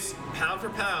 Yeah. This, pound for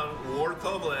pound, Ward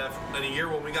Kovalev, in a year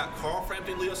when we got Carl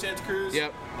Frampton, Leo Santa Cruz,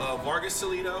 Vargas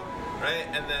Salido, right?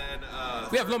 And then...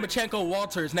 we have Lomachenko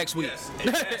Walters next week.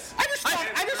 Yes. I just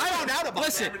found out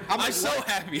about that. I'm like, so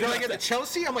happy. You know, like at the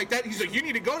Chelsea, I'm like, that. He's like, you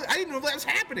need to go. I didn't know that was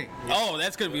happening. Oh,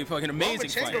 that's going to be a fucking amazing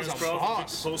fight. Lomachenko's a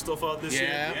boss. Post stuff out this year.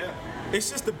 Yeah. It's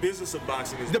just the business of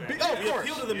boxing is bad. The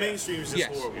appeal to the mainstream is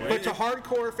just horrible. Right? But to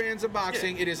hardcore fans of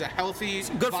boxing, it is a healthy,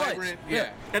 good vibrant. Fight.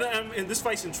 And this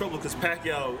fight's in trouble because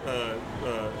Pacquiao,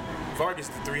 Vargas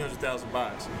did 300,000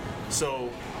 buys. So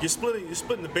you're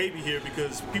splitting the baby here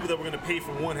because people that were going to pay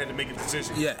for one had to make a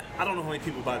decision. Yeah. I don't know how many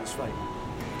people buy this fight.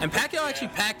 And Pacquiao actually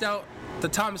packed out the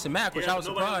Thomas and Mack, which I was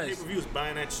surprised. Nobody on pay-per-view is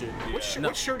buying that shit.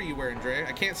 What shirt are you wearing, Dre?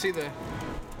 I can't see the.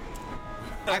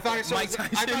 I thought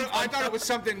it was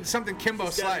something Kimbo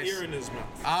He's Slice. got an ear in his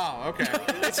mouth. Oh, okay.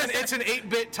 it's an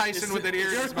 8-bit Tyson with an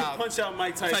ear in his mouth. Punch out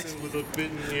Mike Tyson with a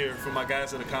bitten ear for my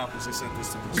guys at the conference. They sent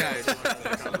this to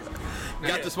me.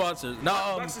 Got the sponsors. No,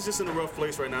 boxing's just in a rough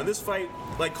place right now. This fight,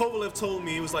 like Kovalev told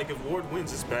me, it was like if Ward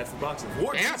wins, it's bad for boxing. If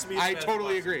Ward beats me, it's I bad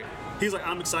totally for boxing. agree. He's like,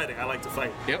 I'm excited. I like to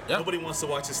fight. Yep. Nobody wants to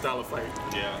watch his style of fight.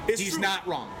 Yeah. He's not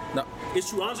wrong. No. It's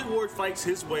true. Andre Ward fights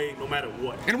his way no matter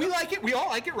what. And we like it. We all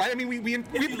like it, right? I mean, we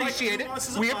appreciate it.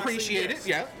 We appreciate it.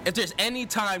 Yeah. If there's any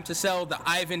time to sell the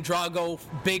Ivan Drago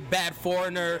big bad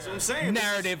foreigner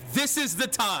narrative, this is the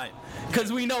time.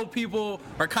 Because we know people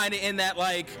are kind of in that,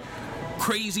 like,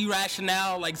 crazy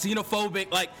rationale, like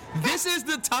xenophobic. Like, this is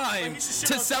the time to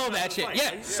sell that shit.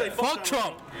 Yeah. Fuck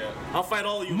Trump. I'll fight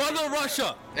all of you. Mother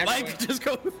Russia. Like, just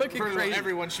go fucking crazy.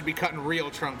 Everyone should be cutting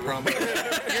real Trump promo.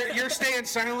 You're staying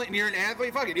silent and you're an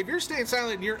athlete. Fuck it. If you're staying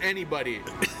silent and you're anybody,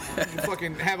 you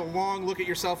fucking have a long look at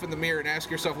yourself in the mirror and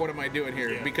ask yourself, what am I doing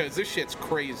here? Yeah. Because this shit's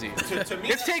crazy. To me,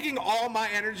 it's taking all my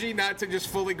energy not to just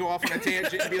fully go off on a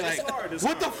tangent and be like,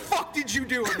 what the fuck did you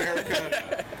do,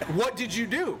 America? What did you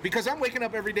do? Because I'm waking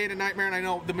up every day to nightmare, and I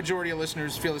know the majority of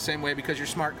listeners feel the same way because you're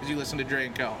smart because you listen to Dre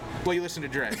and Kel. Well, you listen to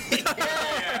Dre.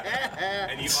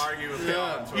 And you argue with Kel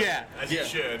on Twitter, as you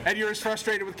should. And you're as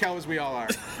frustrated with Kel as we all are.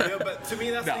 Yeah, but to me,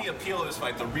 that's the appeal of this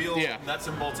fight. The real nuts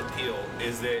and bolts appeal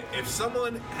is that if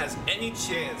someone has any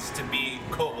chance to beat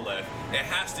Kovalev, it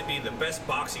has to be the best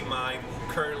boxing mind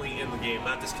currently in the game,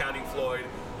 not discounting Floyd.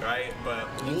 Right, but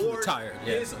Ward,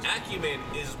 his acumen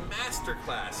is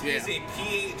masterclass. He is a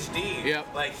PhD.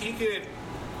 Yep. Like, he could.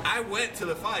 I went to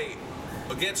the fight,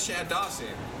 against Chad Dawson,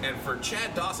 and for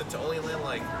Chad Dawson to only land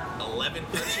like 11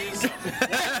 punches, it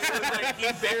was like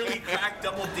he barely cracked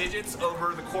double digits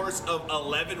over the course of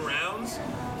 11 rounds.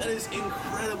 That is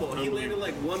incredible. He landed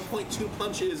like 1.2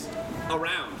 punches a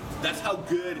round. That's how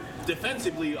good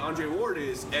defensively Andre Ward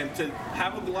is, and to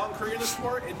have a long career in the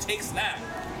sport, it takes that.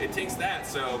 It takes that.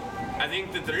 So I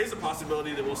think that there is a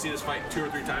possibility that we'll see this fight 2 or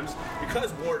 3 times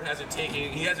because Ward hasn't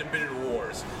been in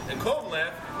wars. And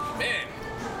Kovalev, man,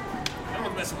 no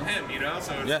one's messing with him, you know?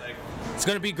 So it's like... It's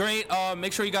going to be great.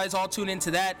 Make sure you guys all tune into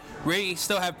that. We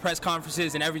still have press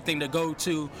conferences and everything to go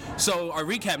to. So our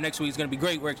recap next week is going to be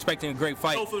great. We're expecting a great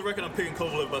fight. Oh, for the record, I'm picking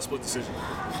Kovalev by split decision.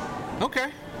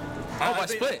 Okay. By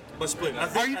split? By split.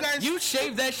 Are you guys... You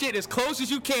shave that shit as close as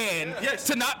you can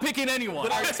to not picking anyone.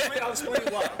 But I'll explain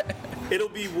why. It'll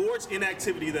be Ward's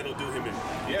inactivity that'll do him in.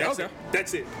 Yeah,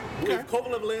 That's it. Okay. If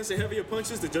Kovalev lands the heavier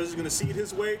punches, the judge is going to see it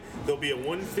his way. There'll be a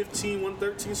 115,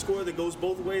 113 score that goes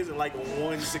both ways, and like a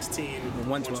 116,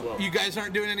 112. You guys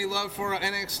aren't doing any love for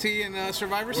NXT and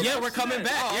Survivor Series? Yeah, we're coming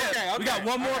back. Okay. We got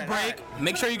one more break. Right.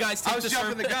 Make sure you guys take I was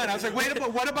jumping the gun. I was like, wait,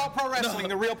 but what about pro wrestling,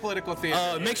 the real political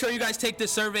theater? Make sure you guys take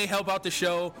this survey, help out the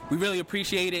show. We really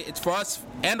appreciate it. It's for us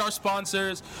and our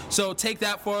sponsors. So take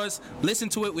that for us. Listen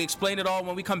to it. We explain it all.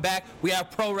 When we come back, we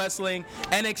have pro wrestling,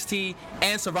 NXT,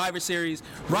 and Survivor Series.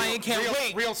 Ryan can't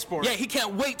wait. Real sport. Yeah, he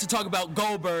can't wait to talk about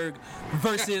Goldberg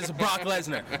versus Brock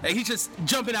Lesnar. He's just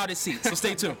jumping out his seat. So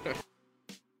stay tuned.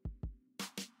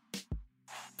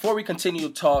 Before we continue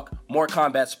to talk more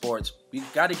combat sports,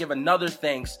 we've got to give another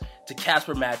thanks to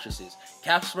Casper Mattresses.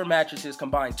 Casper Mattresses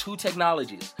combine 2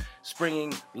 technologies,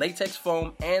 springing latex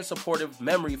foam and supportive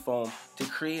memory foam to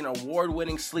create an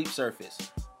award-winning sleep surface.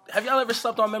 Have y'all ever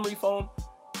slept on memory foam?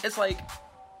 It's like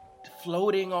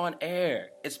floating on air.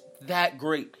 It's that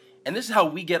great. And this is how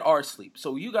we get our sleep.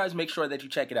 So you guys make sure that you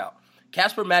check it out.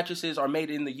 Casper Mattresses are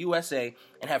made in the USA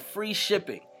and have free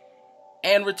shipping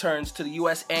and returns to the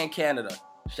US and Canada.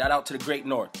 Shout out to the Great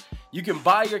North. You can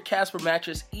buy your Casper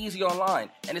mattress easy online,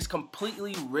 and it's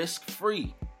completely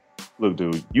risk-free. Look,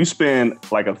 dude, you spend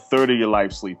like a third of your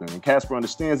life sleeping, and Casper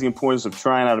understands the importance of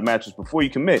trying out a mattress before you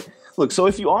commit. Look, so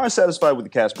if you aren't satisfied with the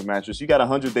Casper mattress, you got a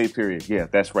 100-day period. Yeah,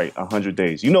 that's right, 100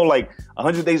 days. You know, like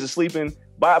 100 days of sleeping.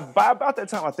 By about that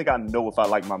time, I think I know if I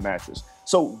like my mattress.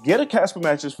 So get a Casper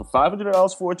mattress for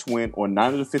 $500 for a twin or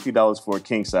 $950 for a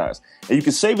king size. And you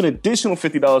can save an additional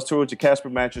 $50 towards your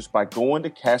Casper mattress by going to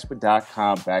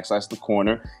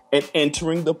Casper.com/thecorner and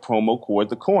entering the promo code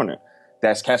TheCorner.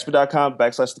 That's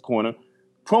Casper.com/thecorner.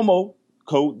 Promo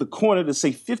code TheCorner to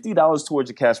save $50 towards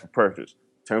your Casper purchase.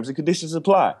 Terms and conditions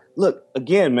apply. Look,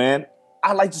 again, man,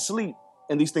 I like to sleep,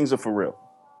 and these things are for real.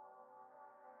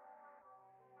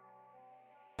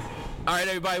 All right,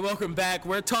 everybody, welcome back.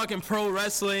 We're talking pro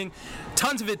wrestling.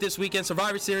 Tons of it this weekend,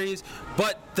 Survivor Series.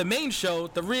 But the main show,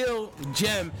 the real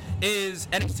gem, is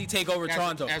NXT TakeOver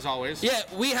Toronto. As always. Yeah,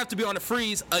 we have to be on a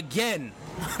freeze again.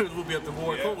 We'll be at the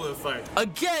Ward Kovalev fight.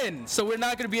 Again. So we're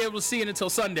not going to be able to see it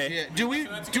until Sunday. Yeah. Are we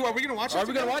going to watch it? Are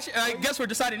we going to watch it? I guess we're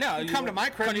deciding now. You come to my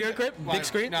crib. Come to your crib? Big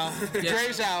screen? No.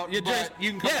 Dre's out. You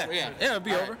can come. Yeah, it'll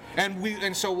be over. Right.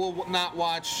 And so we'll not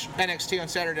watch NXT on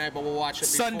Saturday, but we'll watch it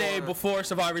Sunday before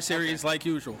Survivor Series, like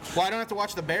usual. Well, I don't have to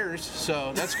watch the Bears,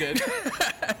 so that's good.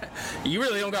 You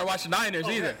really don't got to watch the Niners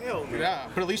either. Hell no. Yeah,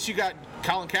 but at least you got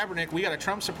Colin Kaepernick. We got a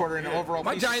Trump supporter and an overall.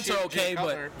 My Giants are okay,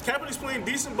 but Kaepernick's playing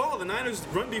decent ball. The Niners'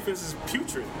 run defense is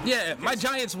putrid. Yeah, my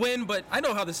Giants win, but I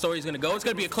know how the story's going to go. It's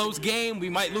going to be a close game. We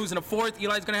might lose in the fourth.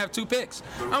 Eli's going to have 2 picks.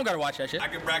 I don't got to watch that shit. I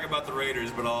can brag about the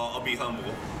Raiders, but I'll be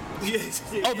humble.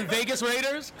 Oh, the Vegas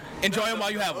Raiders? Enjoy them while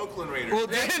you have them. Oakland Raiders. Well,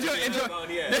 enjoy.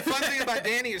 The fun thing about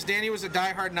Danny is Danny was a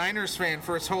diehard Niners fan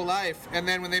for his whole life, and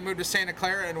then when they moved to Santa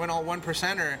Clara and went all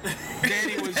 1%er,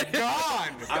 Danny was gone.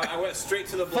 I went straight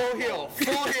to the full heel.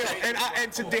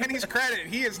 And to Danny's credit,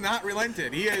 he has not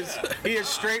relented. He is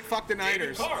straight fuck the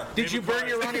Niners. Did you burn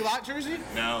your Ronnie Lott jersey?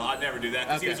 No, I'd never do that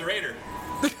because he was a Raider.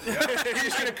 You're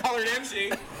just gonna color it in?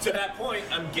 Actually, to that point,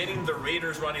 I'm getting the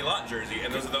Raiders Ronnie Lott jersey,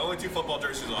 and those are the only 2 football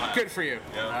jerseys I'll have. Good for you.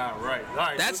 Yeah. All right.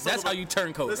 That's how you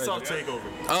turn coat. Let's talk TakeOver.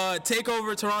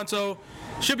 TakeOver Toronto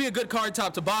should be a good card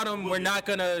top to bottom. We're not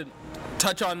gonna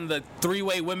touch on the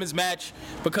 3-way women's match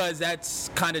because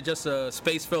that's kind of just a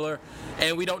space filler,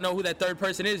 and we don't know who that third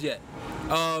person is yet.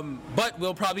 But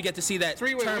we'll probably get to see that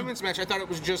 3-way women's match. I thought it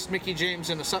was just Mickie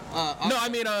James and no, I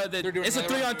mean it's a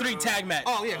 3-on-3 tag match.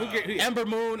 Oh yeah, who Ember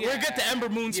Moon. We'll get the Ember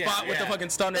Moon spot with the fucking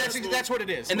stunner. That's what it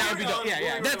is. And that would be dope.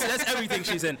 Yeah. That's everything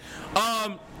she's in.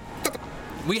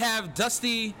 We have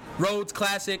Dusty Rhodes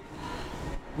Classic.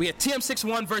 We have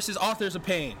TM61 versus Authors of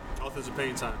Pain. Authors of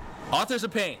Pain time. Authors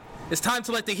of Pain. It's time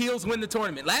to let the heels win the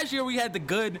tournament. Last year we had the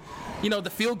good, the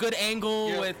feel-good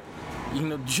angle with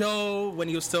Joe when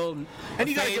he was still. And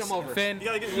you gotta get him over.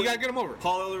 You gotta get him over.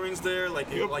 Paul Ellering's there.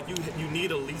 You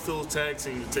need a lethal tag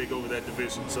team to take over that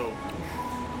division. So,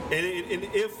 and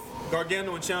if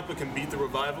Gargano and Ciampa can beat the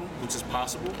Revival, which is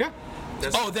possible. Yeah.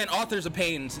 Then Authors of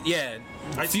Pain,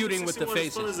 feuding with the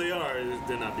faces. As fun as they are,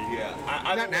 they're not beating. Yeah,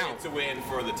 I don't want to win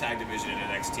for the tag division in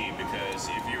NXT because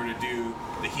if you were to do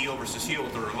the heel versus heel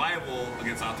with the Revival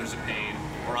against Authors of Pain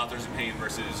or Authors of Pain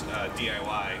versus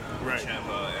DIY,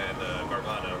 Ciampa and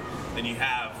Gargano, then you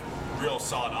have real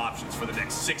solid options for the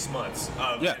next 6 months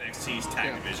of NXT's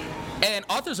tag division. And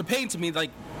Authors of Pain, to me,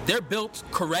 they're built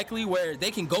correctly where they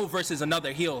can go versus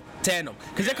another heel tandem.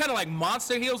 Because they're kind of like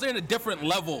monster heels. They're in a different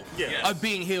level of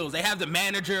being heels. They have the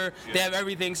manager. They have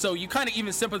everything. So you kind of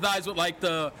even sympathize with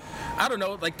the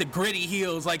gritty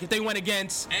heels. Like if they went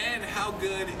against... And how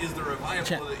good is the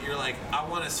Revival that you're like, I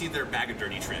want to see their bag of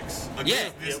dirty tricks.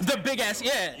 The big ass,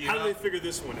 How do they figure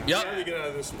this one out? Yep. How do they get out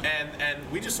of this one?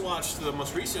 And we just watched the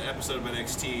most recent episode of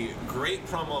NXT. Great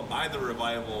promo by the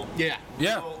Revival. Yeah.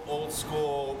 Real old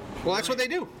school. Well, that's what they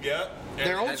do. Yeah.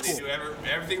 They're old school. They do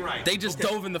everything right. They just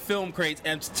dove in the film crates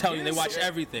and tell you they watch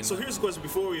everything. So here's the question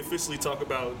before we officially talk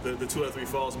about the 2 out of 3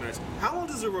 Falls match. How long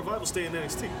does the Revival stay in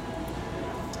NXT?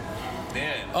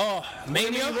 Man. Oh,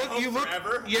 Mania? You look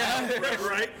forever? Yeah. Forever,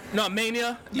 right? No,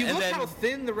 Mania. You look how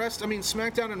thin the rest,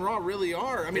 SmackDown and Raw really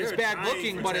are. It's bad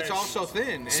looking, but it's also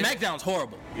thin. SmackDown's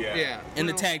horrible. Yeah. In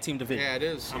the tag team division. Yeah, it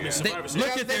is.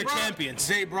 Look at their champions.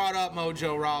 They brought up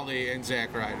Mojo Rawley and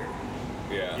Zack Ryder.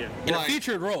 Yeah. In a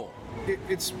featured role.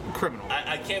 It's criminal.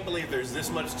 I can't believe there's this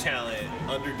much talent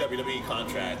under WWE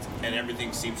contract and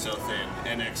everything seems so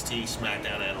thin. NXT,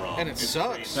 SmackDown, and Raw. And it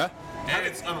sucks. Crazy. And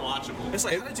it's unwatchable. It's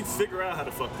like, how did you figure out how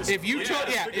to fuck this up? If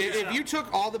you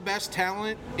took all the best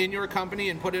talent in your company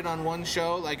and put it on one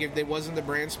show, like if there wasn't the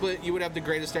brand split, you would have the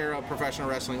greatest era of professional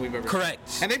wrestling we've ever seen.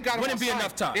 Correct. And they've got them Wouldn't all be signed.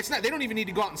 enough time. It's not. They don't even need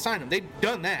to go out and sign them. They've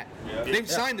done that. Yeah. They've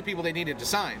signed the people they needed to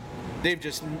sign. They've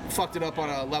just fucked it up on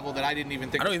a level that I didn't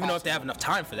even think. I don't even know if they have enough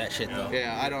time for that shit though.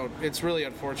 Yeah, I don't. It's really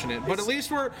unfortunate. But at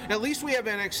least we have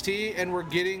NXT and we're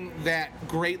getting that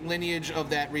great lineage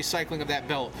of that recycling of that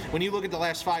belt. When you look at the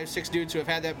last 5-6 dudes who have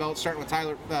had that belt, starting with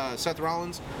Seth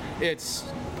Rollins, it's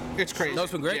crazy. Those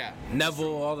been great. Yeah.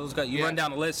 Neville, all those guys. You run down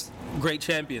the list. Great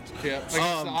champions. Yeah. I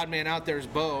guess the odd man out there is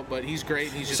Bo, but he's great.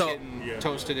 And he's just getting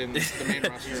toasted in the main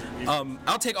roster.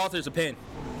 I'll take Authors of Pain.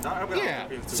 Yeah.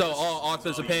 So all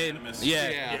Authors of Pain.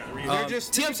 Yeah.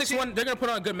 TM61, they're gonna put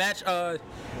on a good match. I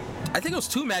think it was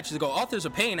 2 matches ago. Authors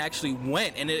of Pain actually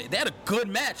went, and they had a good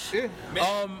match. Yeah.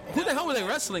 Who the hell were they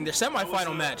wrestling? Their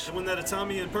semifinal match. Wasn't that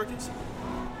Tommy and Perkins?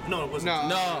 No, it wasn't.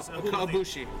 No.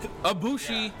 Ibushi.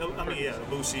 Ibushi.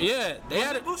 Ibushi. Yeah, they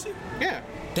had Ibushi? Yeah.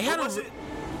 They had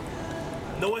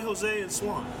Noe Jose and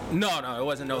Swan. No, it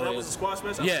wasn't Noe. That was a squash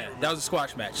match? Yeah, that was a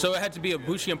squash match. So it had to be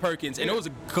Ibushi and Perkins, and it was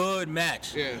a good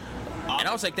match. Yeah. And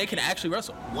I was like, they can actually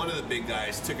wrestle. One of the big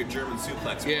guys took a German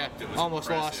suplex. Yeah,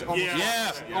 almost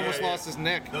lost his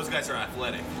neck. Those guys are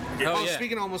athletic.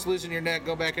 Speaking of almost losing your neck,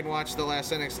 go back and watch the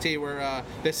last NXT where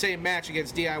the same match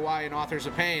against DIY and Authors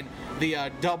of Pain,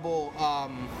 the double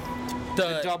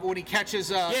when he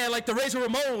catches like the Razor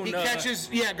Ramon. He catches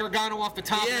Gargano off the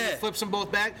top and he flips them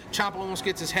both back. Ciampa almost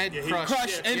gets his head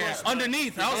crushed.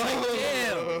 Underneath. I was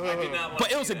like, damn.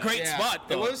 But it was a great spot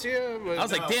though. It was, I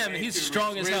was like, damn, he's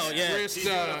strong as hell. Yeah. He's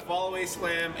doing a fall-away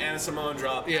slam and a Samoan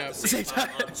drop at the same time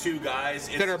on 2 guys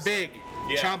that are big.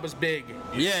 Yeah. Ciampa's big.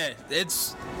 Yeah,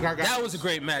 that was a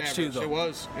great match too, though. It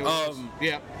was.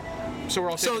 Yeah. So we're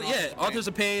all Authors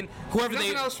of Pain. Whoever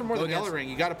nothing else for more than Ellering.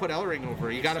 You got to put Ellering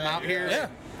over. You got him out here. Yeah.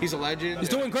 He's a legend. He's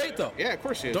doing great though. Yeah, of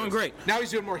course he is. Doing great. Now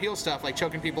he's doing more heel stuff, like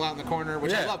choking people out in the corner,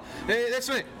 which I love. That's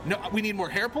what. No, we need more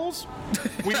hair pulls.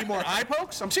 We need more eye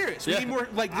pokes. I'm serious. We need more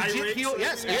legit heel.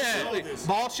 Yes, absolutely.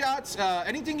 Ball shots.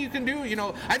 Anything you can do.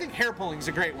 I think hair pulling is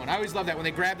a great one. I always love that when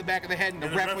they grab the back of the head and the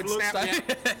ref would snap.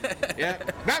 Yeah.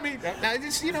 Not me.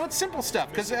 It's simple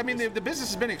stuff because the business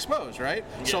has been exposed, right?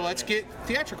 So let's get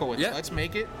theatrical with it. Let's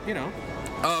make it.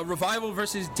 Revival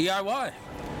versus DIY.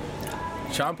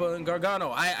 Ciampa and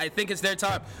Gargano. I think it's their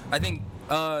time. I think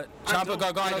Ciampa and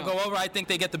Gargano go over. I think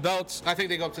they get the belts. I think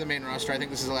they go up to the main roster. I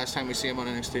think this is the last time we see them on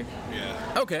NXT.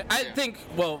 Yeah. Okay. I think,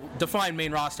 define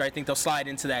main roster. I think they'll slide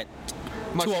into that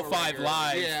 205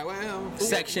 Live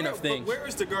section of things. But where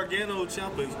is the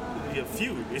Gargano-Ciampa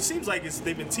feud? It seems like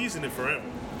they've been teasing it forever.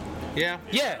 Yeah.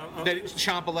 That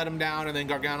Ciampa let him down, and then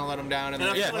Gargano let him down, and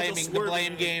then the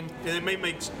blame game. And it may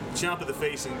make Ciampa the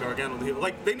face and Gargano the heel.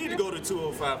 Like, they need to go to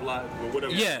 205 Live or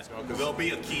whatever. Yeah. Because There'll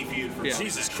be a key feud for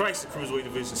Jesus Christ, the Cruiserweight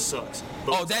division sucks.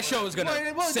 Oh, that show is going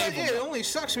to save them. It only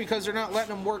sucks because they're not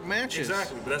letting them work matches.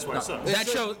 Exactly, but that's why it sucks. That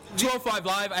show, 205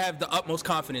 Live, I have the utmost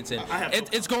confidence in.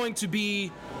 It's going to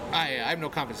be... I have no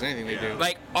confidence in anything they do.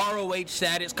 Like ROH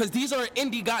status, because these are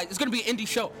indie guys. It's going to be an indie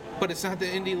show. But it's not the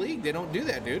indie league. They don't do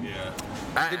that, dude. Yeah.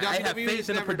 I have faith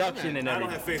in the production and everything. I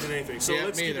don't have faith in anything. So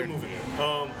let's keep it moving.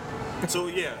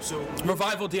 So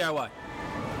Revival DIY.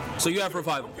 So you have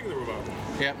Revival. I'm picking the Revival.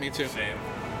 Yeah, me too. Same.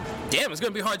 Damn, it's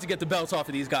going to be hard to get the belts off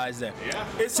of these guys then.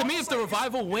 Yeah. To me, if the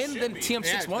Revival win, then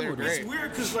TM6 won would be. It's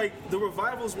weird because, like, the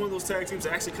Revival is one of those tag teams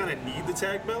that actually kind of need the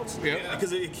tag belts.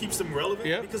 Because it keeps them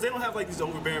relevant. Because they don't have, like, these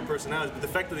overbearing personalities, but the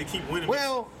fact that they keep winning.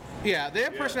 Well, yeah, they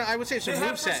have personality. I would say it's a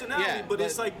moveset. Yeah, but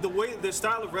it's like the way their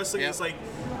style of wrestling is like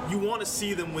you want to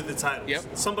see them with the titles.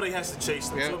 Somebody has to chase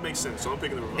them, so it makes sense. So I'm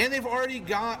picking the Revival. And they've already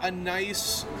got a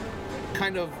nice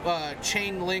kind of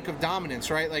chain link of dominance,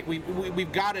 right? Like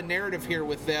we've got a narrative here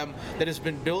with them that has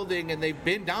been building, and they've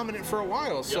been dominant for a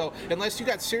while. So unless you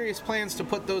got serious plans to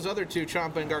put those other two,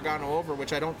 Ciampa and Gargano, over,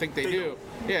 which I don't think they do.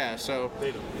 Yeah, so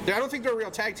they don't. I don't think they're a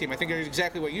real tag team. I think they're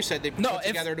exactly what you said. They put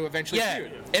together to eventually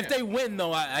feud. If they win,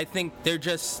 though, I think they're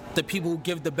just the people who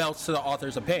give the belts to the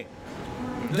Authors of Pain.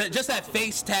 Just that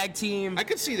face tag team. I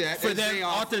could see that for them,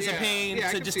 Authors of Pain,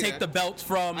 to just take the belts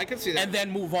from. I could see that. And then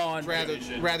move on. Rather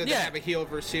than have a heel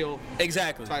versus heel.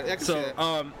 Exactly. I could see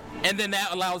that. And then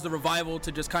that allows the Revival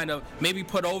to just kind of maybe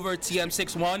put over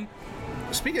TM6-1.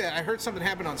 Speaking of that, I heard something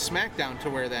happen on SmackDown to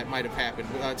where that might have happened.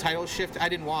 Title shift. I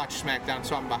didn't watch SmackDown,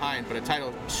 so I'm behind. But a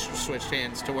title switched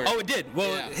hands to where. Oh, it did.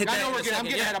 Well, hit that. I know I'm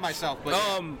getting ahead of myself. But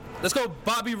let's go.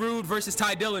 Bobby Roode versus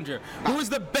Ty Dillinger. Who is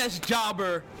the best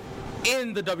jobber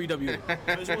in the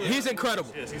WWE? He's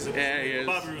incredible. Yes, he is.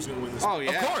 Bobby Roode's going to win this. Oh,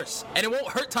 yeah. Of course. And it won't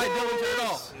hurt Ty Dillinger at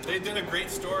all. They did a great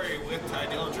story with Ty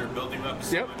Dillinger building him up.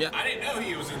 Yep. I didn't know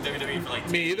he was in WWE for like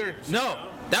 2 Me either. years. No.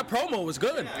 That promo was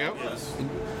good. Yep.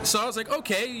 So I was like,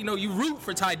 okay, you root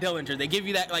for Ty Dillinger. They give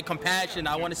you that like compassion.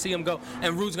 I want to see him go,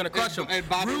 and Roode's gonna crush him. And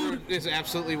Bobby Roode is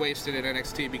absolutely wasted in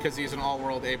NXT because he's an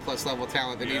all-world A+ level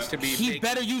talent that needs to be. He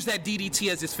better use that DDT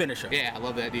as his finisher. Yeah, I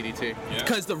love that DDT.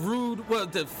 Because the Roode,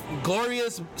 the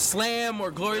Glorious Slam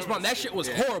or Glorious Bomb, that shit was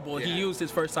horrible. He used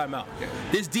his first time out. Yeah.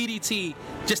 This DDT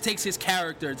just takes his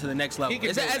character to the next level.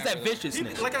 It has that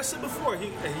viciousness. Like I said before,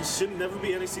 he should never be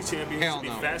NXT champion. He should be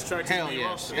fast-tracked to the main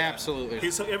roster. Absolutely.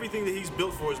 Everything that he's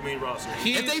built for is main roster.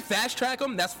 If they fast track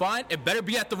him, that's fine. It better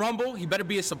be at the Rumble. He better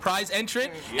be a surprise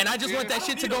entrant. And I just want that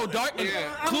shit to go dark and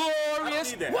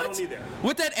glorious. I don't need that.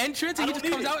 With that entrance, and he just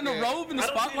comes out in a robe in the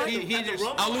spotlight.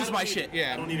 I'll lose my shit.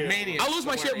 Yeah, Mania. I'll lose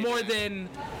my shit more than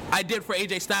I did for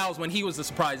AJ Styles when he was the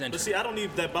surprise entrant. But see, I don't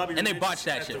need that Bobby Roode. And they botched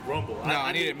that shit. The Rumble. No,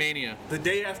 I needed Mania. The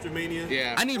day after Mania.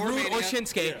 Yeah. I need Roode Mania. or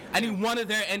Shinsuke. Yeah. I need one of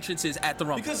their entrances at the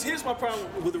Rumble. Because here's my problem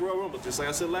with the Royal Rumble. Just like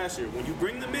I said last year, when you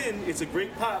bring them in, it's a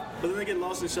great pop, but then they get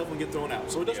lost in the shuffle and get thrown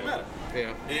out. So it doesn't matter.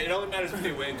 Yeah. It only matters when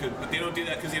they win, but they don't do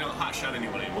that because they don't hot shot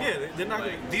anyone anymore. Yeah, they're not.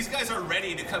 These guys are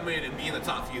ready to come in and be in the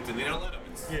top feud, and they don't let them.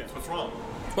 It's what's wrong.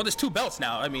 Well, there's 2 belts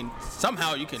now. I mean,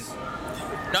 somehow you can.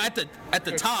 No, at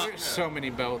the top. There's so many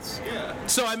belts. Yeah.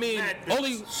 So I mean,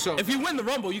 if you win the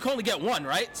Rumble, you can only get 1,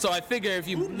 right? So I figure if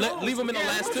you leave them in the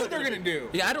last 2, what they're gonna do?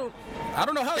 Yeah, I don't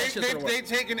know how that shit's gonna work. They've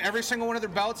taken every single one of their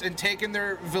belts and taken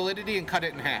their validity and cut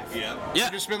it in half. Yeah.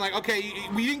 They've just been like, okay,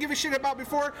 we didn't give a shit about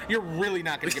before. You're really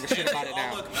not gonna give a shit about it now. They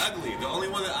all look ugly. The only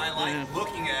one that I like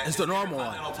looking at is the normal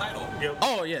one. Title. Yep.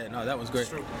 Oh yeah, no, that was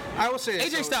great. I will say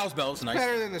AJ Styles belt's nice.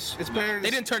 Better than this. It's better. They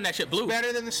didn't turn that shit blue.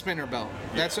 Better than the spinner belt.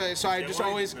 That's so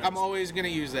I'm always gonna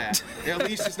use that. At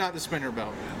least it's not the spinner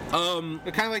belt. Kind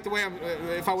of like the way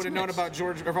if I would have known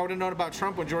about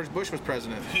Trump when George Bush was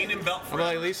president. He didn't belt forever.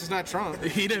 Well, at least it's not Trump.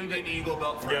 He didn't. An eagle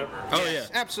belt forever. Oh yeah.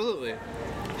 Absolutely.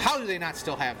 How do they not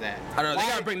still have that? I don't know. They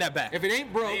gotta bring that back. If it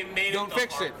ain't broke, don't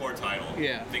fix it. Hardcore title.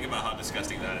 Yeah. Think about how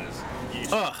disgusting that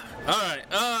is. All right.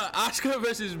 Asuka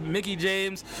versus Mickie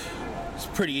James. It's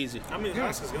pretty easy. I mean,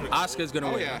 Asuka's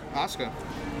gonna win. Oh yeah, Asuka.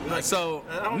 So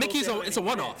Mickey's it's a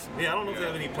one-off. Yeah, I don't know if they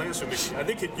have any plans for Mickey. I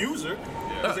think they could use her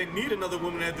because they need another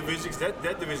woman in that division.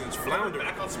 That division's floundering.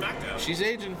 Back on SmackDown. She's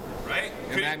aging, right?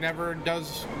 And that never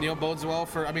does bodes well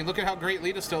for. I mean, look at how great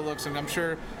Lita still looks, and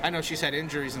I know she's had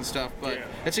injuries and stuff, but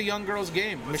it's a young girl's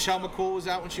game. Michelle McCool was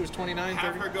out when she was 29, 30.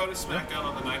 Have her go to SmackDown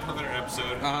on the 900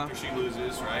 episode after she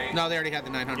loses, right? No, they already had the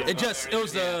 900. It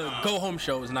was the go home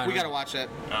show. It was 900. We gotta watch that.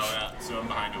 Oh yeah, so I'm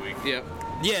behind a week. Yep.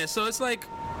 Yeah, so it's like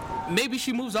maybe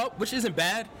she moves up, which isn't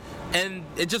bad, and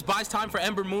it just buys time for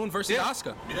Ember Moon versus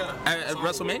Asuka at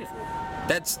WrestleMania.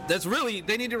 That's really.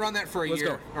 They need to run that for a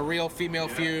year. A real female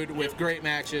feud with great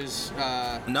matches.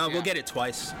 We'll get it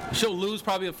twice. She'll lose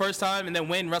probably the first time and then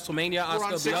win WrestleMania.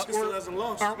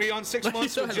 Aren't we on 6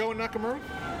 months with Joe and Nakamura?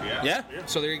 Yeah.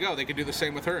 So there you go. They could do the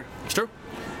same with her. It's true.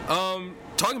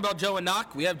 Talking about Joe and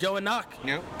Knock, we have Joe and Knock.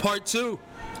 Yep. Part 2.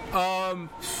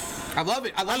 I love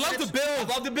it. I love the build.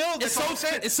 I love the build. It's so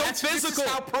physical. This is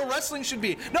how pro wrestling should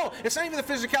be. No, it's not even the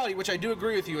physicality, which I do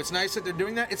agree with you. It's nice that they're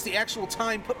doing that. It's the actual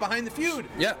time put behind the feud.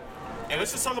 Yeah. And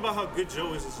let's just talk about how good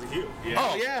Joe is as a heel. Yeah.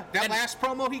 Oh yeah, that last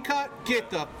promo he cut,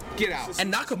 get out.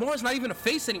 And Nakamura's not even a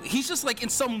face anymore. He's just like in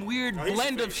some weird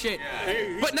blend of shit.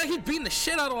 Yeah. But now he's beating the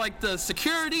shit out of like the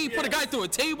security. He put a guy through a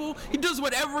table. He does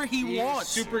whatever he wants.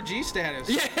 Super G status.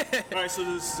 Yeah. All right. So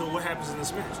what happens in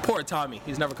this match? Poor Tommy.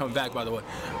 He's never coming back, by the way.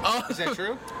 Is that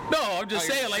true? No, I'm just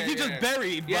saying. Like he's just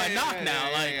buried by Knock now.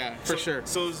 Yeah, for sure.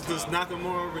 So does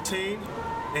Nakamura retain,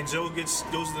 and Joe goes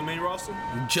to the main roster?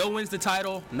 Joe wins the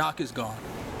title. Knock is gone.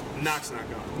 Knock's not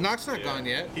gone. Knock's not gone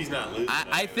yet. He's not losing.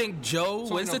 I think Joe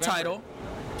wins the title.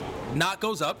 Knock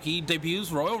goes up. He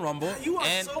debuts Royal Rumble. You are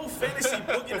so fantasy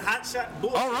booking hotshot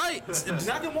bullshit. All right.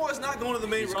 Nakamura's not going to the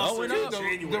main roster.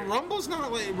 The Rumble's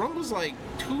not like Rumble's like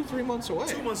 2-3 months away.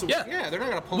 2 months away. Yeah, they're not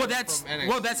gonna pull from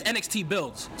NXT. That's NXT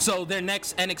builds. So their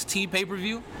next NXT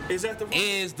pay-per-view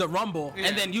is the Rumble,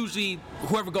 and then usually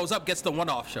whoever goes up gets the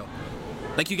one-off show.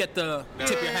 Like you get the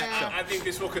tip your hat show. I think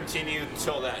this will continue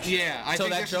till that show. Yeah, I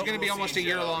think this is going to be almost a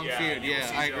year-long feud.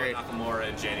 Yeah, I agree. Nakamura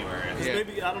in January.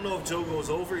 Maybe I don't know if Joe goes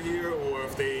over here or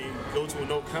if they go to a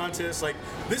no contest. Like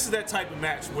this is that type of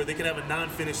match where they can have a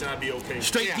non-finish and I'd be okay.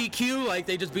 Straight DQ, like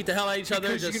they just beat the hell out of each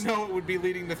other. Because you know it would be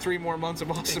leading to 3 more months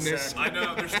of awesomeness. Exactly. I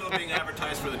know they're still being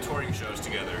advertised for the touring shows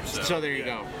together. So there you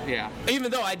go. Yeah.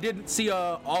 Even though I didn't see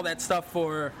all that stuff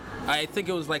for, I think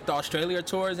it was like the Australia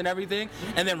tours and everything,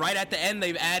 and then right at the end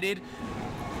they've added.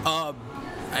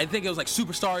 I think it was like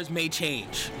superstars may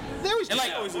change. They always do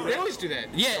that. They always do that.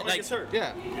 Yeah, like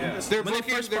yeah. They're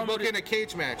booking a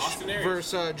cage match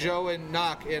versus Joe and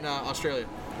Knock in Australia.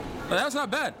 Well, that's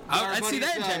not bad. I'd see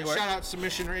that in January. Shout out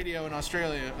Submission Radio in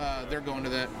Australia. They're going to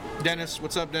that. Dennis,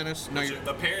 what's up, Dennis? No,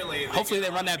 apparently. Hopefully they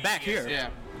run that back here. Yeah.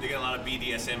 They get a lot of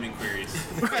BDSM inquiries.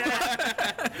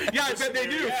 Yeah, I bet they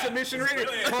do. Yeah. Submission Radio.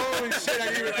 Holy shit, I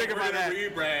didn't even think about that.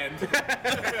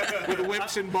 Rebrand. With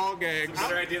whips and ball gags.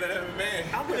 Better idea than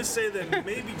MMA. I'm going to say that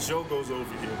maybe Joe goes over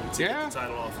here to get the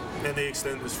title off, and they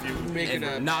extend this feud. Making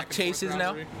a Knock chases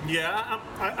now? Yeah,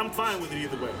 I'm fine with it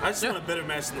either way. I just want a better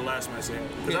match than the last match they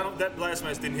had. Because that last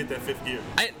match didn't hit that 5th gear.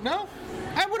 No?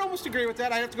 I would almost agree with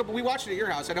that. I have to go, but we watched it at your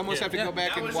house. I'd almost have to go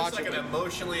back and watch it. That was like an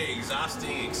emotionally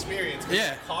exhausting experience.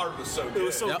 Yeah. The card was so good. It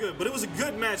was so good, but it was a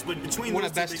good match. But between one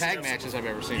of the best tag matches I've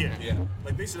ever seen. Yeah.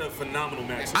 Like they should have phenomenal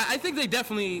matches. I think they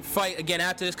definitely fight again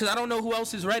after this because I don't know who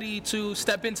else is ready to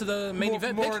step into the main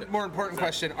event. More important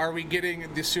question: are we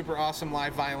getting the super awesome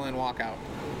live violin walkout?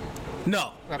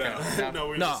 No. Okay.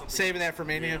 No. Saving that for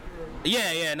Mania.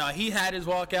 Yeah. No, he had his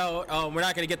walkout. We're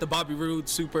not gonna get the Bobby Roode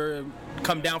super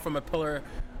come down from a pillar.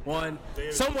 One.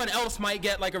 Someone else might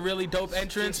get like a really dope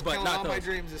entrance, but not all those. my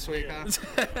dreams this week, huh?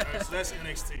 Right, so that's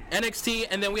NXT. NXT,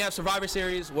 and then we have Survivor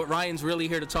Series, what Ryan's really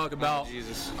here to talk about. Oh,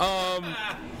 Jesus.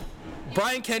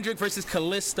 Brian Kendrick versus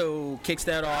Kalisto kicks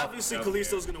that off. Obviously,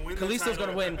 Kalisto's going to win. Kalisto's going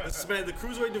to win. The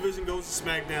Cruiserweight division goes to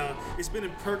SmackDown. It's been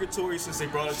in purgatory since they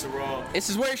brought it to Raw. This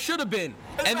is where it should have been.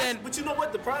 But you know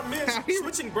what? The problem is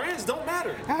switching brands don't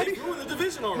matter. They ruined the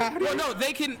division already. Well, no,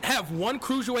 they can have one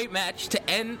Cruiserweight match to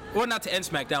end, well, not to end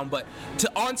SmackDown, but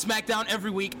to on SmackDown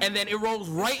every week, and then it rolls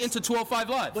right into 205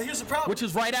 Live. But here's the problem. Which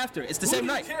is right after. It's the same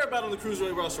night. Who do you care about on the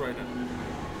Cruiserweight roster right now?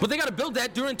 But they got to build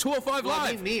that during 205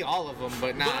 Live. They need all of them,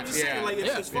 but not. But I'm just saying, like,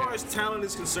 as far as talent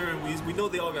is concerned, we know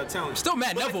they all got talent. Still,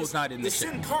 Matt Neville's not in this shit.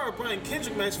 The Sin Cara Brian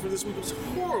Kendrick match for this week was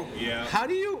horrible. Yeah. How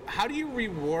do you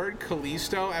reward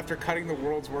Kalisto after cutting the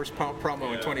world's worst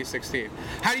promo in 2016?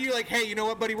 How do you hey, you know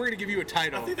what, buddy? We're gonna give you a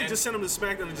title. I think they just sent him to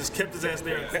SmackDown and just kept his ass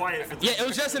there and quiet. For it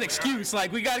was just an excuse.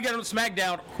 Like, we gotta get him to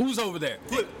SmackDown. Who's over there?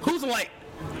 Who's light?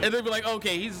 And they'll be like,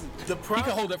 okay, he can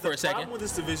hold it for a second. The problem with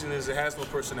this division is it has no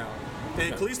personality.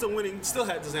 And Kalisto winning still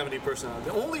doesn't have any personality.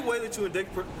 The only way that you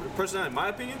inject personality, in my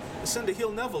opinion, is send a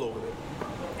heel Neville over there.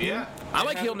 Yeah. I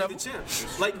like heel Neville.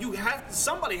 Like,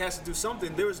 somebody has to do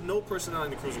something. There is no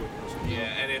personality in the Cruiserweight. Yeah,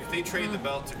 and if they trade the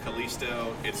belt to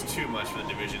Kalisto, it's too much for the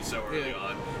division so early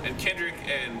on. And Kendrick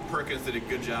and Perkins did a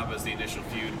good job as the initial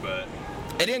feud, but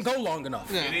it didn't go long enough.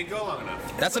 It didn't go long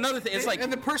enough. That's another thing. It's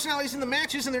and the personalities in the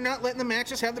matches, and they're not letting the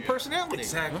matches have the personality.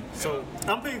 Exactly. So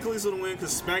I'm picking Kalisto to win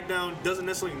because SmackDown doesn't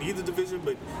necessarily need the division,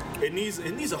 but it needs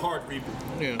a hard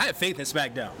reboot. I have faith in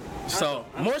SmackDown. So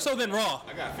more so than Raw.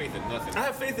 I got faith in nothing. I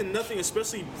have faith anything, nothing,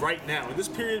 especially right now in this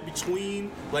period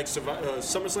between like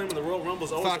SummerSlam and the Royal Rumble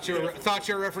is always. Thought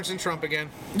you were referencing Trump again.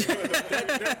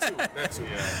 that too.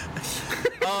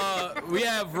 Yeah. We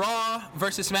have Raw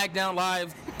versus SmackDown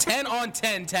Live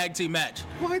 10-on-10 tag team match.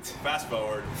 What? Fast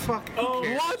forward. Fuck. Who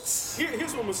cares? What?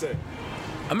 Here's what I'm gonna say.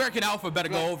 American Alpha better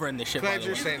go over in this shit. By Glad the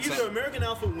you're way. saying Either something. American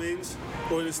Alpha wins,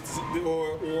 or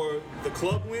the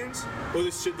club wins, or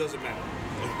this shit doesn't matter.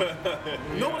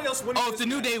 Nobody else wins. Oh, if the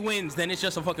New Day wins, then it's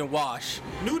just a fucking wash.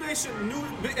 New Day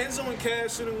Enzo and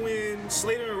Cass shouldn't win.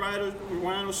 Slater and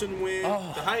Rhino shouldn't win.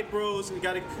 Oh. The Hype Bros and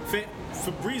got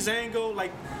Breezango,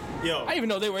 like, yo. I didn't even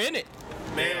know they were in it.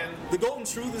 Man. The Golden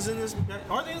Truth is in this.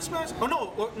 Are they in this match?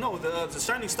 Oh no, the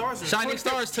Shining Stars. Shining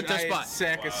Stars took their Giant spot.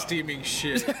 sack of steaming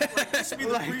shit. This should be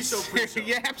the pre-show.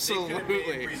 Yeah,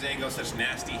 absolutely. Breezango such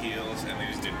nasty heels, and they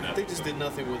just did nothing. They just did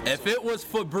nothing with it. If it was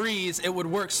for Breeze, it would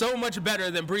work so much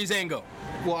better than Breezango.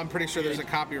 Well, I'm pretty sure there's a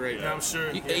copyright. Yeah, I'm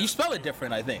sure. You spell it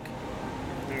different, I think.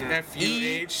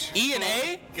 F-U-H. E and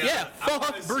A? God, Yeah, I wanna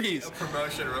fuck see Breeze. a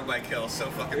promotion run by Kill so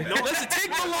fucking bad. Listen,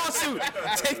 take the lawsuit.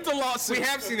 Take the lawsuit. We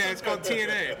have seen that. It's called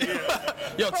TNA.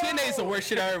 Yo, TNA is the worst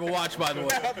shit I ever watched, by the way.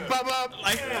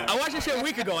 Like, I watched this shit a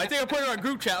week ago. I think I put it on our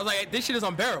group chat. I was like, this shit is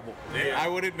unbearable. I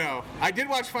wouldn't know. I did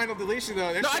watch Final Deletion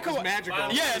though. That shit was magical.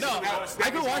 Yeah, no,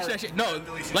 I could watch that shit. No,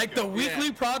 like the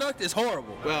weekly product is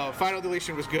horrible. Well, Final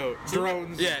Deletion was GOAT.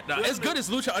 Drones. Yeah, no, as good as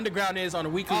Lucha Underground is on a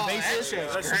weekly basis,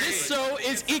 this show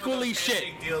is equally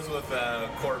shit. Deals with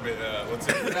Corbin. What's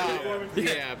it?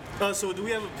 Yeah. So do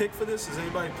we have a pick for this? Is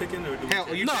anybody picking or do we?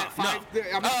 Hell, you No, said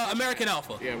five. American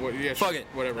Alpha. Yeah. Well, yeah. Fuck sure, it.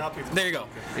 Whatever. I'll pick There you go.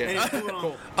 Yeah. Anyway, moving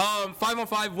on.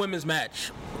 5-on-5 women's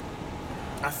match.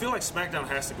 I feel like SmackDown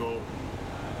has to go.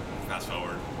 Fast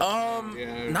forward.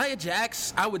 Yeah. Nia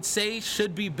Jax, I would say,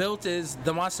 should be built as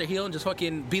the monster heel and just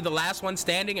fucking be the last one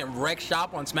standing and wreck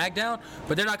shop on SmackDown,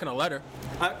 but they're not gonna let her.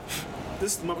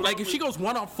 Like if she goes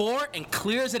 1-on-4 and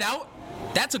clears it out,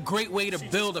 that's a great way to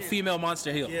build a female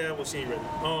monster heel. Yeah, well, she ain't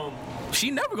ready.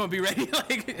 She never gonna be ready.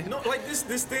 Like No, like this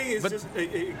thing is just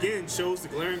it again shows the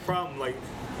glaring problem. Like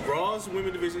Raw's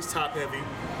women's division is top heavy,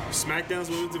 SmackDown's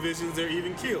women's divisions they're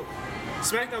even keeled.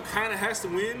 SmackDown kind of has to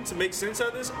win to make sense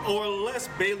of this, or unless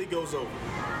Bayley goes over.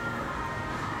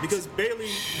 Because Bayley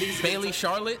needs to Bayley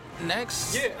Charlotte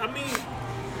next. Yeah, I mean.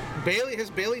 Has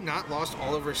Bayley not lost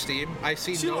all of her steam? I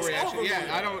see She no lost reaction. all of Yeah,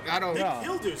 her. I don't They know.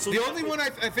 killed her. So The only one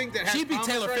I think that has She'd be promise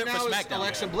Taylor right Fit for now is SmackDown.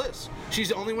 Alexa Bliss. She's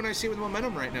the only one I see with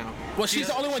momentum right now. Well, she's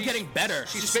the only one getting better.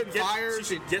 She's spitting fire.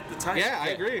 She should get the title. Yeah, I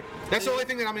agree. That's the only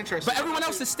thing that I'm interested in. But everyone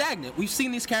else is stagnant. We've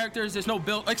seen these characters. There's no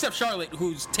build except Charlotte,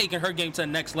 who's taking her game to the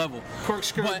next level.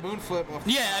 Corkscrew But- moonflip.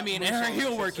 Yeah, I mean, and her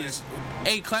heel work is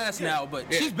A class now,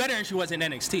 but she's better than she was in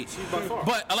NXT. by far.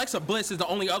 But Alexa Bliss is the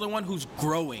only other one who's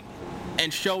growing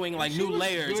and showing like new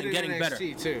layers and getting better.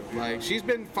 NXT too. Like she's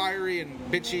been fiery and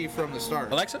bitchy from the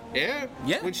start. Alexa? Yeah.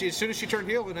 Yeah. As soon as she turned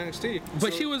heel in NXT.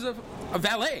 But she was a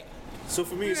valet. So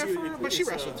for me, But she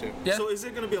wrestled too. Yeah. So is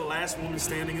it going to be a last woman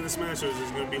standing in this match, or is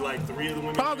it going to be like 3 of the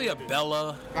women? Probably a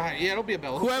Bella. Yeah, it'll be a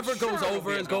Bella. Whoever Sure, goes it'll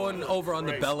over be a is Bella. going over on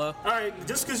the Bella. All right,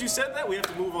 just because you said that, we have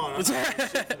to move on. I'm not shit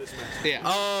for this match.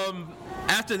 Yeah.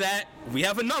 After that, we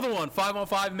have another one,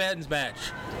 5-on-5 men's match.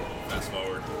 Fast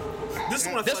forward. This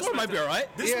one, I feel This like one might be SmackDown-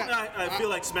 alright. This one, I feel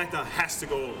like SmackDown has to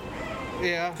go over.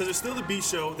 Yeah. Because it's still the B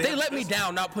show. They let me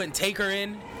down not putting Taker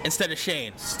in instead of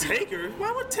Shane. Taker?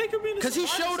 Why would Taker be in this? Because he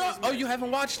showed up. Oh, you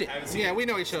haven't watched it. Yeah, we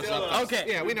know he shows up. Okay.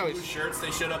 Yeah, we know Blue shirts they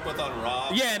showed up with on Raw.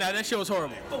 Yeah, no, that show was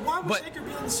horrible. But why would Taker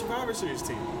be on the Survivor Series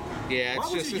team? Yeah, Why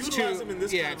it's would just you it's utilize too him in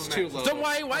this yeah, kind of it's a too match? low. So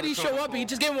why did he show up? He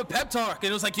just gave him a pep talk,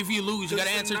 and it was like, if you lose, you got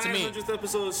to answer to me. 900th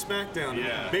episode of SmackDown.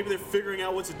 Yeah. Maybe they're figuring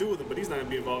out what to do with him, but he's not going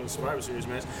to be involved in the Survivor Series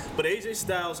match. But AJ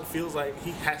Styles feels like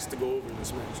he has to go over in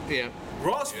this match. Yeah.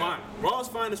 Raw's fine. Raw's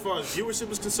fine as far as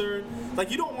viewership is concerned. Like,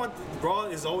 you don't want Raw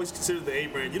is always considered the A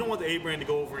brand. You don't want the A brand to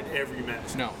go over in every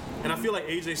match. No. And I feel like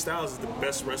AJ Styles is the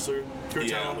best wrestler, pure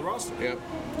talent on the roster. Yep.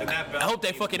 And that belt I hope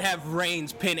they fucking have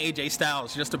Reigns pin AJ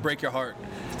Styles just to break your heart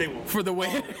They won't. for the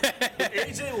win. When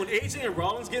AJ and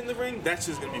Rollins get in the ring, that's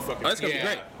just gonna be fucking. Oh, that's gonna Yeah.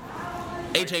 be great.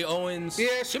 AJ Owens. Yeah,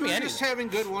 should be screw anything. just having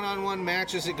good one-on-one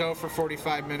matches that go for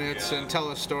 45 minutes and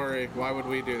tell a story. Why would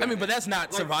we do that? I mean, but that's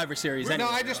not Survivor Series no, anyway.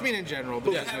 I just mean in general.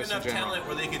 They Business have in enough general. talent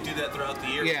where they could do that throughout the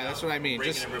year. Yeah, that's what I mean.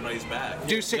 Breaking Just everybody's back.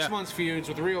 do 6 months feuds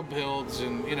with real builds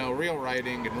and real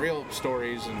writing and real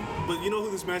stories and. But you know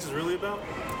who this match is really about?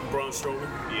 Braun Strowman.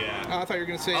 Yeah. Oh, I thought you were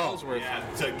gonna say Ellsworth. Yeah,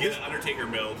 to get an Undertaker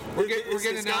build. We're getting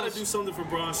It's got to do something for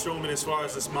Braun Strowman as far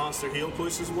as this monster heel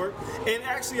pushes work. And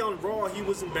actually on Raw, he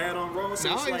wasn't bad on Raw. So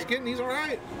no, it's he's all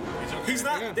right. He's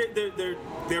not. Yeah.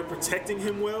 They're protecting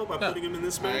him well by putting him in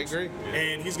this match. I agree.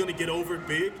 And he's going to get over it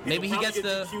big. Maybe he gets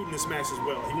the DQ'd in this match as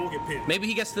well. He won't get pinned. Maybe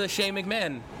he gets the Shane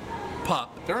McMahon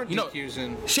pop. There aren't DQs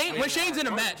in. When Shane's in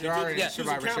a match, there are in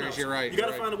Survivor Series. You're right. You got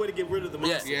to find a way to get rid of the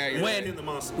monster.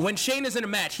 Yeah. When Shane is in a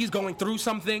match, he's going through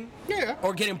something. Yeah.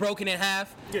 Or getting broken in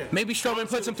half. Yeah. Maybe Strowman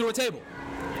puts him through a table.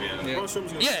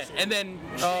 Yeah. And then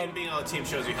Shane being on the team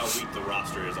shows you how weak the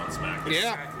roster is on SmackDown.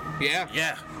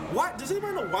 Yeah. Why? Does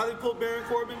anybody know why they pulled Baron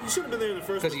Corbin? He should have been there in the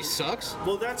first place. Because he sucks?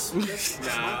 Well, that's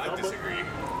nah, I disagree.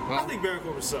 I think Baron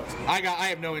Corbin sucks. I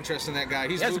have no interest in that guy.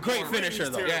 He's a great finisher,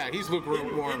 though. Yeah, he's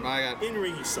lukewarm. In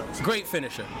ring, he sucks. Great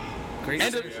finisher.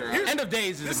 End of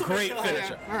Days is a great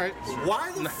finisher. All right.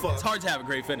 Why the fuck? It's hard to have a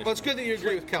great finish. Well, it's good that you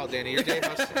agree with Kel, Danny. Your day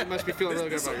must be feeling really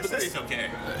good about yourself. It's okay.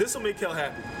 This will make Kel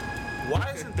happy.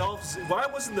 Why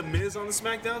wasn't the Miz on the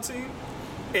SmackDown team?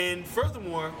 And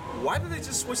furthermore, why did they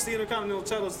just switch the Intercontinental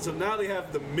titles so now they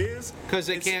have the Miz? Because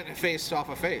they can't face off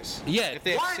a face. Yeah. If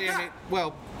they have Sammy, not?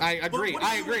 Well, I agree.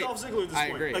 I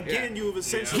agree. Again, you have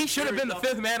essentially. He should have been the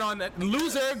fifth man on that.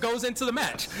 Loser goes into the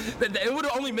match. It would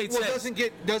have only made sense.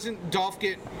 Doesn't Dolph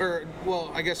get,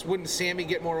 I guess wouldn't Sammy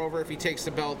get more over if he takes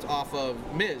the belt off of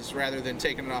Miz rather than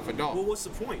taking it off of Dolph? Well, what's the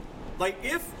point? Like,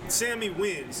 if Sammy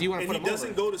wins and he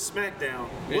doesn't go to SmackDown,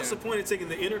 what's the point of taking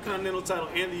the Intercontinental title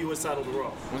and the U.S. title to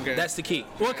Raw? Okay. That's the key.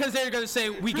 Well, because they're going to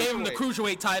say, we gave him the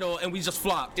Cruiserweight title and we just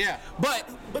flopped. Yeah. But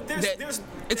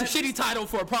it's a shitty title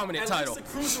for a prominent title. At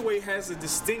least the Cruiserweight has a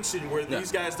distinction where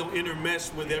these guys don't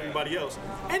intermesh with everybody else.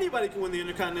 Anybody can win the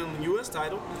Intercontinental and U.S.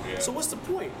 title. Yeah. So what's the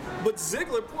point? But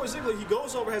poor Ziggler, he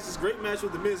goes over, has this great match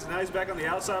with The Miz, and now he's back on the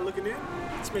outside looking in.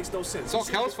 This makes no sense. It's all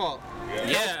Kel's fault.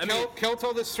 Yeah, Kel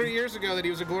told us 3 years ago that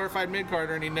he was a glorified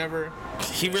mid-carder, and he never.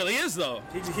 He really is, though.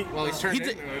 He's turned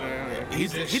he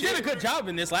did a good job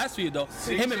in this last feud, though.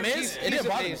 Him and Miz, it didn't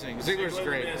bother me. Ziggler's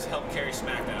great. Miz helped carry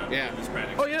SmackDown. Yeah.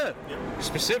 Oh yeah.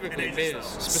 Specifically Miz.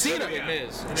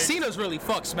 Cena's really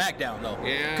fucked SmackDown though.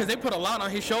 Yeah. Because they put a lot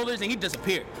on his shoulders and he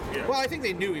disappeared. Yeah. Well, I think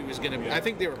they knew he was gonna. I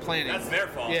think they were planning. That's their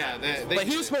fault. Yeah. But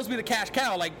he was supposed to be the cash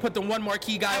cow. Like put the one more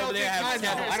key guy over there.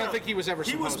 I don't think he was ever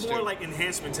supposed to. He was more like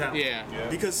enhancement talent. Yeah.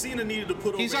 Because Cena needed to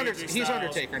put over He's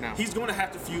Undertaker now. He's going to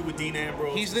have to feud with Dean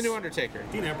Ambrose. He's the new Undertaker.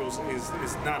 Dean Ambrose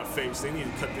is not a face. They need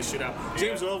to cut this shit out.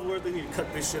 James Ellsworth, they need to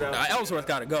cut this shit out. Ellsworth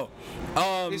got to go.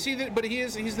 But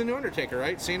he's the new Undertaker,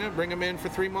 right? Cena, bring him in for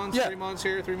 3 months. Yeah. 3 months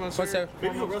here, 3 months here.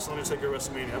 Maybe he'll wrestle Undertaker at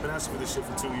WrestleMania. I've been asking for this shit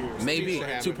for 2 years. Maybe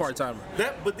 2-part timer.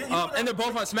 And they're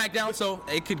both on SmackDown, so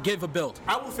it could give a build.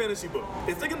 I will fantasy book.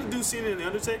 If they're gonna do Cena and the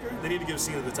Undertaker, they need to give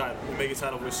Cena the title and make it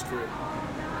title versus career.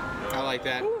 I like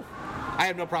that. Ooh. I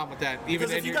have no problem with that.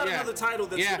 Because if you got another title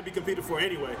that's going to be competed for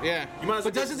anyway, you might as well.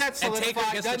 But doesn't that solidify? And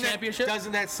Taker gets the championship?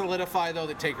 Doesn't that solidify though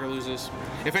that Taker loses?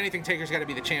 If anything, Taker's got to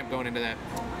be the champ going into that.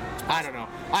 I don't know.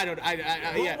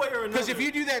 Because if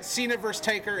you do that Cena versus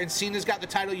Taker and Cena's got the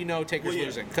title, you know Taker's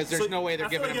losing because there's no way they're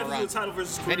giving him a run. Title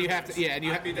versus and you have to, and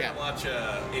you have to watch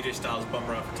AJ Styles bum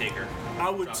run for Taker. I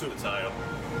would too. The title.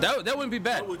 That wouldn't be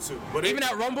bad. I would too. But even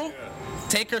at Rumble,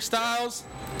 Taker Styles.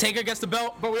 Taker gets the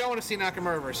belt. But we all want to see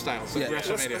Nakamura versus Styles.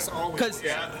 WrestleMania. Because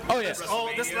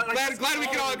glad we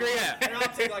can all agree. And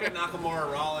I'll take like a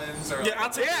Nakamura Rollins or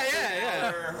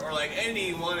or like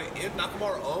anyone. If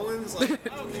Nakamura Owens, like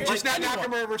I don't care. Just not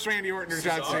Nakamura versus Randy Orton or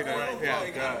John Cena. I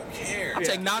don't care. I'll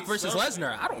take Knock versus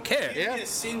Lesnar. I don't care. Yeah. A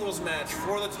singles match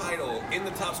for the title in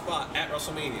the top spot at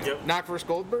WrestleMania. Yep. Knock versus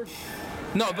Goldberg.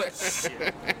 No, but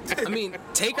I mean,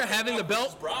 Taker having the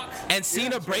belt and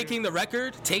Cena breaking the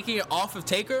record, taking it off of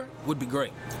Taker would be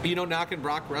great. You know, Knock and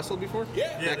Brock wrestled before?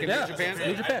 Yeah. New Japan.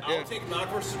 New Japan. I'll take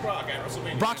Knock versus Brock at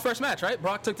WrestleMania. Brock's first match, right?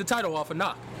 Brock took the title off of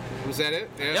Knock. Was that it?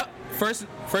 Yeah. Yep.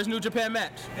 First New Japan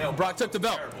match. Brock took the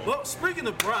belt. Well, speaking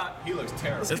of Brock, he looks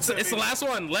terrible. It's the last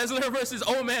one. Lesnar versus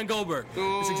Old Man Goldberg.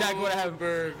 That's exactly what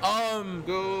happened.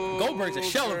 Goldberg's a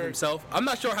shell of himself. I'm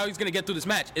not sure how he's gonna get through this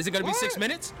match. Is it gonna be 6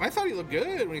 minutes? I thought he looked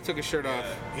good when he took his shirt off.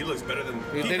 He looks better than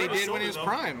he did when he was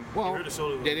prime. Well,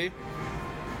 did he?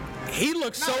 He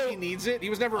looks so. He needs it. He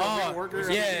was never a real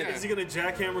worker. Yeah. Is he gonna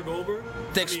jackhammer Goldberg?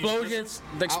 The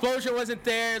explosion wasn't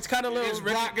there. It's kind of a little. Is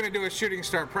Brock gonna do a shooting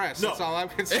star press? No. That's all I'm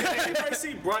concerned. Anybody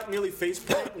see Brock nearly face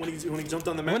plant when he jumped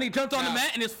on the mat? When he jumped on the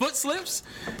mat and his foot slips,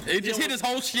 it just hit his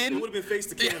whole shin. It would have been face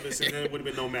to canvas, and then it would have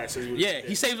been no match.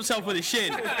 He saved himself with his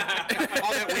shin. All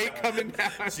that weight coming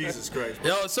down. Jesus Christ.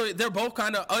 Yo, so they're both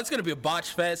kind of. It's gonna be a botch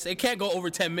fest. It can't go over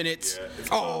 10 minutes. Yeah,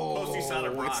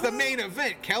 it's the main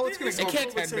event, Kel. It's gonna go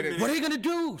over 10 minutes. What are they gonna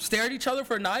do? Stare at each other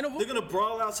for 9 of them? They're gonna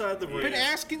brawl outside the ring. Been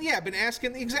asking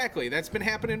exactly. That's been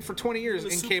happening for 20 years.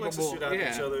 Incapable.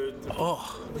 Each other.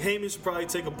 Heyman should probably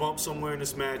take a bump somewhere in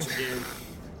this match again.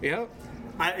 Yep.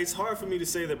 It's hard for me to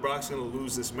say that Brock's going to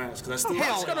lose this match because I still.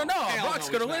 Brock's going to know. Brock's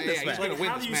going to win this match. Like,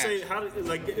 how do you say?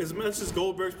 Like, as much as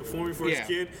Goldberg's performing for his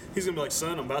kid, he's going to be like,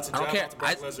 son, I'm about to job out to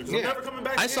Brock Lesnar because I'm never coming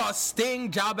back. I saw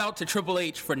Sting job out to Triple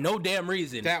H for no damn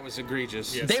reason. That was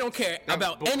egregious. They don't care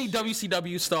about any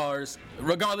WCW stars,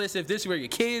 regardless if this were your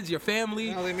kids, your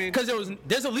family. Because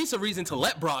there's at least a reason to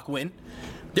let Brock win.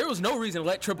 There was no reason to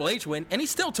let Triple H win, and he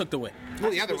still took the win.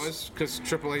 Well, the other was because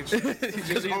Triple H.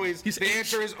 The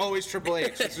answer is always Triple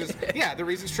H. It's just, the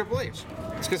reason's Triple H.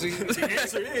 It's because the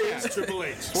answer is Triple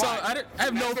H. So I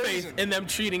have no faith in them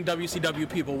treating WCW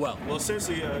people well. Well,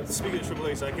 essentially, speaking of Triple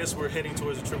H, I guess we're heading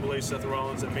towards a Triple H Seth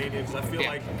Rollins at Mania because I feel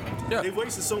like they've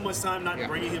wasted so much time not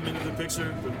bringing him into the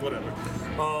picture, but whatever.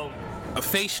 A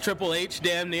face Triple H,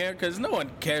 damn near, because no one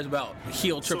cares about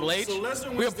heel Triple H.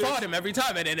 We applaud him every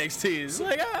time at NXT. It's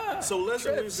like, So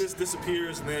Lesnar wins this,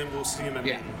 disappears, and then we'll see him at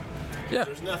Mania. Yeah.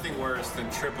 There's nothing worse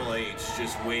than Triple H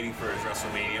just waiting for his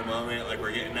WrestleMania moment, like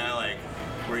we're getting now, like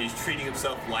where he's treating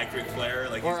himself like Ric Flair,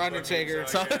 like or Undertaker.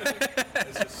 It's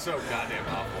just so goddamn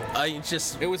awful.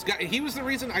 He was the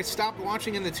reason I stopped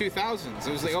watching in the 2000s.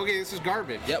 It was like, okay, this is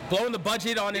garbage. Yeah, blowing the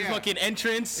budget on his fucking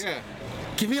entrance. Yeah.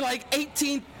 Give me like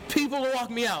 18 people to walk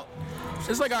me out.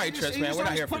 It's like, all right, Trish, man, we're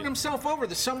not here for putting himself over.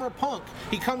 The Summer of Punk.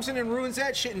 He comes in and ruins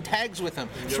that shit and tags with him.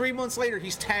 3 months later,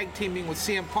 he's tag teaming with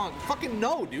CM Punk. Fucking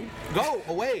no, dude. Go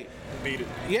away. Beat it.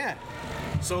 Yeah.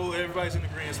 So everybody's in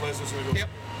agreement. Lesnar's going to go. Yep.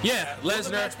 Yeah, Lesnar. Will the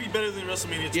match be better than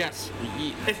WrestleMania 2? Yes.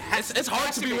 It's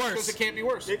hard to be worse. Because it can't be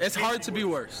worse. It's hard to be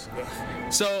worse.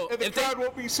 So and the crowd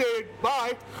won't be saying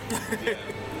bye.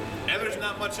 And there's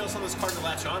not much else on this card to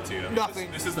latch onto. I mean,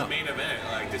 Nothing. This is the main event.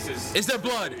 Like this is. It's their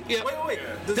blood. Yeah. Wait.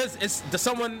 Does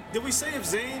someone? Did we say if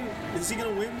Zayn is he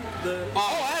gonna win the?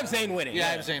 I have Zayn winning. Yeah,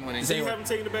 I have Zayn winning. So you haven't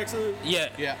taken it back to the? Yeah.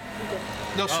 Okay.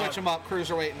 They'll switch him up,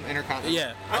 cruiserweight and Intercontinental.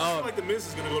 Yeah. I just feel like the Miz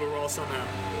is gonna go to Raw somehow.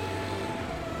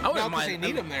 I wouldn't mind. They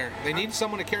need him there. They need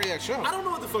someone to carry that show. I don't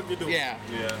know what the fuck they're doing. Yeah.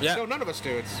 No, none of us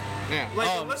do. It's like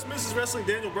unless Miz is wrestling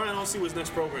Daniel Bryan, I don't see what his next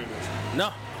program is.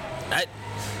 No.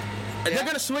 They're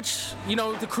going to switch, the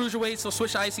cruiserweights. They'll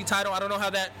switch the IC title. I don't know how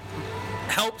that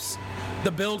helps the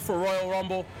build for Royal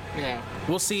Rumble. Yeah.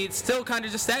 We'll see. It's still kind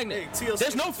of just stagnant. Hey,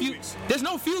 There's no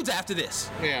feuds after this.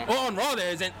 Yeah. Well, on Raw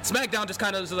there isn't. SmackDown just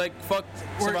kind of is like, fuck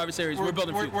Survivor Series. We're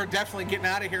building feuds. We're definitely getting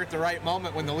out of here at the right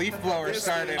moment when the leaf blower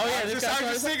started. Oh, yeah. I was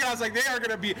just thinking, I was like, they are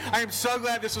going to be. I am so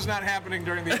glad this was not happening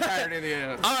during the entirety of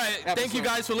the All right. episode. Thank you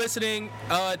guys for listening.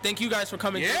 Thank you guys for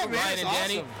coming through, Ryan and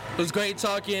Danny. Awesome. It was great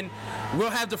talking. We'll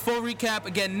have the full recap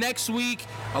again next week.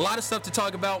 A lot of stuff to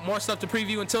talk about, more stuff to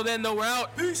preview. Until then, though, we're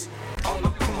out. Peace.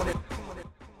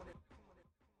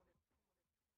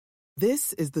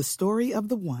 This is the story of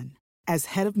the one. As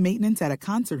head of maintenance at a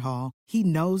concert hall, he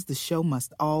knows the show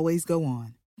must always go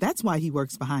on. That's why he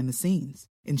works behind the scenes,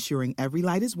 ensuring every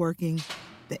light is working,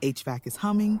 the HVAC is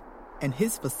humming, and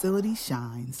his facility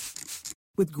shines.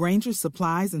 With Grainger's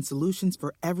supplies and solutions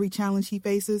for every challenge he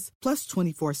faces, plus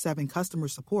 24/7 customer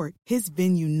support, his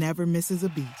venue never misses a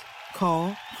beat.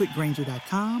 Call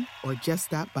quickgrainger.com or just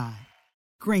stop by.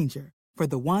 Grainger, for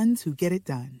the ones who get it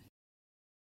done.